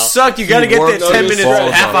 When you suck, you got to get there works 10 his minutes,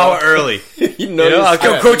 balls half off. hour early. You know, I'll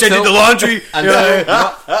come, coach. I did the laundry.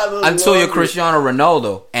 until you're Cristiano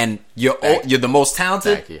Ronaldo and you're the most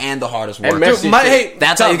talented Thank you. and the hardest And worker. Messi- Hey,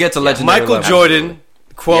 That's how you get to legendary Michael level. Jordan.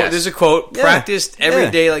 Quote. Yes. There's a quote. Yeah. Practiced every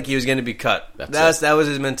Yeah. day like he was going to be cut. That was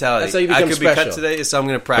his mentality. That's how you I become could be special. cut today, so I'm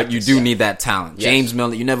going to practice. But you do need that talent. Yes. James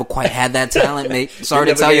Milner, you never quite had that talent, mate. Sorry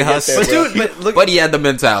to never tell you, gonna Huss. get there, But dude, but look, But he had the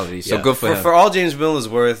mentality, so Yeah. good for him. for all James Miller's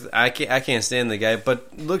worth, I can't stand the guy. But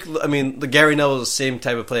look, I mean, the Gary Neville's the same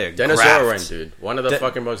type of player. Dennis Graft. Irwin, dude, one of the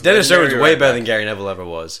fucking most. Dennis legendary Irwin's way right better back. than Gary Neville ever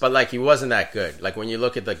was. But like, he wasn't that good. Like when you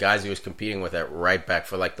look at the guys he was competing with at right back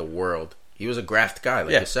for like the world, he was a graft guy.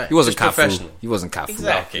 Like Yeah. you say, He wasn't Just Cafu. professional. He wasn't Cafu.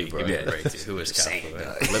 Exactly, bro. Give me a Yeah. break, dude. Who is Cafu,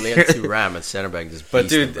 man? Literally had two Ram and center back. Just But beasting,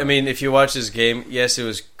 dude, bro. I mean, if you watch this game, yes, it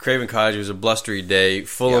was Craven Cottage. It was a blustery day.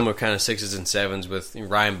 Fulham Yeah. were kind of 6s and 7s with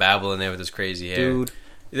Ryan Babel in there with his crazy hair. Dude.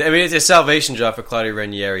 I mean, it's a salvation job for Claudio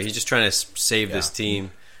Ranieri. He's just trying to save this team.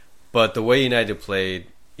 But the way United played,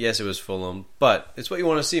 yes, it was Fulham, but it's what you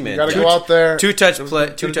want to see, man. You got to go out there. Two touch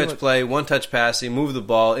Gotta do play, it. one touch passing, move the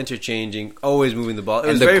ball, interchanging, always moving the ball. It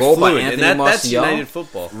And was the very goal by fluid, Anthony and that's Martial? United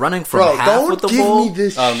football. Running from Bro, half don't with the give ball. me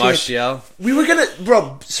this shit. Martial. We were gonna,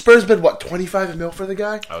 bro. Spurs bid what, 25 mil for the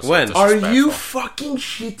guy? I was so When? Are disrespectful. you fucking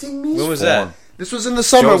shitting me? When was that? This was in the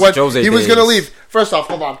summer Jose- when Jose he was days. gonna leave. First off,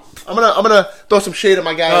 hold on. I'm gonna throw some shade at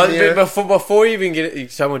my guy in here. Before you even get it, you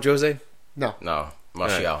talking about Jose? No, No,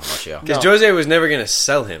 Martial. Because No. Jose was never going to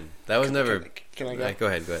sell him. That was never. Can I go? Right, go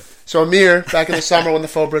ahead. So Amir, back in the summer when the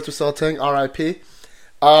faux Brits were still a thing, R.I.P.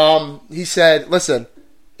 He said, "Listen,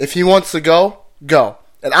 if he wants to go, go."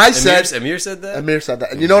 And I said, Amir said that. Amir said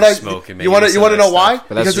that. And you know what I? Smoking, man. You want He to said that know why? stuff.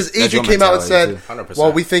 But that's Because his your- that's agent your came out and said, mentality, 100%.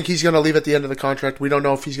 "Well, we think he's going to leave at the end of the contract. We don't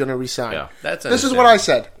know if he's going to resign." Yeah. That's This is what I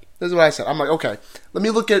said. I'm like, okay, let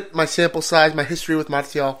me look at my sample size, my history with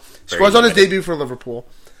Martial. Scores on his limited. debut for Liverpool.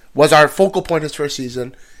 Was our focal point his first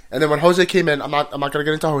season. And then when Jose came in, I'm not going to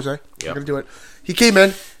get into Jose. I'm Yep. going to do it. He came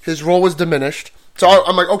in, his role was diminished. So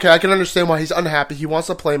I'm like, okay, I can understand why he's unhappy. He wants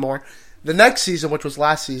to play more. The next season, which was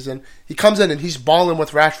last season, he comes in and he's balling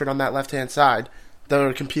with Rashford on that left-hand side.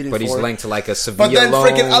 They're competing But for he's it. linked to like a Sevilla But then loan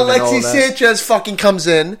freaking and all Alexis that. Sanchez fucking comes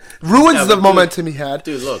in, ruins Yeah, the but momentum he had.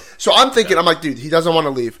 Dude, look. So I'm thinking, I'm like, dude, he doesn't want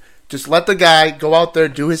to leave. Just let the guy go out there,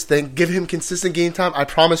 do his thing, give him consistent game time. I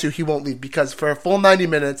promise you he won't leave because for a full 90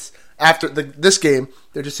 minutes after this game,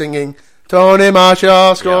 they're just singing, Tony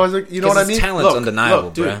Martial scores. You know what I His mean? talent's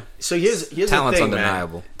undeniable, dude. bro. So here's Talent's the thing,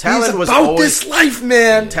 undeniable. man. Talent He's was about always this life,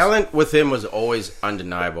 man. talent with him was always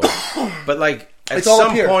undeniable. But like at It's all up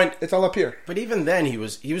some here. point, It's all up here. but even then he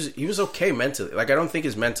was okay mentally. Like I don't think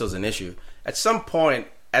his mental is an issue. At some point,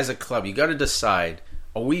 as a club, you got to decide: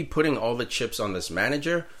 are we putting all the chips on this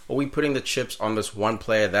manager? Or are we putting the chips on this one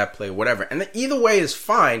player, that player, whatever? And either way is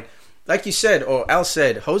fine. Like you said, or Al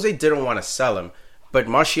said, Jose didn't want to sell him. But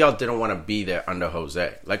Martial didn't want to be there under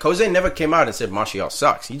Jose. Like, Jose never came out and said Martial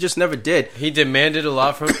sucks. He just never did. He demanded a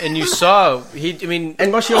lot from him, and you saw And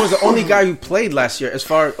Martial was the only guy who played last year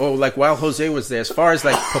while Jose was there, as far as,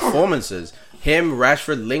 like, performances. Him,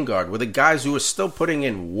 Rashford, Lingard were the guys who were still putting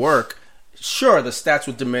in work. Sure, the stats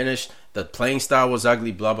were diminished. The playing style was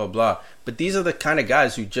ugly, blah, blah, blah. But these are the kind of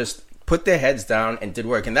guys who just put their heads down and did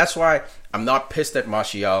work. And that's why I'm not pissed at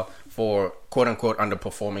Martial for quote-unquote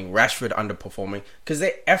underperforming, Rashford underperforming, because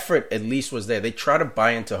their effort at least was there. They try to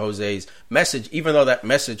buy into Jose's message, even though that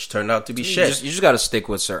message turned out to be shit. You just got to stick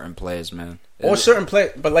with certain players, man. Or certain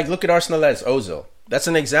play, but like look at Arsenal as Ozil. That's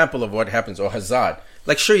an example of what happens. Or Hazard.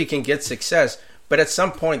 Like sure, you can get success, but at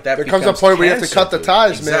some point that There comes a becomes point where you have to cancer, cut the dude.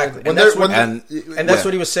 ties, exactly. man. And that's what, and that's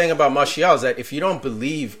what he was saying about Martial, is that if you don't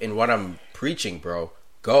believe in what I'm preaching, bro,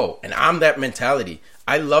 go. And I'm that mentality.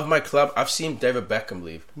 I love my club. I've seen David Beckham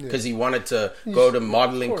leave because he wanted to go to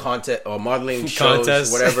modeling content or modeling shows,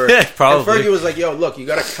 Contest. whatever. Probably. And Fergie was like, "Yo, look, you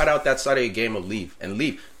got to cut out that side of your game and leave."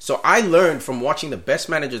 So I learned from watching the best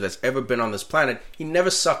manager that's ever been on this planet. He never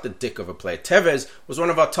sucked the dick of a player. Tevez was one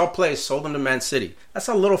of our top players. Sold him to Man City. That's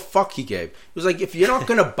how little fuck he gave. He was like, if you're not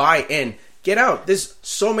gonna buy in, get out. There's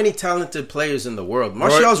so many talented players in the world.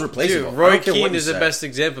 Martial's replaceable. Dude, I Roy don't care what Keane you is the say. best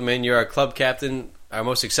example, man. You're our club captain, our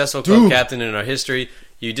most successful club captain in our history.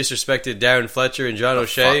 You disrespected Darren Fletcher and John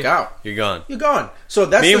O'Shea. fuck out. You're gone. You're gone. So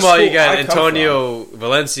that's Meanwhile, the you got school I come Antonio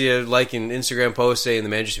Valencia liking Instagram posts saying the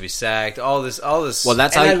manager should be sacked. All this. Well,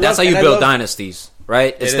 that's And how you build dynasties,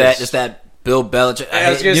 right? It's that Bill Belichick.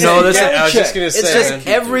 I was gonna you say, know this. yeah, I was just gonna It's say, just man.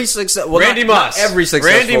 every success. Well, Randy not Moss. every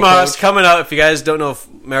successful Randy Moss coach. coming out. If you guys don't know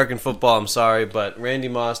American football. I'm sorry, but Randy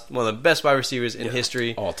Moss, one of the best wide receivers in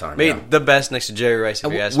history, all time, maybe the best next to Jerry Rice.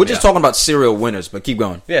 If you ask We're me. just talking about serial winners, but keep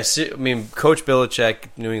going. Yeah, I mean, Coach Belichick,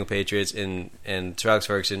 New England Patriots, and Sir Alex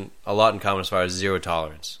Ferguson, a lot in common as far as zero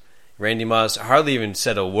tolerance. Randy Moss hardly even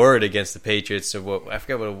said a word against the Patriots. So I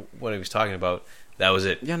forget what he was talking about. That was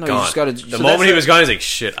it. Yeah, no, gone. you just gotta. The moment he was gone, he's like,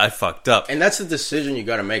 "Shit, I fucked up." And that's the decision you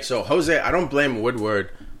got to make. So, Jose, I don't blame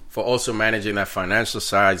Woodward for also managing that financial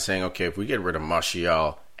side, saying, "Okay, if we get rid of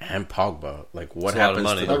Martial and Pogba, like what happens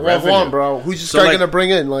to the revenue, on, bro? Who's this guy going to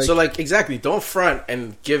bring in?" So, exactly, don't front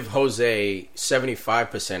and give Jose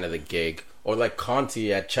 75% of the gig, or like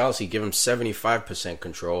Conte at Chelsea, give him 75%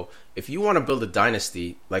 control. If you want to build a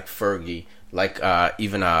dynasty like Fergie, like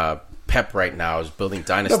even Pep right now is building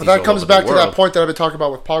dynasties. No, but that comes back to that point that I've been talking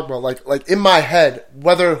about with Pogba. Like in my head,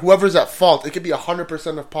 whether whoever's at fault, it could be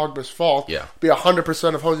 100% of Pogba's fault. Yeah. Be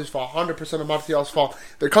 100% of Jose's fault, 100% of Martial's fault.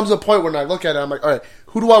 There comes a point when I look at it, I'm like, all right,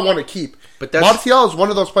 who do I want to keep? But that's, Martial is one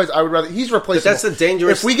of those players I would rather. He's replaceable. But that's the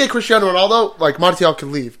dangerous. If we get Cristiano Ronaldo, like Martial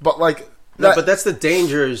can leave. But like, no, but that's the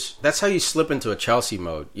dangers. That's how you slip into a Chelsea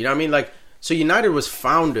mode. You know what I mean? Like. So United was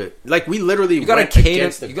founded like we literally you gotta went cater.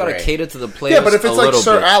 against the You gotta grain. cater to the players. Yeah, but if it's like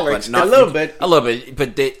Sir Alex, not, a little bit.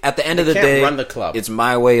 But at the end of the can't day, run the club. It's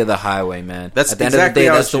my way or the highway, man. That's at the exactly end of the day,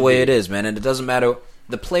 how that's it the should way be. it is, man. And it doesn't matter.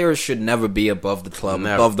 The players should never be above the club,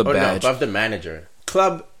 Never. above the No, badge, above the manager,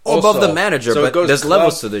 club, or also. above the manager. So it but goes there's club,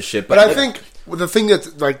 levels to this shit. But I think the thing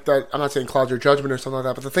that's like that, I'm not saying cloud your judgment or something like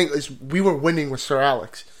that. But the thing is, we were winning with Sir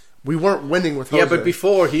Alex. We weren't winning with Jose. Yeah, but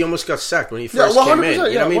before he almost got sacked when he first came in. You know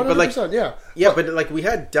what I mean? But like, but like we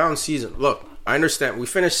had down season. Look, I understand. We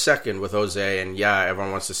finished second with Jose, and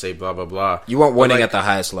everyone wants to say blah blah blah. You weren't winning at the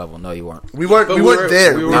highest level. No, you weren't. We weren't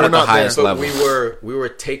there. We were not at the highest level. We were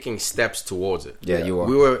taking steps towards it. Yeah, you were.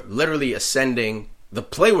 We were literally ascending. The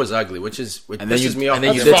play was ugly, which pisses me off. And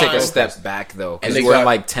then you did take a step back though, because you were in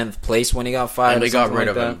like 10th place when he got fired. And they got rid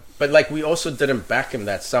of him. But like we also didn't back him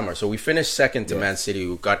that summer, so we finished second to Man City,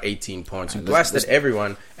 who got 18 points. We blasted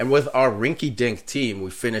everyone, and with our rinky-dink team,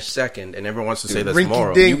 we finished second. And everyone wants to say that's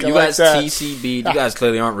moral. You guys TCB. You guys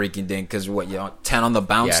clearly aren't rinky-dink because you're 10 on the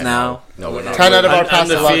bounce now. No, we're not. 10 out of our past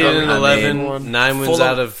 11. 11, 9 wins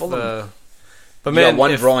out of. But man,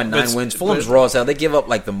 one draw and 9 wins. Fulham's raw as hell. They give up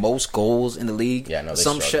like the most goals in the league. Yeah, no,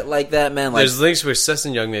 some shit like that, man. Like, there's links where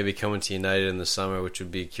Sesson Young may be coming to United in the summer, which would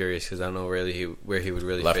be curious because I don't know really where he would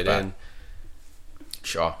really fit in.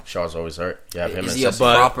 Shaw's always hurt. Yeah, him is he a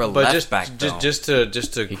proper left back? Just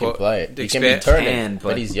to he can play it. He can be turning,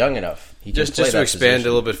 but he's young enough. Just to expand a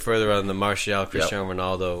little bit further on the Martial, Cristiano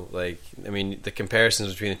Ronaldo. Like, I mean, the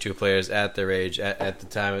comparisons between the two players at their age, at the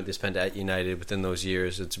time that they spent at United within those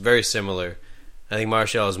years, it's very similar. I think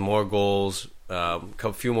Martial has more goals, a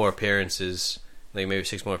few more appearances, like maybe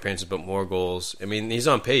 6 more appearances, but more goals. I mean, he's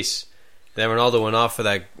on pace. Then Ronaldo went off for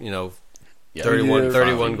that,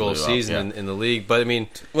 31 goal season in the league. But I mean,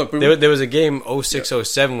 look, there was a game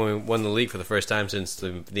 06-07 when we won the league for the first time since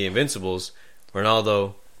the Invincibles.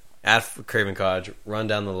 Ronaldo at Craven Cottage, run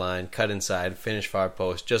down the line, cut inside, finish far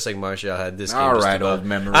post, just like Martial had this game. All right, old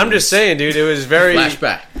memories. I'm just saying, dude, it was very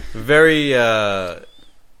flashback, very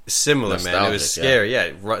similar, man. It was scary.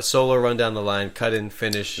 Yeah, solo run down the line, cut in,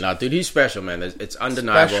 finish. No, dude, he's special, man. It's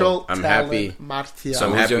undeniable. Special I'm talent, happy. Martial. So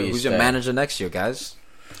I'm happy. Who's your manager next year, guys?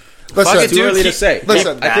 Listen, too early to say.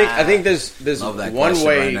 Listen, I think there's one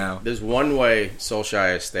way. Right, there's one way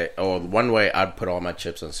Solskjaer or one way I'd put all my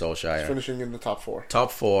chips on Solskjaer. Finishing in the top 4.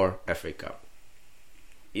 Top 4 FA Cup.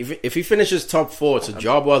 If he finishes top 4, it's a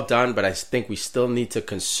job well done. But I think we still need to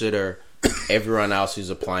consider everyone else who's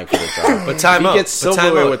applying for the job. But time out. He gets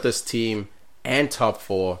silverware with this team and top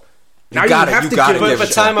 4. Now you gotta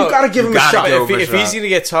give him a shot. If he's going to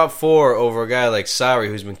get top 4 over a guy like Sarri,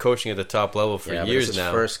 who's been coaching at the top level for years it's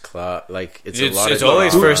now, first class, like it's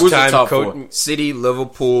always first who's time. The top 4? City,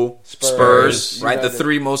 Liverpool, Spurs, right? The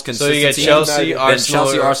 3 most consistent. So you get teams.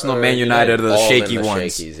 Chelsea, Arsenal, Man United are the shaky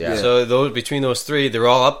ones. So between those 3, they're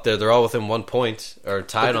all up there. They're all within 1 point or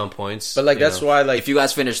tied on points. But that's why, like, if you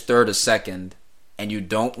guys finish 3rd or 2nd and you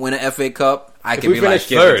don't win an FA Cup, I can be like,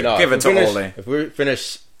 give it to Ole. If we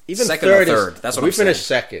finish even second third, or third. That's what if we finish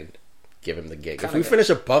second, give him the gig. If we finish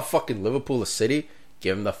above fucking Liverpool or City,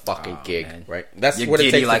 give him the fucking gig. Man. Right? That's You're what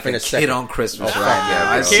it takes like to finish a kid second. on Christmas, right?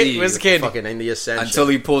 Yeah, I see. Where's the kid? Fucking in the Ascension until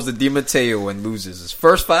he pulls the Di Matteo and loses his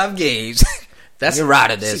first 5 games. You're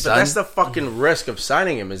out of this. But that's the fucking risk of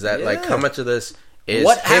signing him. Is that like how much of this?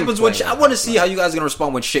 What happens when I want to see how you guys are gonna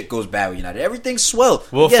respond when shit goes bad with United. Everything's swell.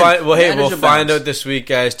 We'll find out this week,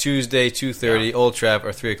 guys. Tuesday, 2:30, Old Trafford,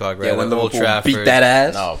 or 3:00. Right? Yeah, when Old Trafford beat that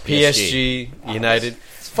ass. No, PSG United.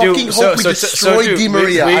 fucking hope we destroy Di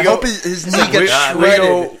Maria. I hope his knee gets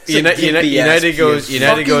shredded. United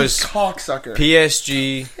goes Cocksucker.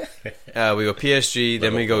 PSG. We go PSG.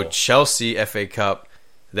 Then we go Chelsea FA Cup.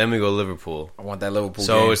 Then we go Liverpool. I want that Liverpool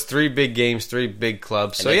So game. it's 3 big games, 3 big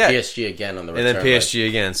clubs. And So then yeah, PSG again on the return. and then PSG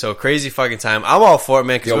again. So crazy fucking time. I'm all for it,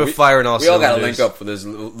 man, because we're firing all We all cylinders. gotta link up for this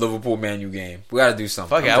Liverpool Man U game. We gotta do something.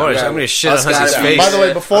 Fuck it, I'm gonna shit on Us Hudson's guys- face. By the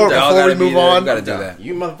way, before we move on, we gotta do that.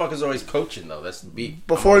 You motherfuckers always coaching though. That's the beat.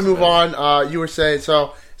 Before we move on, you were saying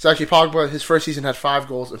so. It's actually Pogba. His first season had 5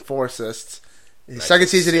 goals and 4 assists. His second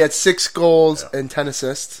season he had 6 goals and 10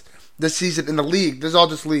 assists. This season in the league, this is all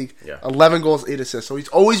just league. 11 goals, 8 assists. So he's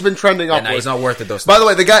always been trending upwards. And he's not worth it though. By the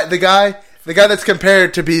way, the guy that's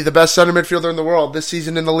compared to be the best center midfielder in the world this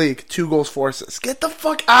season in the league, 2 goals, 4 assists. Get the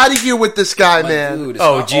fuck out of here with this guy, man. Dude, it's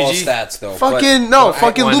Oh, not all GG? stats though. Fucking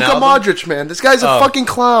fucking Luka Wijnaldum? Modric, man. This guy's a fucking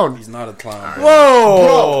clown. He's not a clown.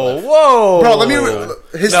 Whoa. Bro, let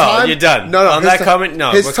me. His time. You're done. No, on his that ti- comment, no.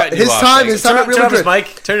 His we're ti- cutting his you off. time- his time at Real Turn off his Madrid.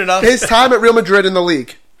 mic. Turn it off. His time at Real Madrid in the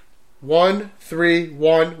league.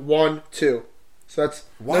 1-3-1-1-2. So that's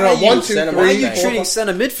Why no, are you 1, 2, center 3, Why are you 4, treating 5,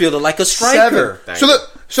 center midfielder like a striker? 7.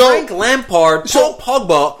 So Frank Lampard, So- Paul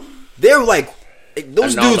Pogba, they're like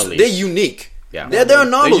those Anomalies. dudes. They're unique. Yeah. They're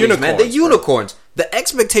anomalies, They're man. They're unicorns, bro. unicorns. The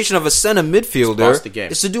expectation of a center Boss the midfielder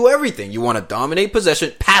game. is to do everything. You want to dominate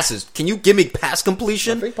possession, passes. Can you give me pass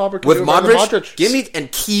completion I think Pogba can with do it better than Modric. Give me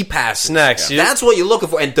and key passes. Snacks, yeah. That's what you're looking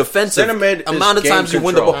for. And defensive Center mid is amount of game times you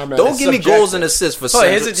win the control. ball. Nah, man, Don't it's give me subjective. goals and assists for Oh, center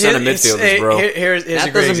here's midfielders, bro. Here's that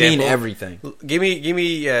a great doesn't mean example. everything. Give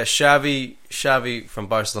me Xavi from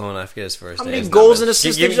Barcelona. I forget his first How name. many His goals numbers. and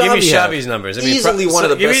assists Give did me Xavi have? Xavi's numbers. Easily one of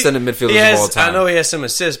the give best center midfielders he has, of all time. I know he has some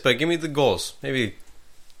assists, but give me the goals. Maybe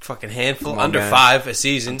fucking handful, Come on, under man. 5 a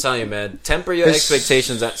season. I'm telling you, man. Temper your This-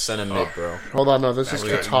 expectations at center mid, bro. hold on, no, this is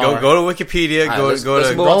Qatar. Go to Wikipedia. Alright, Go let's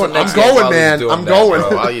to. move on to going, the next I'm game going, while man. he's doing I'm that, going.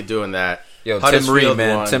 Bro, while you're doing that, Yo, Tim Huddersfield Ream,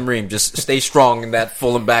 man. won. Tim Ream, just stay strong in that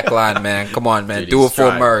Fulham back line, man. Come on, man. Dude, Do it he's for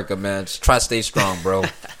trying. America, man. Just try to stay strong, bro.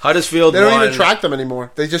 Huddersfield They don't won. even track them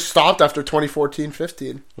anymore. They just stopped after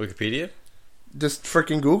 2014-15. Wikipedia. Just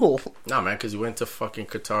freaking Google. Nah, man, because he went to fucking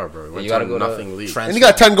Qatar, bro. He went You gotta to go to nothing league. And he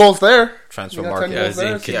got 10 goals there. Transfer You got 10 market. Yeah, goals it's in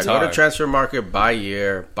there. Yeah, Qatar. go to transfer market, buy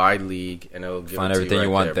year, buy league, and it'll give Find it to everything you, you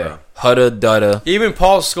right want there. bro. Hudda dudda. Even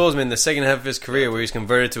Paul Scholes, man, the second half of his career, where he's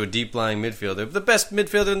converted to a deep lying midfielder, the best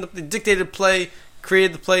midfielder in the dictated play,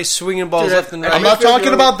 created the play, swinging balls Dude, left and right. I'm not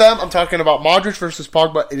talking about them. I'm talking about Modric versus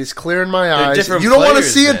Pogba. It is clear in my eyes. different You don't want to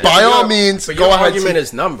players, see it? man. By all means, But go your ahead. argument see-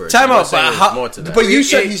 is numbers. Time You're out, saying but there's how- more to that. But you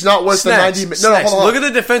said he's not worth the 90 minutes. No, hold on. Look at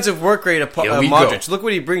the defensive work rate of Here we go. Modric. Look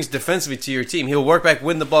what he brings defensively to your team. He'll work back,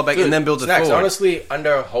 win the ball back, and then build it Snacks, forward. honestly,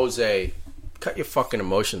 under Jose, cut your fucking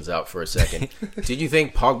emotions out for a second. Did you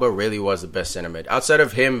think Pogba really was the best center mid? Outside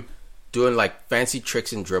of him doing like fancy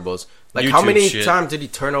tricks and dribbles, like how YouTube many shit. times did he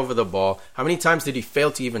turn over the ball? How many times did he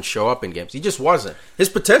fail to even show up in games? He just wasn't. His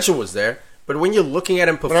potential was there. But when you're looking at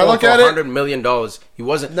him I perform look for at it- $100 million, he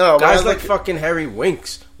wasn't. No, when guys I like look- fucking Harry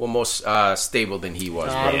Winks were more stable than he was.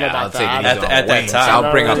 I bro. don't know about I'll take that. it At that Wings. time.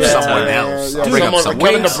 I'll bring up Yeah, someone yeah, else. yeah, I'll yeah. bring up Someone someone like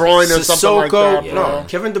Kevin De else. Bruyne or something like that. no, bro.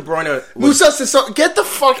 Kevin De Bruyne was Musa Sissoko, get the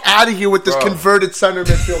fuck out of here with this Bro. converted center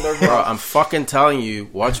midfielder, bro. Bro, I'm fucking telling you,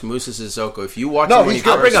 watch Musa Sissoko. If you watch No, him when he's he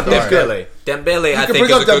good. I'll bring first up started- Dembele. Dembele, I can think, bring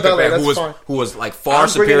is up a good Dembele, compare. that's fine. Who was like far I'm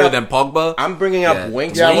bringing superior up- than Pogba. I'm bringing up Yeah.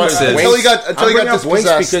 Winks. Yeah, Winks is- until he got I'm bringing up Winks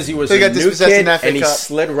dispossessed. because he was Until he a got new dispossessed in kid that and he Cup.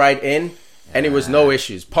 slid right in, and it was no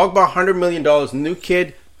issues. Pogba, $100 million, new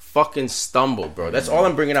kid, fucking stumbled, bro. That's all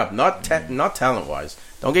I'm bringing up. Not talent wise.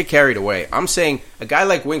 Don't get carried away. I'm saying a guy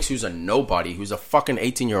like Winks, who's a nobody, who's a fucking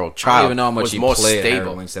 18-year-old I child, don't even know how much was he more played.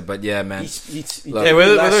 stable. Winks said, but yeah, man. Look, Hey, where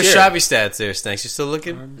are last those year. Xavi stats there, Snacks? You still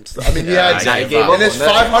looking? I mean, he had I gave up in his on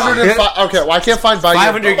that. 505. Okay, well, I can't find Bayern.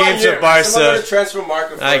 500 games at Barca. Transfer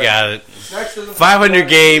market I got it. 500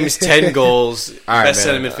 games, 10 goals, All right, best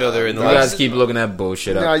man. center midfielder in the You league. guys keep looking that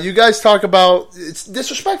bullshit Now, up. you guys talk about it's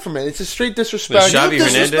disrespectful, man. It's a straight disrespect. Xavi You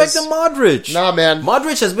disrespect Hernandez? Modric. Nah, man.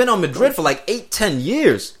 Modric has been on Madrid for like 8-10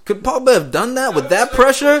 years. Could Pogba have done that with that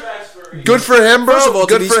pressure? Good for him, bro. First of all,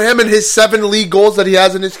 Good to for him and his 7 league goals that he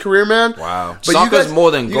has in his career, man. Wow. But Soccer's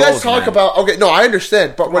more than you guys goals, talk man. about okay. No, I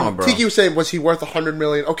understand. But when on, bro. Tiki was saying, was he worth 100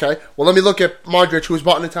 million? Okay. Well, let me look at Modric, who was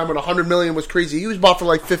bought in a time when 100 million was crazy. He was bought for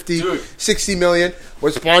like 50, 60 million.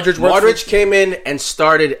 Was Modric worth? Modric came in and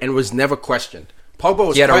started and was never questioned. Pogba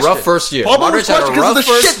was He had a questioned. rough first year. Pogba was Modric had a questioned because of rough the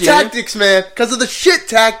first shit year. tactics, man. Because of the shit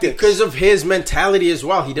tactics. Because of his mentality as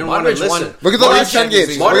well. He didn't want to Modric won- listen. Look at the last 10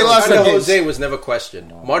 games. Look at the Modric last 10 under games. Jose was never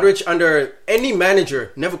questioned. Modric under any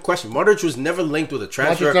manager never questioned. Modric was never linked with a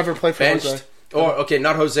transfer. Modric never played for benched. Jose. Or, okay,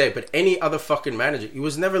 not Jose, but any other fucking manager. He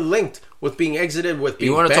was never linked with being exited, with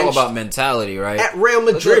being You want to benched. talk about mentality, right? At Real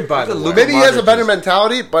Madrid, by the way. Maybe he has a better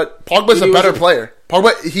mentality, but Pogba's a better player.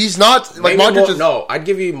 Pogba, he's not like Modric is. No, I'd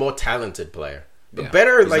give you a more talented player. Yeah,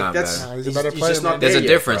 Better, he's like not that's better. He's a better player, just not man. There's there a yet,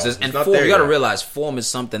 difference. bro. And He's not form, there you got to yet. realize form is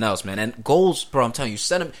something else, man. And goals, bro, I'm telling you,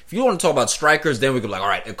 send him. If you want to talk about strikers, then we could be like, all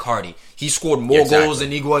right, Icardi. He scored more Exactly. goals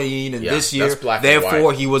than Higuain and Yeah, this year. that's black and Therefore,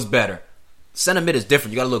 white. he was better. Center mid is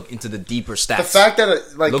different. You got to look into the deeper stats. The fact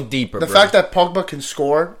that Look deeper, the bro. fact that Pogba can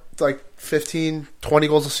score like 15, 20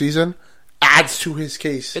 goals a season adds to his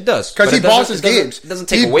case. It does. Because But he it doesn't- bosses it doesn't- games. it doesn't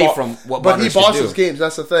take He away from what But he Modric should bosses do. games.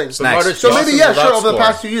 That's the thing. Snacks. So maybe yeah, Bosses sure. Over the without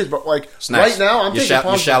past 2 years, but like Snacks. right now, I'm you're taking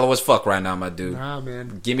you're Pogba. shallow as fuck right now, my dude. Nah,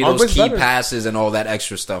 man. Give me those Pogba's key better. passes and all that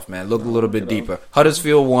extra stuff, man. Look a little bit deeper.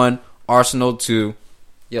 Huddersfield 1, Arsenal 2.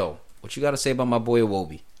 Yo, what you got to say about my boy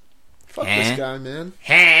Iwobi? Fuck Eh? this guy, man.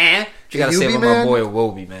 What you got to say Iwobi, about man? my boy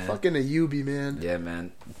Iwobi, man? Fucking a UB, man. Yeah,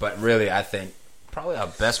 man. But really, I think probably our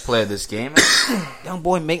best player this game, young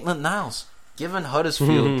boy Maitland-Niles, giving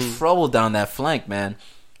Huddersfield trouble down that flank, man.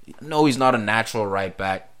 No, he's not a natural right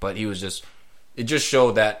back, but he was just. It just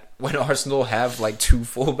showed that when Arsenal have like 2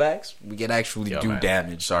 fullbacks, we can actually do man.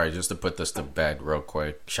 damage. Sorry, just to put this to bed real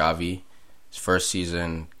quick. Xavi, his first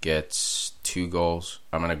season gets 2 goals.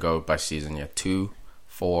 I'm gonna go by season. Yeah, 2,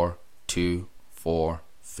 4, 2, 4,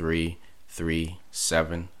 3, 3,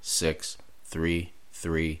 7, 6, 3,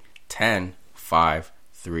 3, 10, 5,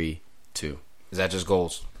 3, 2. Is that just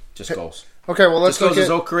goals? Just goals. Okay, well let's Just goes look his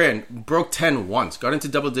at. whole career and broke 10 once. Got into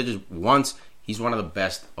double digits once. He's one of the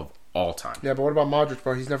best of all time. Yeah, but what about Modric,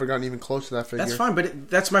 bro? He's never gotten even close to that figure. That's fine, but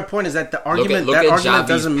that's my point. Is that the Look argument? at That argument Xavi's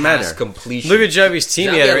doesn't pass matter. completion. Look at Xavi's team.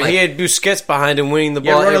 Xavi He had, had, he had Busquets behind him winning the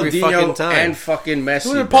Yeah, ball every Ronaldinho fucking time. and fucking Messi.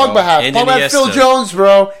 Who did bro. Pogba have? And Pogba had Phil Iniesta. Jones,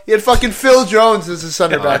 bro. He had fucking Phil Jones as his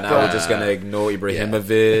center back, now bro. we're just gonna ignore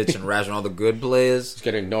Ibrahimovic and ration all the good players. He's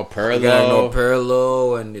getting no We gotta know Perlo.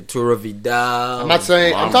 Perlo and Tura Vidal. I'm not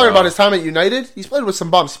saying. Come on, I'm talking bro. about his time at United. He's played with some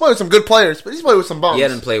bums. He's played with some good players, but he's played with some bums. He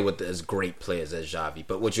hadn't played with as great players as Xavi,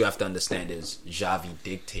 but what you have to understand is Xavi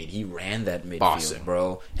dictated. He ran that midfield, Bossing.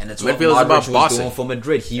 bro, and it's Midfield what is Modric about was bossing. doing for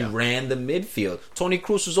Madrid. He ran the midfield. Toni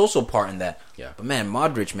Kroos was also part in that. Yeah. But man,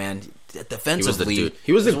 Modric, man, He was defensively, the dude.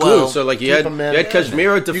 He was the as glue. well. So like you Keep had him, man.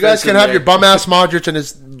 Casemiro defense. You guys can have your bum ass Modric and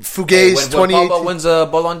his Hey, Fugazi when Pogba 2018. wins a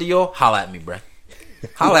Ballon d'Or, holla at me, bro.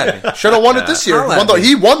 Holla at me. Should have won it this year. Holla at me.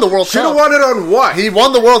 He won the World Should have Cup. won it on what? He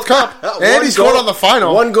won the World Cup, and One he scored goal- on the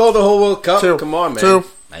final. 1 goal the whole World Cup. 2. Come on, man. 2.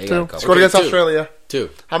 Now you got a 2. couple. Scored against 2. Australia. 2.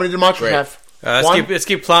 How many did Modric Great. have? let's One?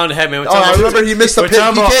 keep plowing ahead, man. We're Oh, talking I about- remember he missed a we're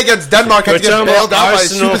talking PK against Denmark. Had We're to get talking bailed about out by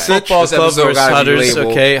Arsenal Subasic. Football This Club episode versus gotta be Hudders.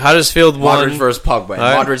 labeled Okay, Huddersfield won. Modric versus Pogba. And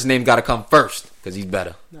All right. Modric's name got to come first because he's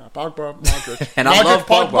better. Nah, Pogba, Modric. And I Modric, love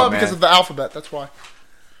Pogba, man. because of the alphabet. That's why.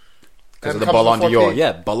 Because of And the comes Ballon before d'Or. P.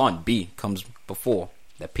 Yeah, Ballon B comes before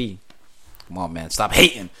that P. Come on, man. Stop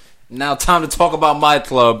hating. Now time to talk about my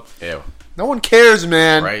club. Ew. No one cares,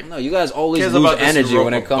 man. Right. No, you guys always Cares lose about this energy row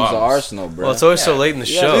when it of comes to bums. Arsenal, bro. Well, it's always so late in the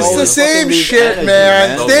Yeah, show. It's the Fucking same leave shit, energy,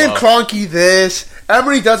 man. man. Same No love. Cronky this.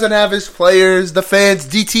 Emery doesn't have his players. The fans.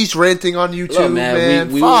 DT's ranting on YouTube, Look, man.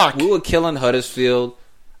 man, Fuck. we were killing Huddersfield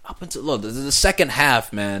up until the second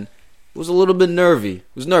half, man. It was a little bit nervy. It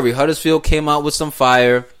was nervy. Huddersfield came out with some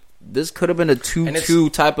fire. This could have been a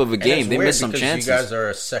 2-2 type of a And game. it's They weird missed some because chances. You guys are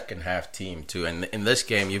a second half team too, and in this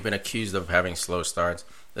game, you've been accused of having slow starts.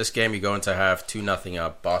 This game, you go into half 2-0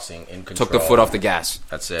 up, bossing in control. Took the foot off the gas.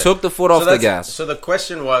 That's it. Took the foot off the gas. So the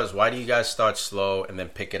question was, why do you guys start slow and then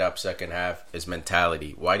pick it up second half? Is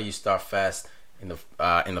mentality. Why do you start fast in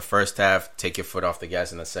the first half, take your foot off the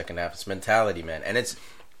gas in the second half? It's mentality, man, and it's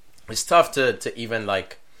tough to even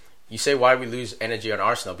like. You say why we lose energy on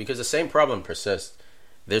Arsenal because the same problem persists.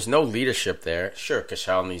 There's no leadership there. Sure,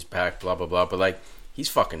 Koscielny's back, blah blah blah, but like. He's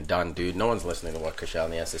fucking done, dude. No one's listening to what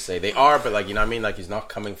Koscielny has to say. They are, but like, you know what I mean? Like, he's not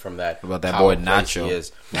coming from that. What about that power boy place Nacho? He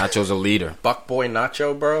is. Nacho's a leader. Buck boy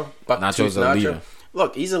Nacho, bro. Nacho's a leader.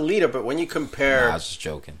 Look, he's a leader, but when you compare, Nah, I was just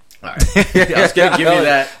joking. all right. I was gonna give you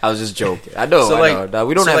that. I was just joking. I know. So, I like- know. No,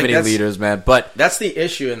 we don't so, have like, any that's- leaders, man. But That's the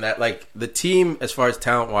issue in that, like, the team, as far as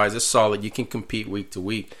talent wise, is solid. You can compete week to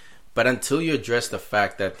week, but until you address the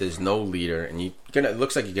fact that there's no leader, and it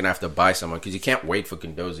looks like you're gonna have to buy someone because you can't wait for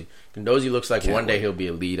Kondozi. Kondozi looks like one day he'll be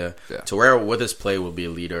a leader. Yeah. Torreira with his play will be a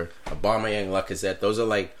leader. Aubameyang, Lacazette, those are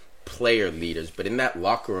like player leaders. But in that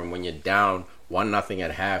locker room, when you're down 1-0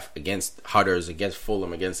 at half against Hudders, against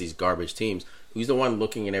Fulham, against these garbage teams, He's the one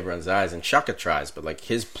looking in everyone's eyes, and Xhaka tries, but like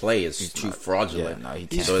his play is too fraudulent, he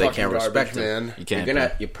can't. so they can't respect him. Man. You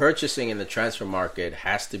can't. You're purchasing in the transfer market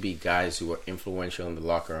has to be guys who are influential in the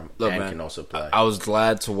locker room and can also play. I was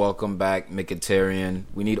glad to welcome back Mkhitaryan.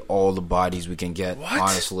 We need all the bodies we can get. What?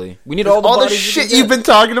 Honestly, we need all the All the bodies shit you've been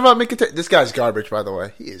talking about, Mkhitaryan. This guy's garbage, by the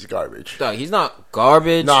way. He is garbage. Dog, he's not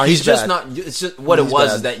garbage. Nah, he's just bad. not. It's just what He's it was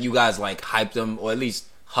bad. is that you guys like hyped him, or at least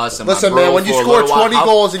Huss and Listen, my bro man, when you for a score little while. 20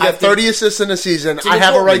 goals and I get 30 assists in a season, I the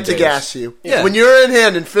have a right Dortmund to days. gas you. Yeah. When you're in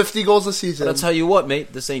hand in 50 goals a season. But I'll tell you what,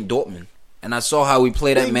 mate, this ain't Dortmund. And I saw how we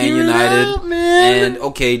played at Man Figure it United. out, man. And,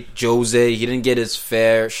 okay, Jose, he didn't get his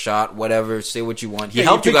fair shot, whatever. Say what you want. He Yeah,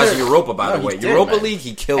 helped you you guys picked in it- Europa, by No, the way. he did, Europa man. League,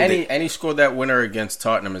 he killed and it. he scored that winner against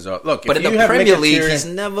Tottenham as well. Look, But if in you the have Premier League, Mkhitaryan- he's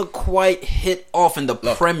never quite hit off in the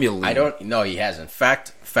Premier League. No, he hasn't.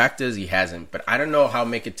 Fact is, he hasn't. But I don't know how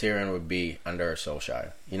Mkhitaryan would be under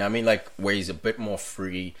Solskjaer. You know what I mean? Like, where he's a bit more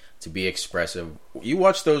free to be expressive. You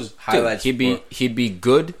watch those highlights. Dude, he'd be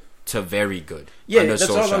good to very good. Yeah, under that's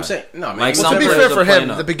all I'm Solskjaer. saying. No, man, Like, well, some To be players fair are for playing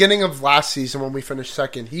him, up. the beginning of last season when we finished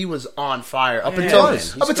second, he was on fire. Up he until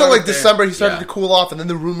was. He like started December, he there. started Yeah. to cool off, and then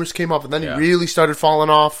the rumors came up, and then Yeah. he really started falling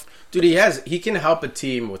off. Dude, he can help a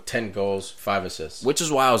team with 10 goals, 5 assists. Which is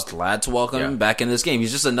why I was glad to welcome Yeah. him back in this game.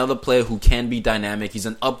 He's just another player who can be dynamic. He's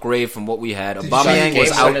an upgrade from what we had. you see Aubameyang the was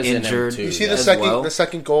game out winners in him, injured. too? You see as the well.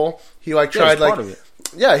 second goal? He like Yeah, tried he's part like of it.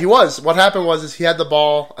 yeah, he was. What happened was he had the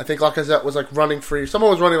ball. I think Lacazette was like running free. Someone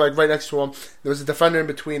was running like right next to him. There was a defender in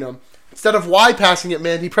between them. Instead of Y passing it,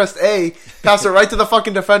 man, he pressed A, passed it right to the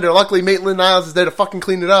fucking defender. Luckily, Maitland-Niles is there to fucking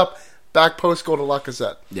clean it up. Back post goal to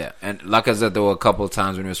Lacazette. Yeah, and Lacazette, there were a couple of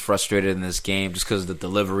times when he was frustrated in this game just because of the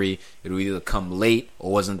delivery. It would either come late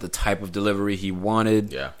or wasn't the type of delivery he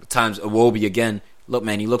wanted. Yeah. At times, Iwobi, again, look,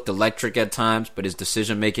 man, he looked electric at times, but his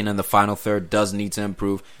decision-making in the final third does need to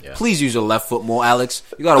improve. Yeah. Please use your left foot more, Alex.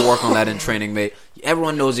 You got to work on that in training, mate.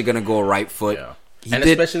 Everyone knows you're going to go right foot. Yeah. He And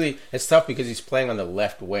did- especially, it's tough because he's playing on the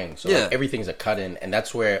left wing. So Yeah. like, everything's a cut-in, and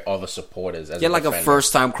that's where all the support is. As He had like a defender.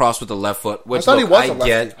 first-time cross with the left foot, I which thought he look, was a I lefty.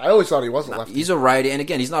 get. I always thought he was a lefty. He's a righty, and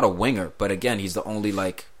again, he's not a winger, but again, he's the only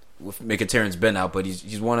like with Mkhitaryan's been out, but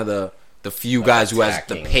he's one of the few guys who has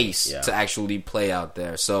the attacking, pace yeah. to actually play out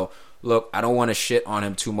there. So look, I don't want to shit on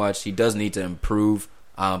him too much. He does need to improve,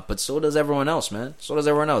 but so does everyone else, man. So does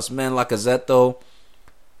everyone else, man. Lacazette, though,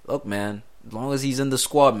 look, man. As long as he's in the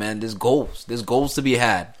squad, man, there's goals. There's goals to be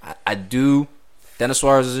had. I do. Dennis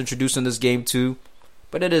Suarez is introduced in this game too,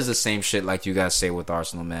 but it is the same shit like you guys say with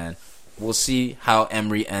Arsenal, man. We'll see how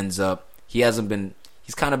Emery ends up. He's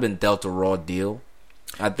kind of been dealt a raw deal.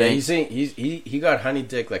 I Yeah, think. he got honey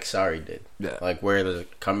dick like Sarri did. Yeah. Like where they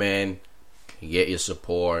come in, you get your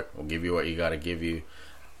support, we'll give you what you got to give you.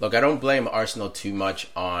 Look, I don't blame Arsenal too much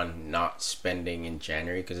on not spending in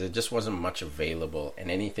January because there just wasn't much available, and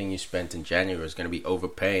anything you spent in January is going to be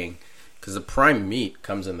overpaying because the prime meat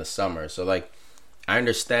comes in the summer. So, like, I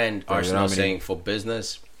understand Arsenal saying for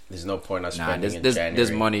business, there's no point on spending in January.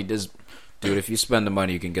 There's money. Dude, if you spend the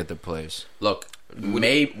money, you can get the players. Look,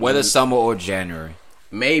 maybe Whether summer or January.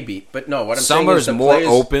 maybe, but no. What I'm Summer saying is the more players,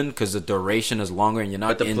 open because the duration is longer and you're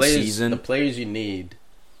not but the in players, season. the players you need.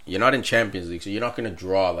 You're not in Champions League, so you're not going to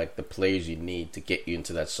draw like the players you need to get you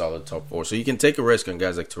into that solid top 4. So you can take a risk on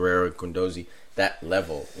guys like Torreira and Kundozi, that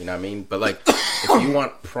level. You know what I mean? But like, if you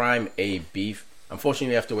want prime A beef, unfortunately,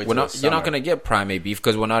 you have to wait. You're not going to get Prime A beef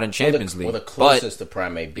because we're not in Champions League. We're the closest to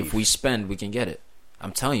prime A beef. If we spend, we can get it.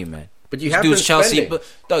 I'm telling you, man. But you This have dude's been Chelsea. spending. But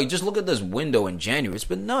dog, just look at this window in January. It's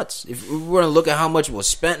been nuts. If we were to look at how much was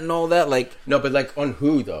spent and all that, like No, but like on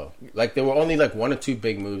who though? Like there were only like 1 or 2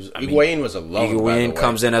 big moves. Higuain was a loan. by the Higuain way,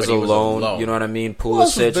 comes in as but a he was loan. You know what I mean? else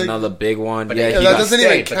was Pulisic, big? another big one. But Yeah, he that got doesn't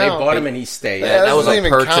stayed, even but they count. bought him and he stayed. Yeah, that was doesn't a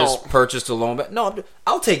even purchase count. to loan back. No,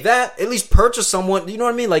 I'll take that. At least purchase someone. You know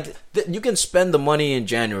what I mean? Like you can spend the money in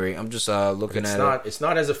January. I'm just looking It's at not. it. It's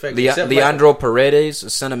not as effective. except, like, Leandro Paredes, a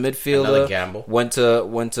center midfielder, Another gamble. went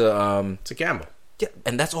to it's a gamble. yeah,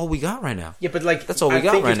 and that's all we got right now. Yeah, but like That's all we I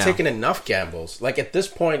got think right you've now. taken enough gambles. Like at this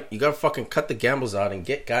point, you gotta fucking cut the gambles out and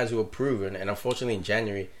get guys who are proven. And unfortunately, in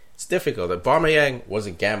January, it's difficult. Aubameyang was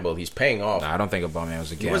a gamble. He's paying off. Nah, I don't think Aubameyang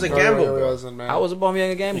was a He gamble. was a No, gamble, no, it bro. wasn't, man. How was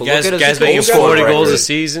Aubameyang a gamble? Guys, Look at guys his making goal 40 scoring goals a record.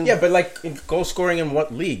 season. Yeah, but like in goal scoring in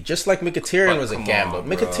what league? Just like Mkhitaryan was a come gamble. on,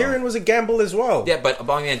 bro. Mkhitaryan was a gamble as well. Yeah, but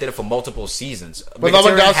Aubameyang did it for multiple seasons. But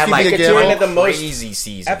Mkhitaryan Lewandowski had like be a two gamble? Had the most- crazy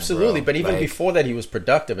seasons. Absolutely, bro. but even Like, before that, he was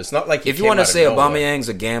productive. It's not like he if you came want to out of say nowhere. Aubameyang's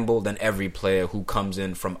a gamble, then every player who comes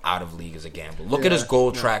in from out of league is a gamble. Look at his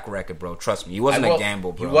goal track record, bro. Trust me, he wasn't I will- a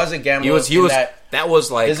gamble, bro. he was a gamble He was. in that- That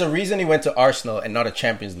was like There's a reason he went to Arsenal and not a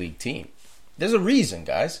Champions League team. There's a reason,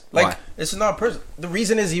 guys. Why? It's not personal. The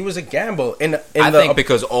reason is he was a gamble. I think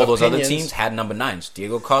because all those other teams had number 9s.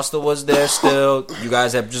 Diego Costa was there still. You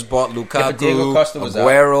guys have just bought Lukaku. Diego Costa was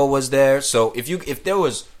Aguero was there. So if there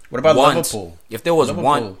was what about Liverpool? If there was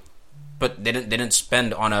one, but they didn't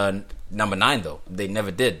spend on a number 9 though. They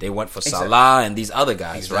never did. They went for Salah and these other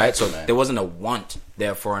guys, right? So there wasn't a want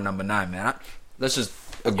there for a number 9, man. Let's just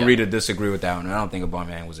agree to disagree with that one. I don't think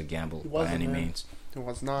Aubameyang was a gamble by any means. It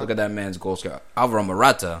was not. Look at that man's goal scorer. Alvaro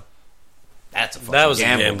Morata. That's a fucking That was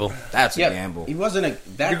gamble. a gamble. That's a gamble. He wasn't a.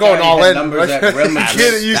 That You're going guy all had in. numbers at Real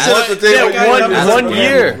Madrid. You said at the table. One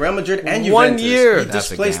year. Real Madrid and Juventus. 1 year. He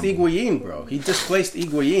displaced Higuain, bro. He displaced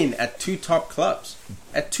Higuain at 2 top clubs.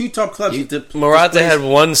 At 2 top clubs, Morata had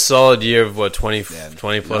one solid year of 20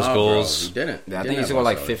 plus goals. Bro, he didn't. I think he scored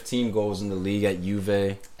like 15 goals in the league at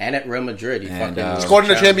Juve. And at Real Madrid, he scored in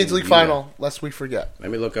the Champions League final, lest we forget.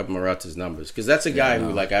 Let me look up Morata's numbers, because that's a guy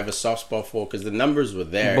who I have a soft spot for, because the numbers were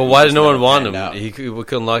there. But why did no one want him? We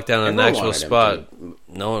couldn't lock down an actual spot.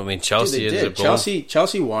 No, I mean Chelsea did.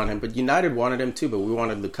 Chelsea wanted him, but United wanted him too. But we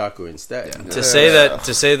wanted Lukaku instead. To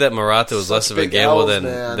say that Morata was less of a gamble than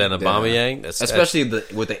Aubameyang, especially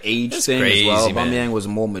with the age thing crazy, as well. man. Aubameyang was a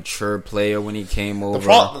more mature player when he came over.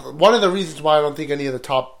 One of the reasons why I don't think any of the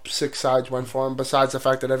top 6 sides went for him, besides the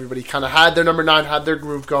fact that everybody kind of had their number 9, had their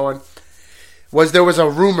groove going, was there was a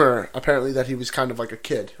rumor apparently that he was kind of like a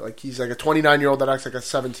kid, like he's like a 29-year-old that acts like a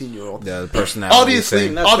 17-year-old. Yeah, the personality. Obviously,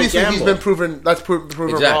 he's been proven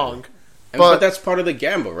wrong. But that's part of the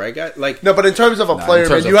gamble, right, guys? Like no, but in terms of a player,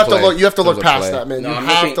 man, you have to look past that, man. No, you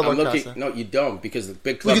have to look past that. No, you don't, because the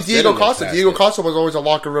big Look clubs. at Diego Costa. Diego Costa was always a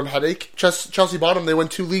locker room headache. Chelsea bought him. They won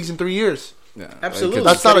 2 leagues in 3 years. Yeah, absolutely.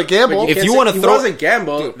 That's not a gamble. If you want to throw, it was a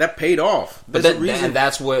gamble that paid off. But and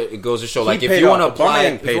that's what it goes to show. Like if you want to apply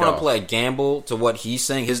a gamble to what he's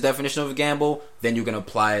saying, his definition of a gamble, then you can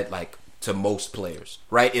apply it like to most players,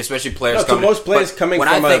 right? Especially players coming. To most players coming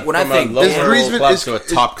from a lower club to a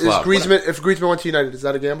top club. If Griezmann went to United, is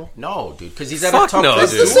that a gamble? No, dude, because he's at a top club.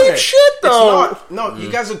 It's the same shit, though. No,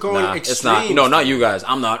 you guys are going extreme. It's not. No, not you guys.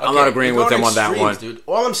 I'm not agreeing with them on that one, dude.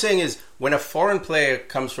 All I'm saying is when a foreign player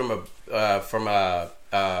comes from a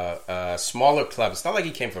smaller club, it's not like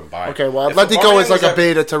he came from Bayern. Okay, well, Atletico is like a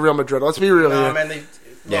beta to Real Madrid. Let's be real here.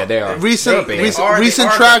 Man, they are. Recent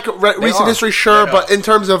history, sure, but in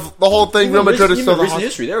terms of the whole thing, Real Madrid is still the recent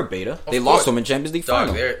history. They're a beta. They lost them in Champions League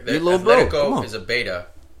final. Atletico is a beta,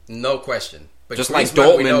 no question. But just like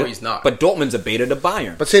Dortmund, he's not. But Dortmund's a beta to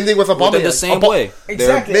Bayern. But same thing with Aubameyang. They're the same way.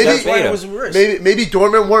 Exactly. Maybe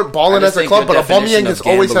Dortmund weren't balling as a club, but Aubameyang has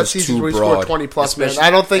always had seasons where he scored 20 plus. Man,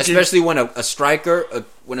 I don't think, especially when a striker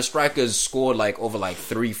has scored like over like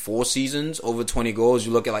 3-4 seasons over 20 goals.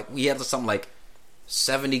 You look at like we had something like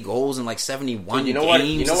 70 goals in like 71 games. You know what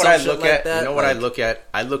I look at? You know what I look at?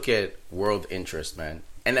 I look at world interest, man.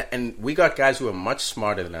 And we got guys who are much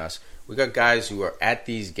smarter than us. We got guys who are at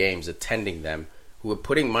these games, attending them, who are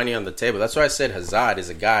putting money on the table. That's why I said Hazard is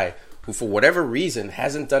a guy who, for whatever reason,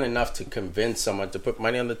 hasn't done enough to convince someone to put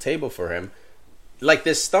money on the table for him. Like,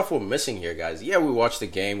 there's stuff we're missing here, guys. Yeah, we watch the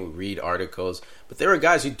game, we read articles, but there are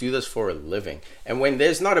guys who do this for a living. And when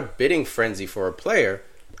there's not a bidding frenzy for a player,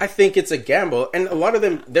 I think it's a gamble. And a lot of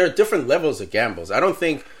them, there are different levels of gambles. I don't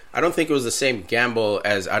think it was the same gamble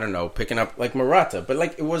as, I don't know, picking up like Morata. But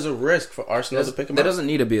like it was a risk for Arsenal to pick him up. There doesn't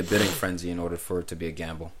need to be a bidding frenzy in order for it to be a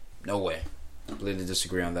gamble. No way. Completely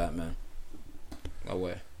disagree on that, man. No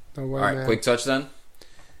way. No way, all right, man. Quick touch then.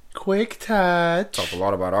 Quick touch. Talk a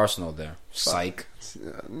lot about Arsenal there. Psych.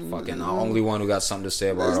 Fucking the only one who got something to say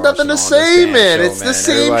about There's Arsenal. Nothing to say, man. Show, it's the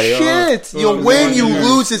same shit. You win, you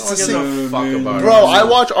lose. It's the same. Bro, I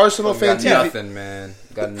watch Arsenal fan TV. Nothing, man.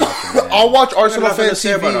 Got nothing, man. I'll watch Arsenal fan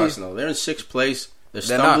TV. About Arsenal. They're in 6th place.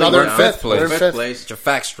 They're not. They're in 5th place. They're in 5th place. It's your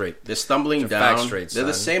fact straight. They're stumbling down. They're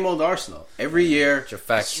the same old Arsenal every year. It's your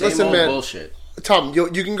fact straight. Same old bullshit. Tom,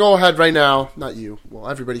 you can go ahead right now. Not you. Well,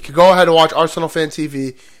 everybody can go ahead and watch Arsenal fan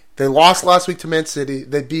TV. They lost last week to Man City.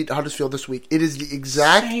 They beat Huddersfield this week. It is the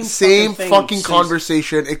exact same fucking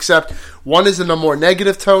conversation, except one is in a more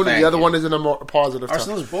negative tone and the other one is in a more positive tone.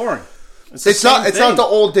 Arsenal's boring. It's not the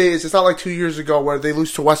old days. It's not like 2 years ago where they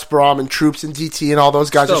lose to West Brom and Troops and DT and all those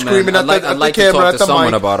guys are screaming at the camera, at the mic. I'd like to talk to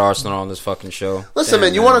someone about Arsenal on this fucking show. Listen,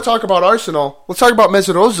 man, you want to talk about Arsenal? Let's talk about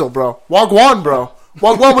Mesut Ozil, bro. Wagwan, bro.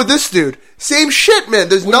 Wagwan with this dude. Same shit, man.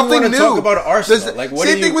 There's nothing new. Talk about Arsenal. Like,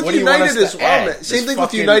 same thing with United as well, man. Same thing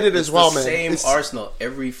with United as well, man. Same Arsenal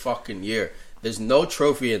every fucking year. There's no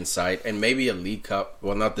trophy in sight, and maybe a League Cup.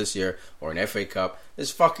 Well, not this year, or an FA Cup.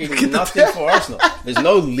 There's fucking nothing for Arsenal. There's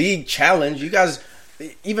no league challenge. You guys,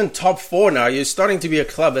 even top 4 now. You're starting to be a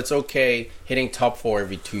club that's okay hitting top 4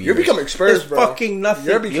 every 2 years. You're becoming Spurs, It's bro. fucking nothing.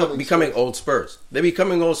 You're becoming old Spurs. They're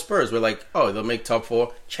becoming old Spurs. We're like, oh, they'll make top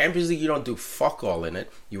 4. Champions League, you don't do fuck all in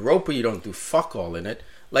it. Europa, you don't do fuck all in it.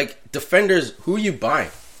 Like, defenders, who are you buying?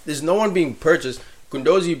 There's no one being purchased.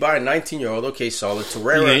 Gundozi, you buy a 19-year-old, okay, solid.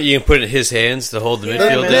 Torreira. You can put it in his hands to hold the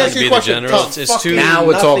midfield man, and be the general. It's too. Now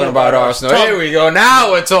we're talking about Arsenal. Here we go.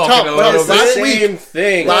 Now we're talking a little last bit. week- Same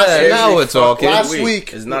thing. Now we're talking. Last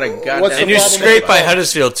week, It's not a goddamn. what's the And you problem scraped by with-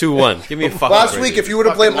 Huddersfield 2-1. Give me a fucking Last break. week, if you would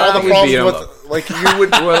have blamed all the we beat problems 'em. with, like, you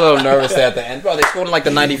would. We're a little nervous at the end. Bro, they scored in like the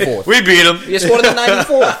 94th. we beat him. They scored in the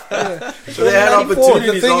 94th. So they had The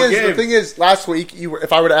opportunities all game. thing is, last week,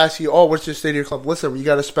 if I were to ask you, oh, what's your state of your club? Listen, we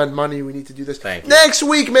got to spend money. We need to do this. Thank you. Next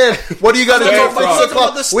week, man, what do you got to do Fair to fix fraud. the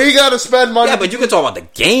club? We got to spend money. Yeah, but you can talk about the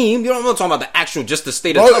game. You don't talk about the actual, just the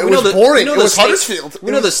state of Bro, the club. it was boring. It was Huddersfield.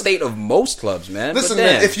 We know the state of most clubs, man. Listen, But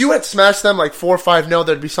man, damn. if you had smashed them like 4-5-0,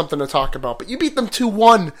 there'd be something to talk about. But you beat them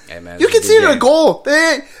 2-1. Hey, man, You it's a good conceded a game. goal.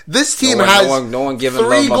 This team has no one giving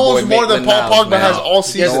love 3 my goals boy more than Maitland-Niles, Paul Pogba man. has all He gets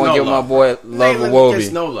season. No one no giving my love. boy love Maitland Iwobi.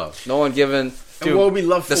 gets no love. No one giving And Iwobi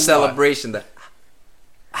love the for celebration. That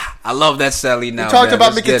I love that Sally now. We talked man.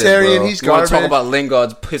 about Let's get it, Mkhitaryan, bro. he's You want to talk garbage. about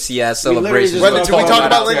Lingard's pussy ass We literally celebrations? just When, We're did we talk talking about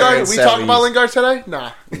about Lingard? Did we talk Sally's. about Lingard today?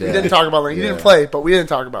 Nah. We Yeah. didn't talk about Lingard. He Yeah. didn't play, but we didn't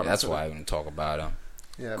talk about him. That's why I didn't talk about him.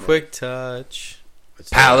 Yeah, man. Quick touch.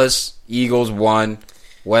 Palace, Eagles won.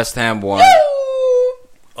 West Ham won.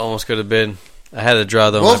 Almost could have been. I had to draw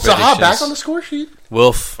though. Wolf my Zaha back predictions. on the score sheet?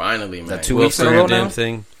 Wolf. Finally, man. 2 Wolf weeks in a did row her damn now?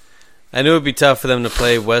 thing. I knew it'd be tough for them to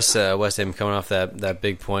play West Ham coming off that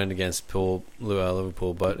big point against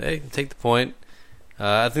Liverpool, but hey, take the point.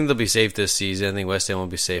 I think they'll be safe this season. I think West Ham will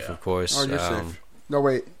be safe, of course. Oh, you're safe. No,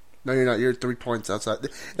 wait. No, you're not. You're 3 points outside.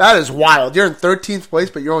 That is wild. You're in 13th place,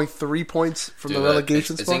 but you're only 3 points from the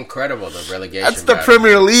relegation It's spot. incredible, the relegation. That's the battle.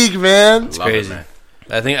 Premier League, man. It's Love it, crazy.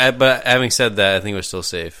 man. But having said that, I think we're still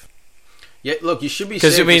safe. Yeah, look, you should be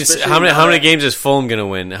Because safe. it means especially how many now- games is Fulham going to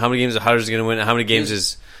win? How many games is Huddersfield going to win? How many games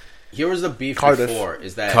is Here was the beef Cardiff. before,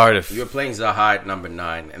 is that Cardiff. you were playing Zaha at number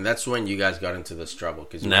 9, and that's when you guys got into the struggle.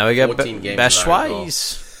 Because now we got 14 games without a goal.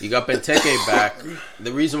 Batshuayi's? You got Benteke back.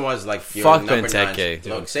 The reason was like you're Fuck number Benteke.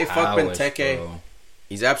 9. Look, say fuck Cowish, Benteke. bro.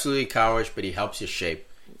 He's absolutely cowish, but he helps your shape.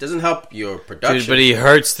 Doesn't help your production. Dude, but he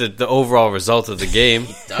hurts the overall result of the game.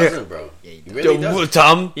 He doesn't, bro. He really doesn't.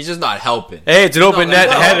 Tom, He's just not helping. hey, it's an open net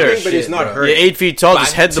not header. helping, but he's not bro. hurting. You're 8 feet tall.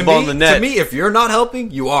 Just head the To ball me- in the net. To me, if you're not helping,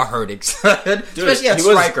 you are hurting. Especially at he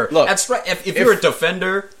was- striker. look, If you're a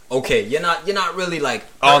defender, okay, you're not really like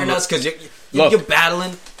hurting us because look, you're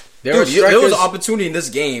battling. There Dude, were there was strikers- an opportunity in this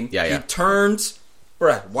game. Yeah, yeah. He turns,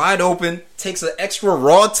 bruh, wide open, takes an extra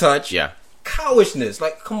raw touch. Yeah. Cowishness.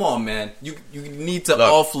 Like, come on, man. You need to Look,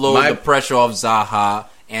 offload the pressure off Zaha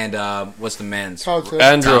and what's the man's? Townsend.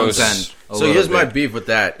 Andros. Townsend a So little here's my bit. beef with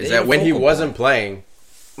that: is They that when he vocal wasn't playing,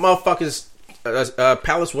 motherfuckers,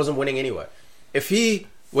 Palace wasn't winning anyway. If he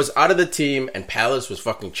was out of the team and Palace was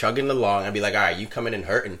fucking chugging along, I'd be like, all right, you coming in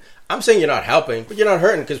hurting. I'm saying you're not helping, but you're not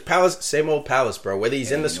hurting because Palace, same old Palace, bro. Whether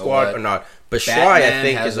he's in the you know squad what? or not, Batshuayi, Batman I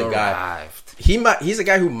think, has is a guy. arrived. He's a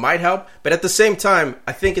guy who might help, but at the same time,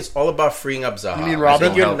 I think it's all about freeing up Zaha. You mean I Robin?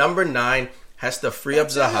 think your No. number 9 has to free up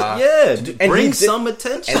Zaha. Yeah, And bring he did- some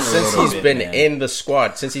attention. And a since little he's bit, been man. in the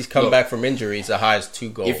squad, since he's come Look, back from injury, Zaha has 2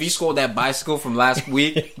 goals. If he scored that bicycle from last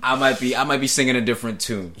week, I might be singing a different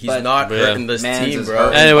tune. He's But not Yeah. hurting this Mans team, is bro.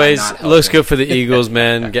 hurting. Anyways, by not looks helping. good for the Eagles,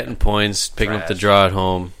 man. Getting points, picking up the Trash. draw at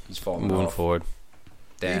home, He's falling moving off. forward.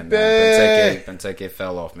 Damn, Big man. Benteke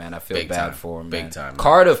fell off, man. I feel Big bad time. for him, Big man. time, man.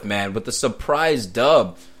 Cardiff, man, with the surprise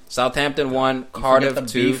dub. Southampton won. Cardiff the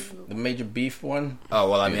 2. beef, the major beef one.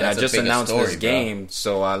 Oh, well, I Dude, mean, I that's a just bigger announced story, this bro. game,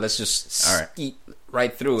 so let's just All right. skeet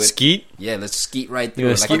right through it. Skeet? Yeah, let's skeet right through You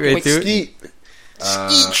it. gonna skeet right quick through it? skeet.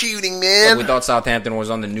 Skeet shooting, We man. thought Southampton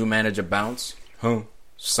was on the new manager bounce.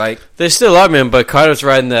 Psych. They still are, man, but Cardiff's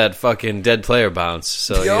riding that fucking dead player bounce.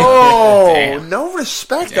 So Yo, Damn. no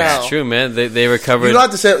respect it's now. true, man. They recovered. You don't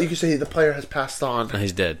have to say it. You can say the player has passed on. No,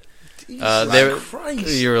 he's dead. Jesus They were- Christ.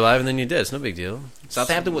 You're alive and then you're dead. It's no big deal.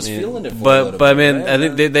 Southampton was Yeah. feeling it for a but little I bit, mean, right?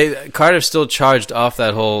 I think they Cardiff still charged off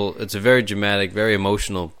that whole. It's a very dramatic, very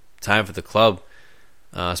emotional time for the club,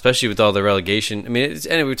 especially with all the relegation. I mean,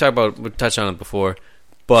 anyway, we touched on it before,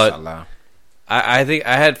 but Salah. I think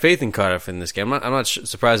I had faith in Cardiff in this game. I'm not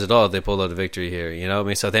surprised at all if they pulled out a victory here. You know, I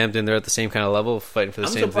mean, Southampton, they're at the same kind of level, fighting for the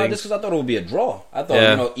I'm same surprised things. because I thought it would be a draw. I thought,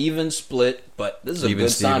 Yeah. even split, but this is a Even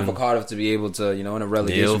good sign Steven. for Cardiff to be able to, in a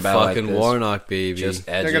relegation Neil battle fucking like this, Warnock, baby. just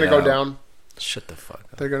edge They're gonna it go out. down. Shut the fuck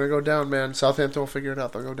up. They're gonna go down, man. Southampton will figure it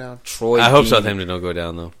out. They'll go down. Troy I hope Deeney- Southampton don't go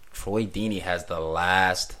down though. Troy Deeney has the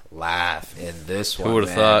last laugh in this one. Who would've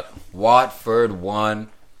man. thought? Watford won.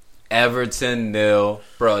 Everton 0.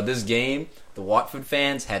 Bro, this game, the Watford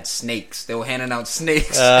fans had snakes. They were handing out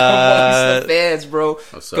snakes amongst the fans, bro.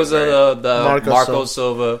 Because of the Marco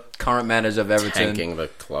Silva, current manager of Everton. Tanking the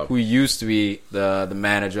club. Who used to be the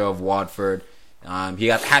manager of Watford. He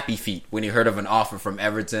got happy feet when he heard of an offer from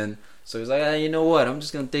Everton. So he's like, you know what? I'm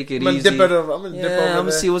just going to take it easy. I'm going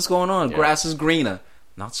to see what's going on. Yeah. Grass is greener.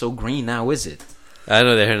 Not so green now, is it? I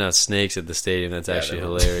know they're handing out snakes at the stadium. That's actually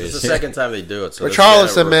hilarious. It's the second time they do it. So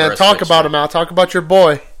Richarlison, man. Talk about him, Al. Talk about your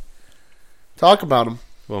boy. Talk about him.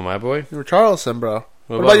 Well, my boy? Richarlison, bro.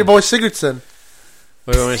 What about your boy Sigurdsson?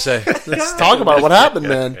 What do you want me to say? Let's talk about it. What happened,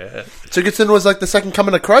 man. Sigurdsson was like the second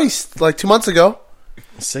coming of Christ like 2 months ago.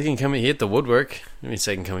 Second coming? He hit the woodwork. I mean,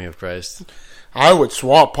 second coming of Christ. I would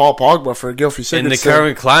swap Paul Pogba for Gylfi Sigurdsson. In the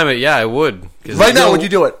current climate, yeah, I would. Right now, would you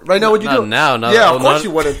do it? Right now, would you do it? Now, no. Yeah, of course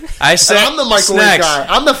you wouldn't. I said, I'm the microwave guy.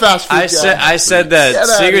 I'm the fast food guy. I said that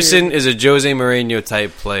Sigurdsson is a Jose Mourinho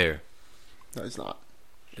type player. No, he's not.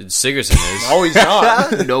 Sigurdsson is. No, he's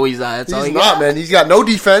not. No, he's not. That's he's not, man. He's got no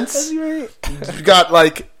defense. That's right. He's got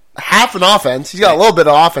like half an offense. He's got a little bit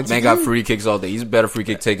of offense. Man got free kicks all day. He's a better free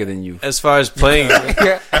kick taker than you. As far as playing. Yo.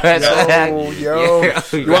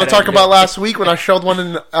 You want to talk about last week when I showed one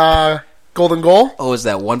in Golden Goal? Oh, is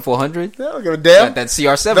that 1-400? Yeah, give a damn. That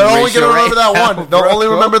CR7 They're only going to remember that one. They'll only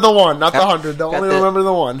remember the one, not the 100. They'll only remember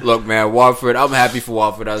the one. Look, man, Watford, I'm happy for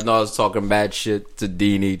Watford. I know I was talking bad shit to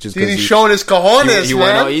Dini. Dini's showing his cojones,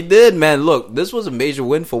 man. He did, man. Look, this was a major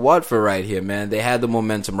win for Watford right here, man. They had the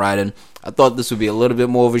momentum riding. I thought this would be a little bit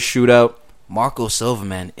more of a shootout. Marco Silva,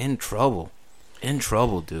 man, in trouble. In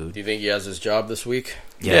trouble, dude. Do you think he has his job this week?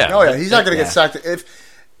 Yeah. Oh, yeah. He's not going to get sacked. If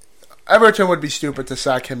Everton would be stupid to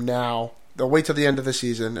sack him now. They'll wait till the end of the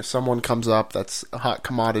season. If someone comes up that's a hot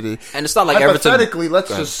commodity. And it's not like Everton... Hypothetically, let's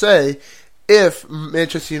just say, if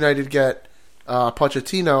Manchester United get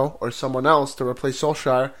Pochettino or someone else to replace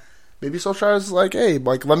Solskjaer, maybe Solskjaer's like, hey,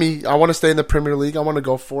 like, I want to stay in the Premier League. I want to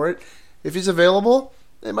go for it. If he's available...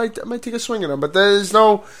 I might take a swing at them, but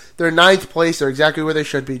they're ninth place. They're exactly where they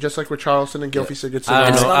should be, just like Richarlison and Gylfi Sigurdsson.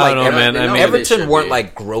 I don't know, man. I mean, Everton weren't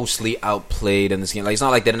like grossly outplayed in this game. Like, it's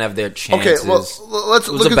not like they didn't have their chances. Okay, well, let's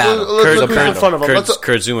look at who's in front of them.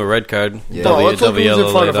 Kurt Zuma red card. Yeah. No, let's look who's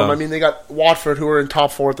in front of them. I mean, they got Watford, who were in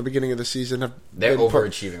top 4 at the beginning of the season. They're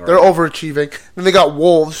overachieving. Right? They're overachieving. Then they got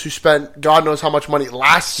Wolves, who spent God knows how much money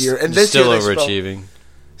last year, and this year overachieving.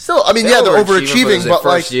 Still, I mean, they're overachieving, but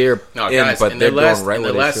like year, no, guys, but in they're the last, going right in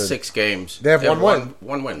the last 6 games, they have one win.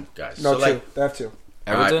 One win, guys. No, so two. They have 2.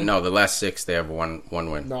 Everton? No, the last 6 they have one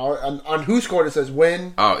win. No, on who scored it says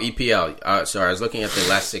win. Oh, EPL. Sorry, I was looking at the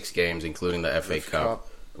last 6 games, including the FA Cup,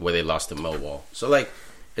 where they lost to Millwall. So like,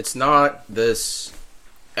 it's not this.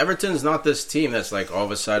 Everton's not this team that's like all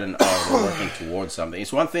of a sudden, we're working towards something.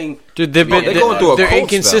 It's one thing, dude. They're going through they're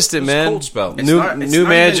inconsistent, man. New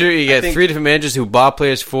manager. You get 3 different managers who bought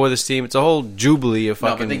players for this team. It's a whole jubilee of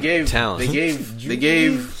fucking talent. They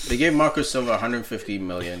gave Marco Silva 150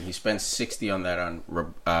 million. He spent 60 on that on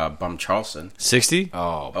Bum Charleston. 60?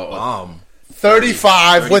 Oh,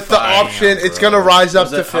 35 with the option. It's going to rise up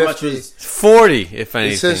to 50. 40, if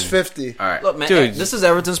anything. It says 50. All right, look, man. Dude, this is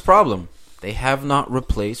Everton's problem. They have not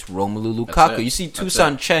replaced Romelu Lukaku. You see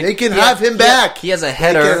Toussaint Cheng. They can have him back. He has a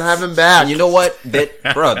header. They can have him back. And you know what?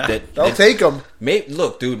 They'll take him.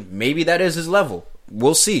 Look, dude, maybe that is his level.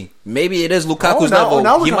 We'll see. Maybe it is Lukaku's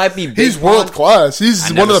level. He might be big. He's world class. He's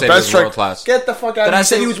one of the best strikers. Get the fuck out of here. I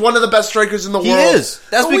said he was one of the best strikers in the world. He is.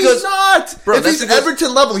 That's because he's not. Bro, if he's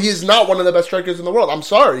Everton level, he is not one of the best strikers in the world. I'm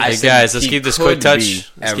sorry. Hey guys, let's keep this quick touch.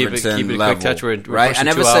 Let's keep it a quick touch. We're pushing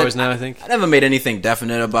 2 hours now, I think. I never made anything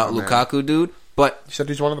definite about Lukaku, dude. But you said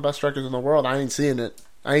he's one of the best strikers in the world. I ain't seeing it.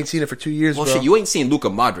 I ain't seen it for 2 years, well, bro. Shit, you ain't seen Luka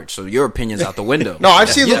Modric, so your opinion's out the window. No, I've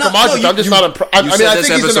seen Luka Modric. I'm just not impressed. I mean, I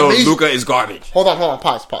think he's an amazing... Luka is garbage. Hold on.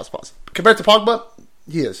 Pause. Compared to Pogba,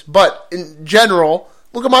 he is. But in general,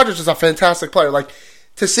 Luka Modric is a fantastic player. Like,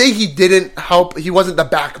 to say he didn't help, he wasn't the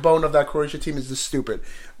backbone of that Croatia team is just stupid.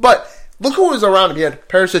 But... look who was around him. He had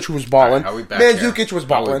Perisic, who was balling. Mandzukic was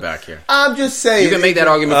balling. I'm just saying. You can make that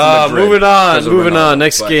argument for Madrid. Moving on.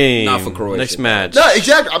 Next game. Not for Croatia. Next match. No,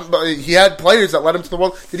 exactly. He had players that led him to the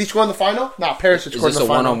world. Did he score in the final? No, Perisic scored in the final. Is this a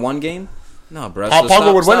one-on-one game? No, bro.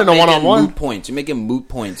 Pogba would win in a one-on-one. Moot points. You're making moot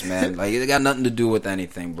points, man. Like, it got nothing to do with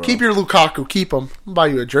anything, bro. Keep your Lukaku. Keep him. I'll buy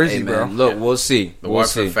you a jersey, bro. Look, we'll see. The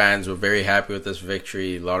Watford fans were very happy with this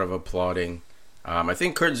victory. A lot of applauding. I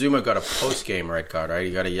think Kurt Zuma got a post-game red card, right?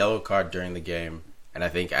 He got a yellow card during the game. And I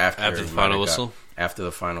think after the final whistle? After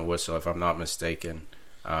the final whistle, if I'm not mistaken,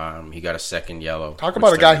 he got a second yellow. Talk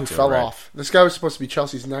about a guy who fell off. This guy was supposed to be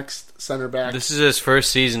Chelsea's next center back. This is his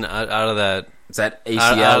first season out of that It's that ACL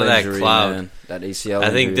out of that injury, cloud. man. That ACL. I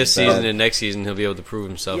think injury this is bad. season and next season he'll be able to prove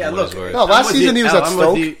himself. Yeah, for look, what it's worth. No, last with season you. he was at I'm with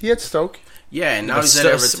Stoke. you. He had Stoke. Yeah, and now But he's at Sto-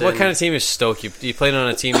 Everton. what kind of team is Stoke? You played on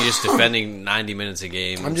a team you're just defending 90 minutes a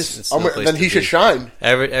game. Then he should shine.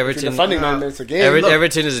 Everton. Defending 9 minutes a game.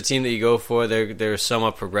 Everton is a team that you go for. They're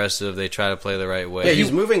somewhat progressive. They try to play the right way. Yeah,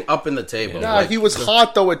 he's moving up in the table. Nah, he was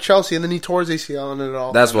hot though at Chelsea, and then he tore his ACL and it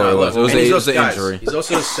all. That's what it was. It was, And he's an guys, injury. He's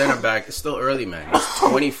also a center back. It's still early, man. He's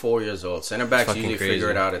 24 years old. Center backs Fucking usually crazy. figure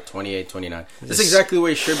it out at 28, 29. That's exactly where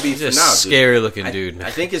he should be He's for a now. Dude. scary looking dude.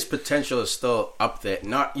 I think his potential is still up there.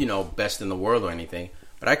 Not, best in the world or anything.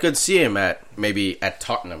 But I could see him maybe at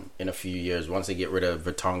Tottenham in a few years once they get rid of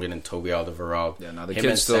Vertonghen and Toby Alderweireld. Yeah, no, the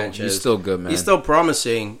kid's he's still good, man. He's still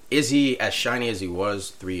promising. Is he as shiny as he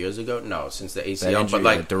was 3 years ago? No, since the ACL. injury,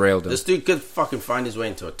 But derailed him. this dude could fucking find his way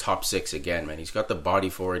into a top 6 again, man. He's got the body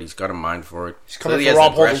for it. He's got a mind for it. He's coming Clearly for has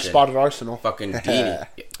Rob Holding's aggression. spot at Arsenal. Fucking Dini.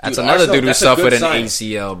 That's another dude who that's a suffered good an sign.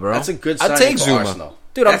 ACL, bro. That's a good I'd sign take for Zuma. Arsenal.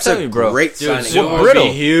 Dude, I'm That's telling a you, bro. great Dude, signing. Zuma We're would brittle.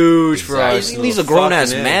 be huge for Exactly. Arsenal. He's a grown ass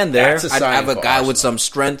Fucking man there. That's a I'd sign have a for guy with Arsenal. some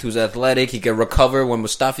strength who's athletic. He can recover when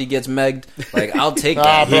Mustafi gets megged. Like, I'll take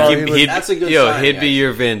Nah, that. bro. That's a good sign, He'd be guys.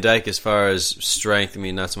 your Van Dijk as far as strength. I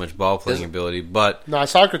mean, not so much ball playing ability, but No,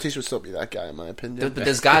 Socrates would still be that guy in my opinion. But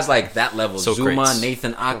there's guys like that level. So Zuma, great.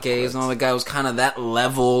 Nathan Ake is another guy who's kind of that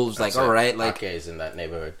level. It's like, That's all it. right, like, Ake is in that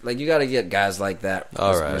neighborhood. you got to get guys like that.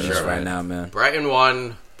 All right, just sure, right man. now, man. Brighton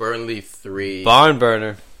 1, Burnley 3. barn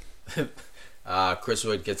burner. Chris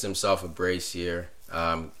Wood gets himself a brace here.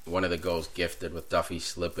 One of the goals gifted with Duffy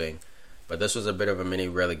slipping. But this was a bit of a mini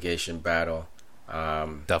relegation battle.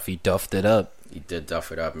 Duffy duffed it up. He did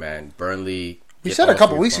duff it up, man. Burnley. We get said a all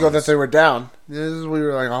couple 3 weeks ago that points. they were down. We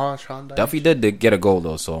were like, oh, Sean Dyche. Duffy did get a goal,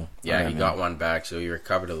 though, so. Yeah, all right, he man. got one back, so he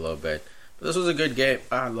recovered a little bit. But this was a good game.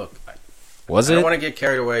 Look, Was I it? don't want to get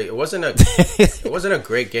carried away. It wasn't a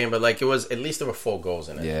great game, but like it was. At least there were 4 goals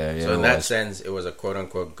in it. Yeah, So it in that was. sense, it was a quote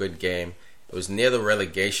unquote good game. It was near the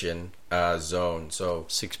relegation zone, so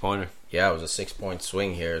 6-pointer. yeah, it was a 6-point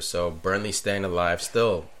swing here. So Burnley staying alive,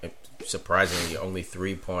 still surprisingly only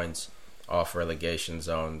 3 points off relegation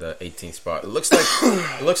zone, the 18th spot. It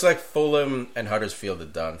looks like Fulham and Huddersfield are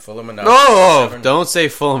done. Fulham are now No, 7. don't say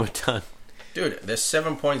Fulham are done. Dude, they're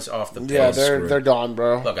 7 points off the pace. Yeah, they're gone,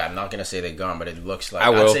 bro. Look, I'm not gonna say they're gone, but it looks like I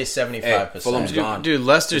will. I'd say 75%. Fulham's gone. Dude,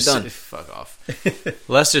 Leicester He's done. City, fuck off.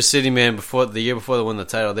 Leicester City, man, the year before they won the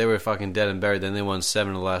title, they were fucking dead and buried. Then they won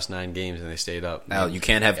 7 of the last 9 games and they stayed up. Now, you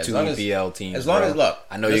can't have As 2 long as- EPL teams. as long bro. as, look,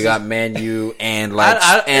 I know this you got is- Man U and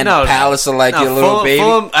no, Palace are like no, your little Fulham- baby.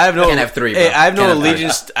 Fulham, I have no. Can't have 3. Hey, bro. I have no Can't have 3.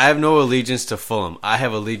 allegiance. I have no allegiance to Fulham. I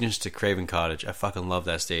have allegiance to Craven Cottage. I fucking love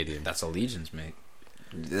that stadium. That's allegiance, mate.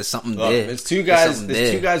 There's something Look, there. there's 2 guys. something There's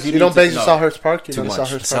there. 2 guys who You don't need base to, in no, Selhurst Park? You Too know much.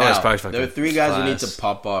 Selhurst Selhurst Park. Park. Park's fucking There are 3 guys who need class. to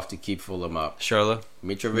pop off to keep Fulham up. Sherla,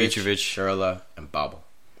 Mitrovic, Mitrovic. Sherla, and Babel.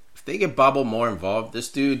 If they get Babel more involved, this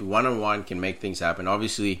dude one-on-one can make things happen.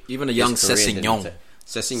 Obviously, Even a his young career didn't Sessegnon. take-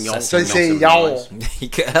 Sessegnon. Sessegnon. He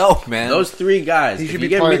can help, man. Those 3 guys. He If should you be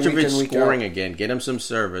get playing week Mitrovic in, week scoring out. again, get him some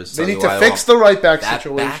service. They need why to I fix the right back that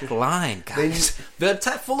situation. back line, guys. The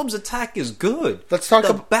attack, Fulham's attack is good. Let's talk the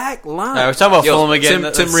about. back line. All right, we're talking about Fulham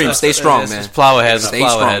again. Tim Ream, stay strong, let's man. just plow ahead. Let's Stay plow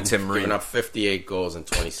strong, ahead. Tim Giving Ream. up 58 goals in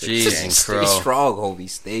 26 Jesus games. Stay Crow. strong, Hobie.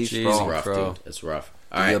 Stay Jeez, strong. It's rough, Crow. dude. It's rough.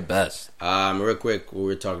 Do All your right. best. Real quick, we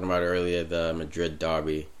were talking about earlier the Madrid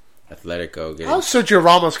derby. Atletico getting How's Sergio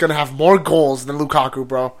Ramos going to have more goals than Lukaku,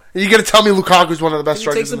 bro? Are you going to tell me Lukaku's one of the best He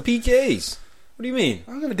takes strikers? some PKs. What do you mean?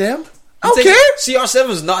 I don't give a damn. I don't care.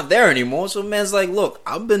 CR7's not there anymore, so man's like, look,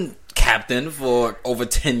 I've been captain for over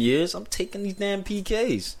 10 years. I'm taking these damn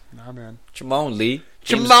PKs. Nah, man. Jamon Lee.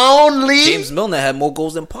 Jamon Lee. James Milner had more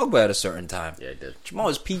goals than Pogba at a certain time. Yeah, it did. Jamon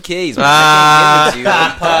is PKs, man. I can't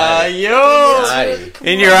give it to you.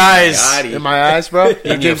 Yo, in your eyes, In my eyes, bro. You're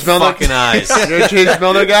in your James Milner. fucking eyes. You're a James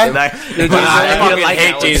Milner guy. I fucking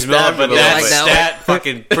hate James Milner, but that stat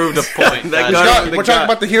fucking proved a point. That God guy- damn. We're talking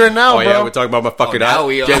about the here and now, Oh, bro. yeah, we're talking about my fucking now eye.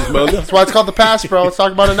 we are. James Milner. That's why it's called the past, bro. Let's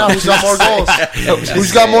talk about it now. Who's got more goals?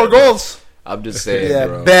 Who's got more goals? I'm just saying, Yeah,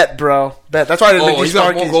 bro. bet, bro. Bet. That's why I didn't think Oh, he's he's got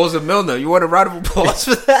more Sparky's. goals than Milner. You want a round of applause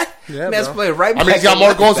for that? Yeah, Man's bro. playing right I mean, back he's got to more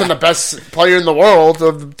left. goals than the best player in the world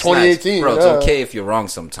of 2018. Bro, yeah. it's okay if you're wrong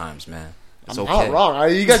sometimes, man. It's I'm okay. not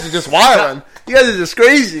wrong. You guys are just wilding. You guys are just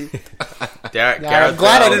crazy. I'm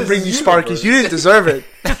glad I didn't bring you Sparkies. You didn't deserve it.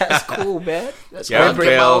 That's cool, man. That's Gareth cool. Bring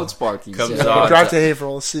my Bale own Sparkies. comes yeah. on. Drive to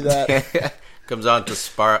Haverhill. Let's see that. Comes on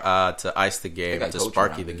to ice the game, got to coach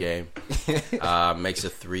Sparky around the here. game. Makes a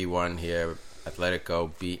 3-1 here.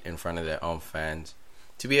 Atletico beat in front of their own fans.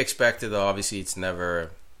 To be expected, though. Obviously, it's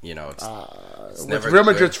never, it's With never Real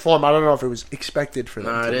good. Madrid's form, I don't know if it was expected for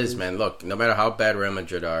them. No, to it is, lose. man. Look, no matter how bad Real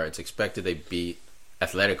Madrid are, it's expected they beat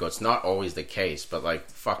Atletico. It's not always the case, but like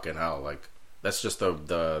fucking hell, like that's just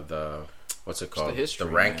the what's it called? The history,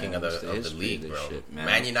 ranking man. of the league, bro. Shit,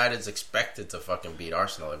 man United's expected to fucking beat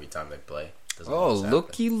Arsenal every time they play. Oh,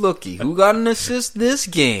 looky. Who got an assist this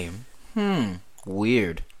game?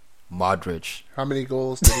 Weird. Modric. How many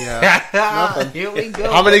goals did he have? Nothing. Here we go.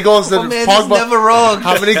 How many goals did Pogba? Never wrong.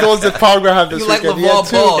 How many goals did Pogba have this You like weekend?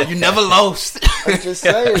 LeVar Ball. You never lost. I'm just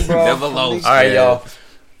saying, bro. Never lost. All right, y'all.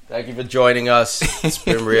 Thank you for joining us. It's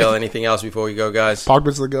been real. Anything else before we go, guys?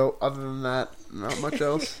 Pogba's the GOAT. Other than that, not much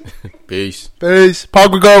else. Peace.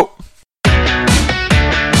 Pogba GOAT.